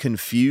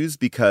confused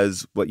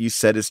because what you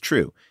said is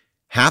true.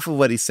 Half of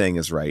what he's saying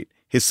is right.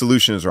 His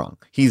solution is wrong.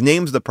 He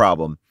names the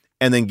problem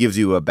and then gives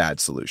you a bad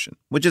solution,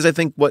 which is, I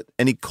think, what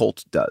any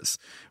cult does,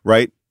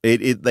 right?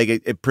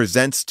 It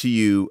presents to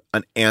you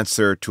an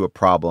answer to a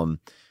problem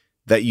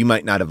that you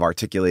might not have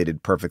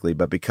articulated perfectly,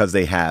 but because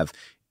they have,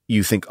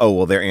 you think, oh,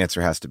 well, their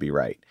answer has to be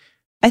right.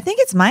 I think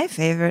it's my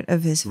favorite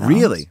of his films.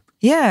 Really?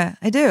 Yeah,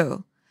 I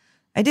do.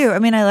 I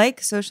mean, I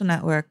like Social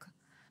Network.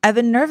 I've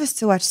been nervous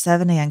to watch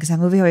 7 again because that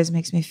movie always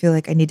makes me feel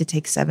like I need to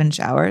take 7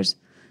 showers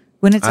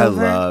when it's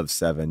over. I love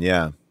 7,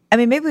 yeah. I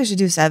mean, maybe we should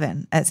do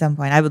 7 at some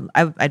point.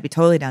 I'd be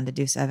totally down to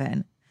do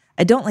 7.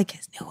 I don't like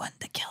his new one,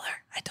 The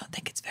Killer. I don't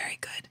think it's very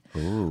good.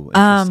 Ooh,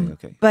 interesting.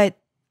 Okay. But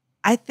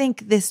I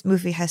think this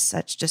movie has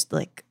such just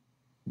like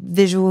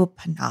visual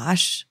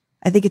panache.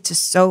 I think it's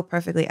just so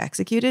perfectly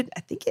executed.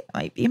 I think it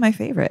might be my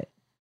favorite.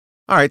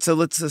 All right, so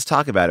let's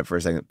talk about it for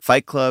a second.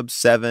 Fight Club,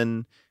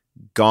 7,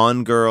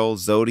 Gone Girl,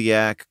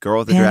 Zodiac, Girl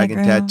with the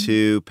Dragon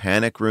Tattoo,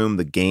 Panic Room,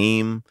 The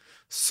Game,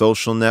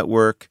 Social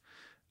Network.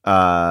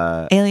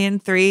 Alien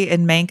 3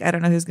 and Mank. I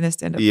don't know who's going to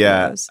stand up for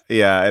those.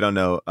 Yeah, I don't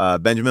know.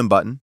 Benjamin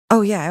Button.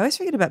 Oh, yeah. I always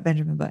forget about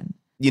Benjamin Button.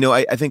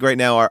 I think right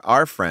now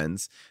our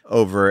friends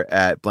over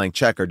at Blank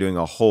Check are doing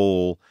a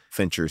whole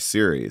Fincher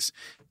series.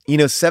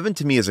 7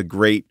 to me is a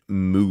great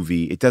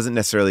movie. It doesn't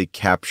necessarily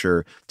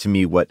capture to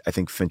me what I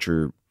think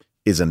Fincher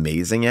is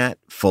amazing at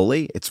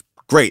fully. It's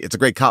great. It's a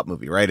great cop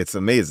movie, right? It's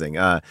amazing.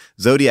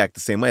 Zodiac the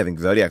same way. I think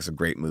Zodiac's a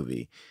great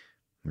movie.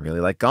 I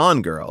really like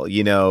Gone Girl.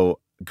 You know,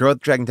 Girl with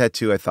the Dragon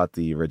Tattoo, I thought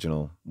the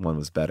original one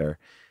was better.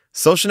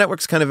 Social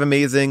Network's kind of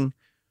amazing.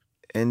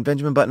 And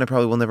Benjamin Button I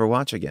probably will never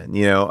watch again,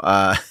 you know.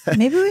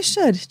 Maybe we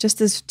should,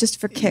 just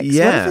for kicks.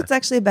 Yeah. What if it's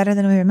actually better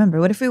than we remember?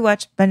 What if we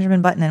watch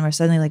Benjamin Button and we're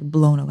suddenly like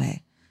blown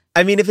away?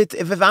 I mean,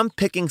 if I'm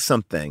picking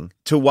something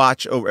to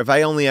watch over, if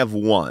I only have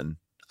one,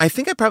 I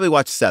think I'd probably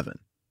watch Seven.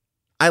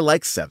 I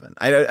like Seven.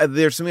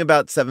 There's something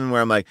about Seven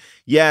where I'm like,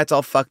 yeah, it's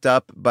all fucked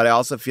up, but I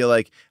also feel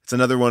like it's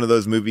another one of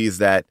those movies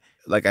that,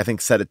 like, I think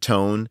set a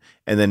tone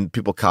and then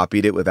people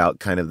copied it without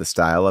kind of the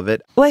style of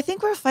it. Well, I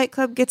think where Fight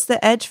Club gets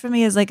the edge for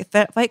me is like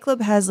Fight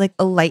Club has like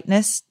a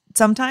lightness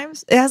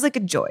sometimes. It has like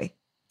a joy.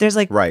 There's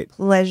like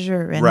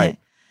pleasure in it.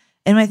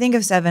 And when I think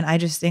of Seven, I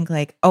just think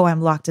like, oh,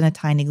 I'm locked in a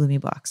tiny gloomy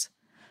box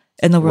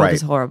and the world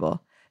is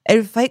horrible.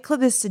 And Fight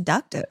Club is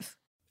seductive.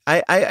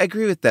 I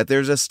agree with that.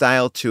 There's a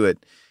style to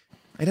it.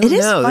 I don't know. It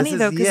is funny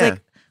though, because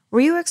like, were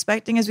you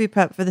expecting as we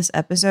prep for this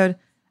episode,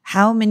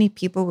 how many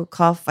people would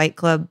call Fight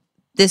Club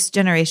this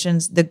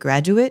generation's The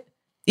Graduate?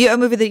 Yeah, a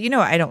movie that, you know,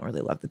 I don't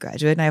really love The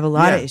Graduate, and I have a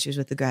lot of issues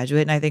with The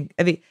Graduate.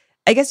 And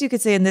I guess you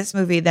could say in this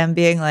movie, them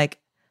being like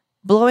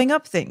blowing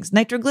up things.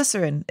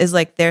 Nitroglycerin is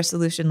like their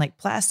solution, like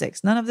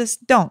plastics. None of this,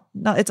 no,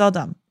 it's all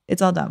dumb.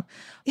 It's all dumb.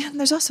 Yeah, and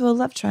there's also a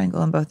love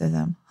triangle in both of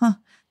them.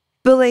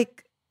 But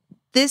like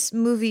this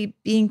movie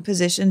being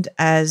positioned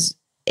as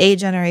a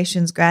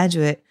generation's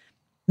Graduate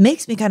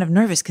makes me kind of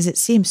nervous because it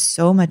seems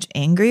so much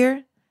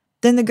angrier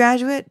than The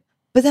Graduate.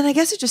 But then I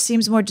guess it just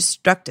seems more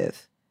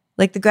destructive.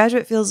 Like The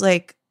Graduate feels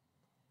like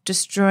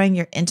destroying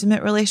your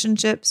intimate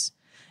relationships.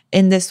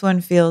 And this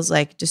one feels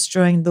like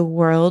destroying the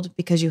world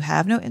because you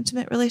have no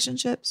intimate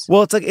relationships.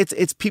 Well, it's like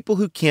it's people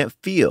who can't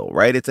feel,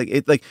 right? It's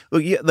like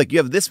look, you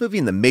have this movie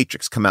and The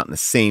Matrix come out in the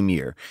same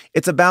year.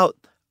 It's about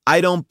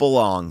I don't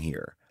belong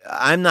here.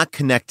 I'm not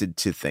connected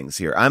to things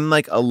here. I'm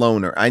like a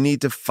loner. I need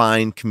to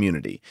find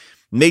community.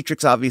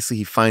 Matrix, obviously,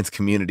 he finds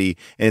community,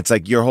 and it's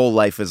like your whole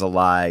life is a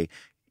lie.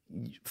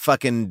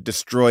 Fucking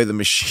destroy the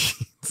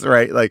machines,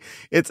 right? Like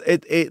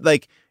it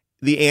like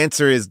the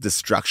answer is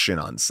destruction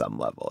on some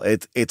level.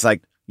 It's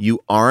like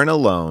you aren't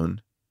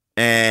alone,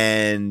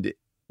 and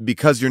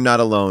because you're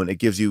not alone, it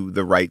gives you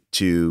the right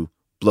to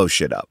blow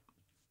shit up.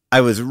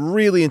 I was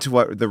really into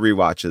the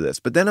rewatch of this,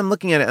 but then I'm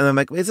looking at it and I'm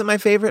like, is it my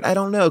favorite? I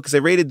don't know, because I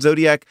rated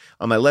Zodiac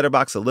on my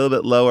Letterboxd a little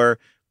bit lower.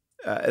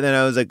 And then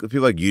I was like, people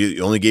are like,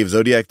 you only gave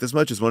Zodiac this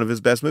much? It's one of his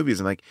best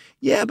movies. I'm like,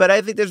 yeah, but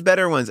I think there's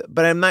better ones.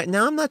 But I'm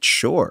not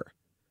sure.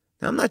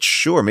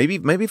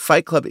 Maybe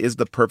Fight Club is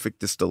the perfect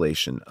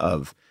distillation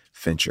of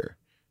Fincher.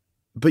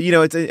 But, you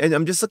know, and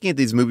I'm just looking at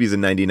these movies in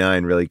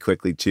 99 really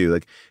quickly, too.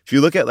 Like, if you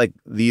look at, like,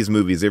 these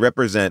movies, they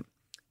represent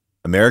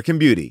American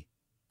Beauty,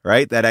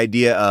 right? That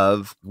idea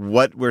of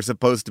what we're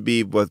supposed to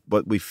be, what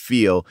we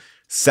feel.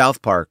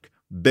 South Park,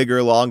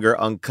 bigger, longer,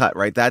 uncut,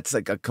 right? That's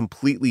like a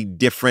completely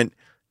different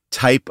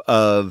type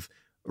of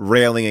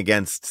railing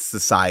against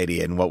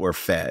society and what we're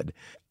fed.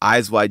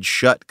 Eyes Wide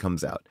Shut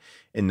comes out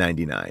in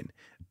 99.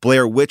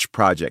 Blair Witch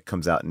Project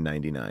comes out in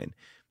 99.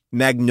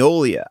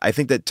 Magnolia. I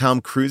think that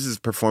Tom Cruise's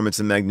performance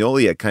in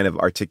Magnolia kind of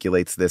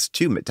articulates this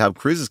too. Tom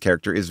Cruise's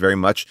character is very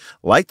much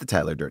like the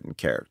Tyler Durden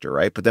character,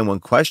 right? But then when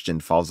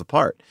questioned, falls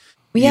apart.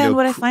 Yeah, and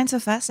what I find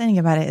so fascinating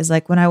about it is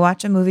like when I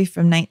watch a movie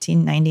from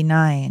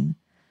 1999,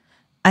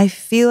 I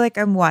feel like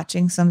I'm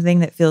watching something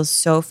that feels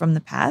so from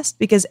the past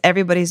because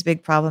everybody's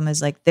big problem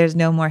is like, there's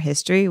no more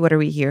history. What are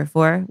we here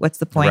for? What's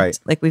the point? Right.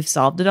 Like we've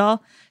solved it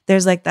all.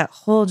 There's like that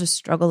whole just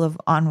struggle of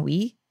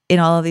ennui in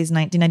all of these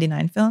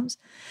 1999 films,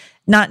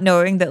 not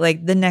knowing that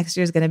like the next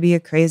year is going to be a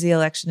crazy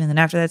election. And then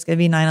after that's going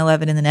to be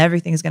 9/11 and then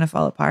everything's going to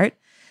fall apart.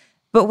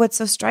 But what's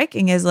so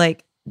striking is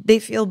like, they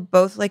feel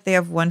both like they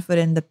have one foot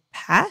in the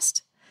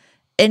past.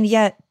 And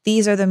yet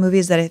these are the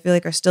movies that I feel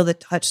like are still the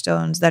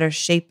touchstones that are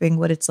shaping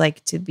what it's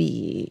like to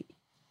be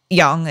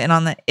young and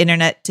on the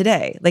internet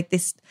today. Like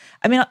this,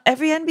 I mean,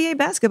 every NBA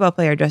basketball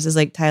player dresses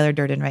like Tyler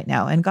Durden right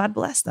now, and God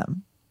bless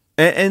them.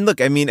 And look,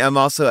 I mean,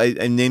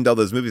 I named all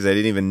those movies. I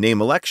didn't even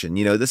name Election.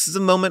 You know, this is a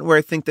moment where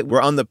I think that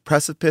we're on the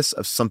precipice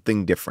of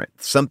something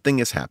different. Something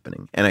is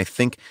happening. And I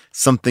think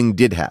something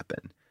did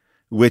happen,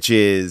 which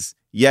is,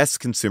 yes,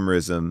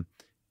 consumerism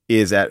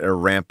is at a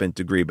rampant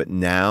degree, but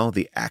now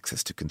the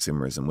access to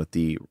consumerism with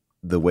the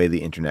way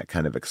the internet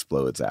kind of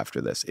explodes after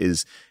this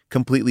is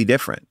completely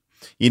different.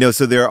 You know,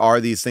 so there are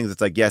these things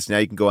that's like, yes, now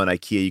you can go on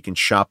IKEA, you can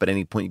shop at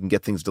any point, you can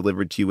get things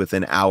delivered to you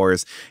within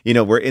hours. You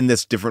know, we're in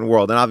this different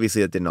world. And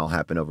obviously that didn't all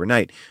happen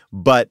overnight.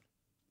 But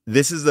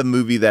this is the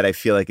movie that I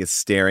feel like is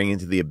staring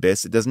into the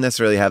abyss. It doesn't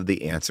necessarily have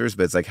the answers,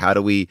 but it's like, how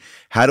do we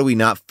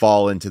not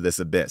fall into this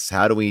abyss?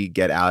 How do we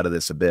get out of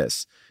this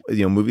abyss?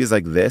 You know, movies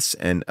like this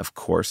and, of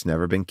course,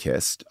 Never Been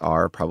Kissed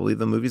are probably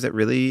the movies that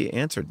really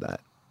answered that.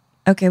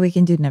 Okay, we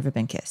can do Never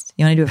Been Kissed.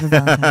 You want to do it for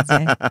Valentine's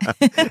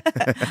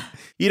Day?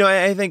 You know,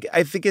 I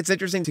think it's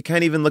interesting to kind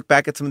of even look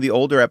back at some of the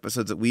older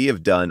episodes that we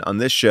have done on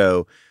this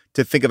show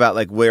to think about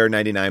like where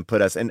 99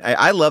 put us. And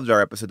I loved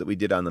our episode that we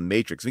did on The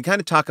Matrix. We kind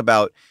of talk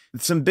about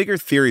some bigger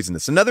theories in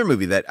this. Another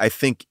movie that I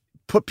think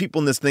put people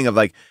in this thing of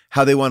like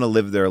how they want to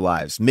live their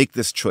lives, make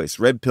this choice,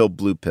 red pill,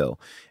 blue pill.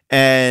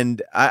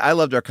 And I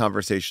loved our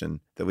conversation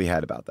that we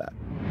had about that.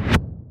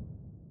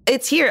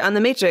 It's here on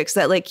The Matrix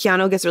that like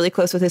Keanu gets really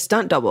close with his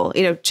stunt double,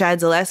 you know, Chad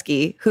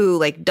Zaleski, who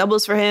like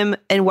doubles for him.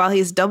 And while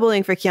he's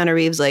doubling for Keanu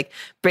Reeves, like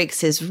breaks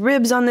his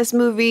ribs on this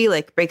movie,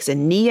 like breaks a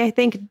knee, I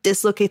think,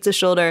 dislocates a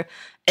shoulder,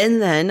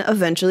 and then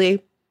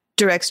eventually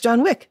directs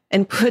John Wick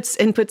and puts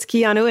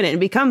Keanu in it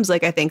and becomes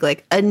like, I think,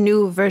 like a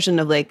new version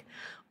of like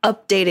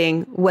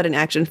updating what an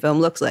action film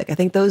looks like. I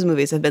think those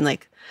movies have been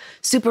like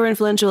super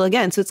influential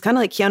again. So it's kind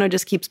of like Keanu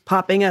just keeps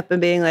popping up and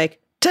being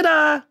like,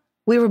 ta-da!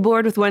 We were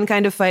bored with one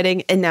kind of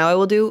fighting, and now I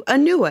will do a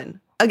new one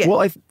again.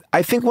 Well,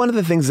 I think one of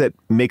the things that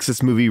makes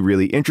this movie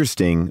really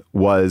interesting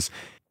was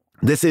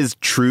this is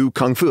true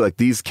kung fu. Like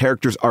these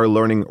characters are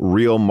learning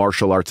real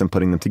martial arts and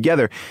putting them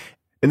together.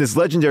 And this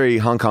legendary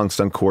Hong Kong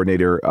stunt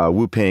coordinator,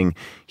 Wu Ping,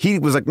 he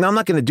was like, no, I'm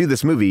not going to do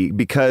this movie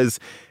because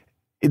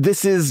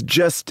this is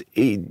just,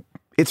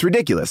 it's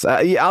ridiculous.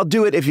 I'll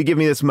do it if you give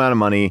me this amount of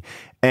money.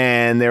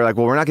 And they're like,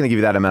 well, we're not going to give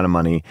you that amount of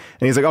money.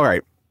 And he's like, all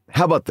right,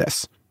 how about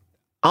this?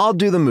 I'll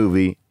do the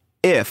movie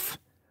if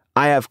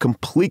I have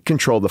complete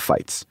control of the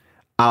fights.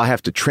 I'll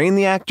have to train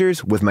the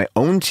actors with my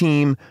own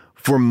team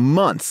for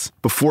months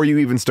before you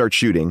even start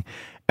shooting.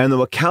 And the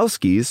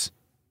Wachowskis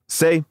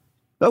say,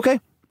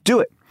 okay, do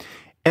it.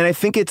 And I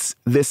think it's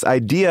this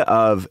idea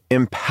of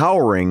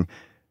empowering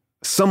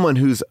someone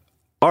whose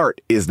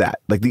art is that,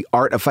 like the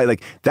art of fight.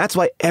 Like that's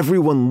why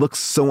everyone looks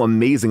so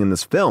amazing in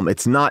this film.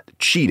 It's not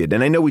cheated.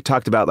 And I know we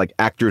talked about like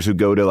actors who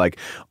go to like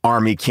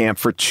army camp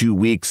for 2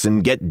 weeks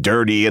and get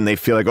dirty and they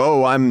feel like,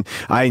 oh,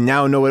 I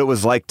now know what it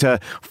was like to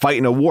fight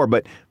in a war.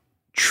 But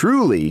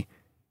truly,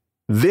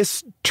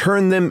 this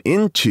turned them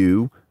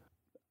into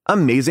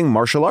amazing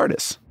martial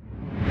artists.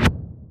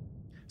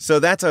 So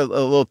that's a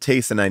little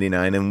taste of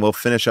 99, and we'll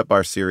finish up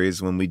our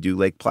series when we do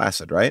Lake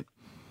Placid, right?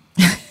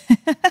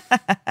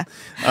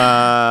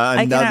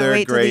 I cannot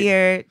wait till the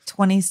year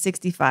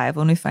 2065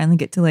 when we finally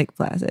get to Lake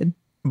Placid.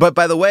 But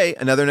by the way,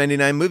 another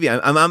 99 movie.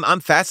 I'm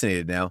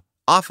fascinated now.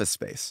 Office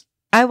Space.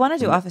 I want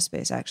to do Office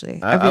Space,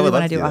 actually. I really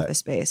want to do Office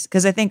Space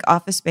because I think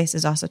Office Space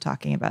is also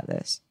talking about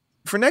this.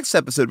 For next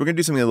episode, we're going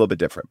to do something a little bit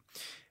different.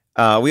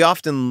 We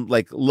often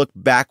like look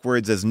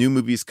backwards as new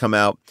movies come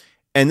out.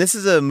 And this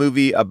is a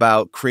movie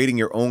about creating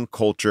your own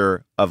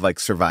culture of like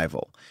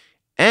survival.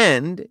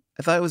 And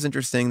I thought it was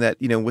interesting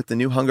that, you know, with the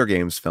new Hunger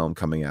Games film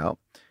coming out,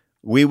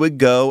 we would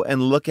go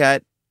and look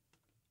at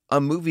a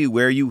movie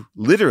where you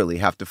literally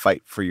have to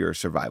fight for your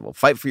survival,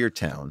 fight for your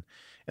town,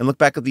 and look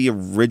back at the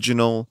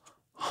original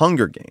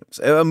Hunger Games,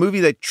 a movie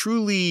that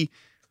truly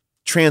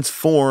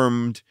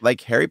transformed,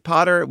 like Harry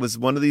Potter. It was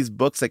one of these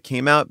books that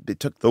came out, it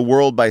took the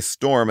world by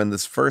storm, and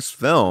this first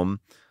film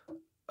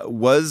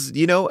was,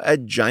 you know, a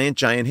giant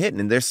hit,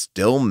 and they're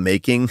still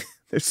making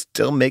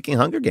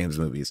Hunger Games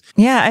movies.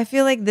 Yeah, I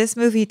feel like this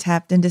movie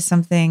tapped into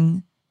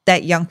something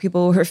that young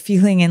people were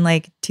feeling in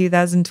like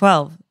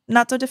 2012.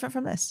 Not so different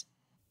from this.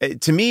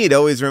 To me, it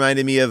always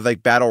reminded me of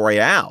like Battle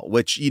Royale,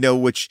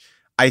 which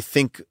I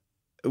think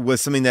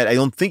was something that I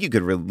don't think you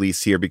could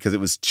release here because it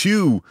was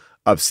too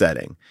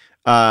upsetting.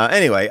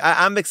 Anyway,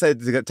 I'm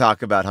excited to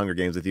talk about Hunger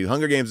Games with you.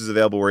 Hunger Games is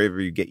available wherever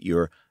you get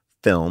your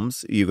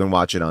films. You can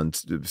watch it on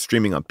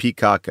streaming on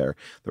Peacock or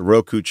the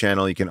Roku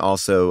channel. You can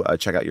also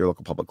check out your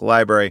local public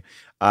library.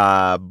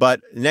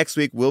 But next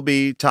week, we'll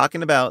be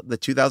talking about the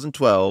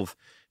 2012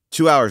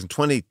 2 hours and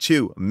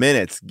 22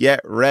 minutes.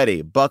 Get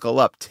ready. Buckle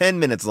up. 10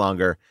 minutes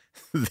longer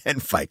than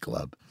Fight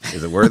Club.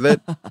 Is it worth it?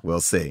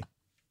 We'll see.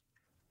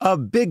 A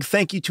big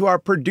thank you to our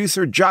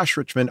producer, Josh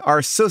Richmond, our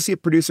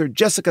associate producer,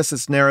 Jessica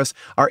Cisneros,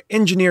 our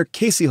engineer,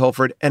 Casey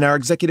Holford, and our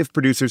executive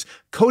producers,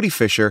 Cody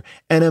Fisher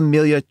and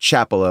Amelia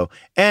Chapello,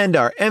 and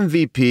our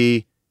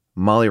MVP,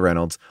 Molly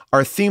Reynolds.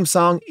 Our theme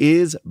song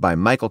is by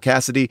Michael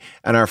Cassidy,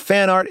 and our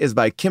fan art is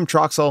by Kim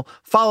Troxel.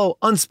 Follow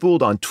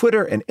Unspooled on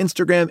Twitter and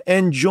Instagram,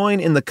 and join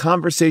in the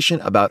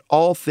conversation about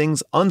all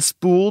things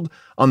Unspooled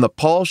on the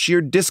Paul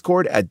Scheer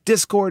Discord at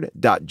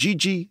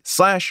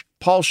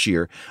discord.gg/Paul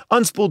Scheer.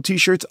 Unspooled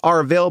t-shirts are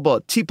available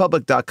at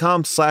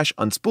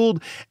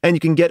tpublic.com/unspooled, and you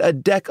can get a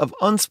deck of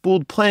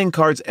Unspooled playing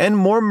cards and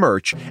more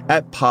merch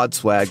at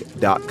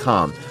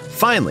podswag.com.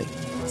 Finally,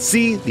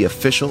 see the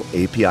official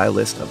API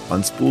list of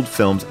Unspooled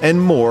films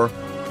and more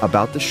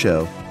about the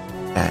show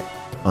at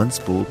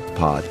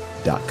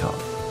unspooledpod.com.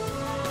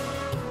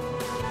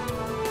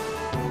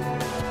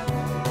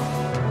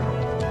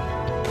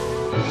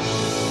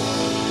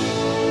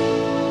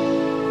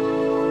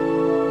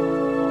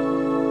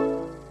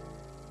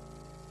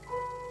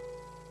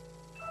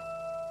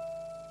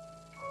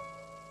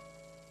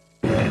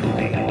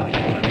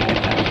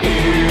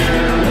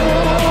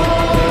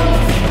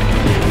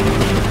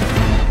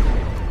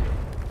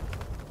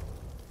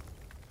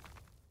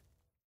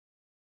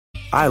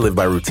 I live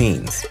by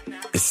routines,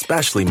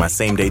 especially my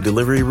same-day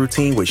delivery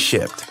routine with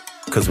Shipt.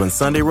 Because when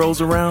Sunday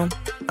rolls around,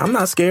 I'm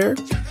not scared.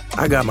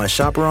 I got my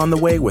shopper on the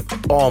way with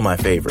all my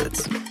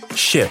favorites.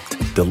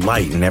 Shipped,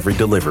 delight in every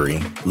delivery.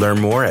 Learn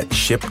more at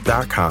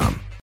Shipt.com.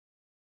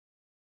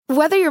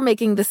 Whether you're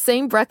making the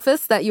same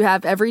breakfast that you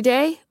have every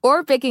day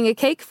or baking a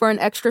cake for an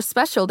extra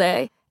special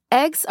day,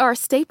 eggs are a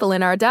staple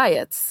in our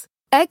diets.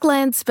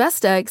 Eggland's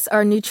Best Eggs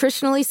are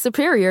nutritionally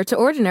superior to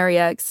ordinary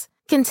eggs,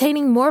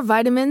 containing more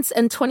vitamins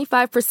and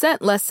 25%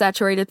 less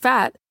saturated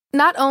fat.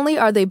 Not only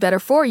are they better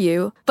for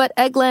you, but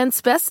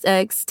Eggland's Best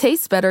Eggs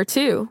taste better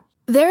too.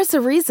 There's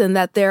a reason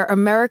that they're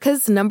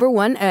America's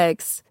 #1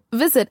 eggs.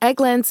 Visit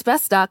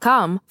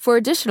egglandsbest.com for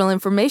additional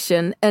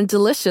information and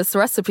delicious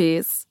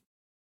recipes.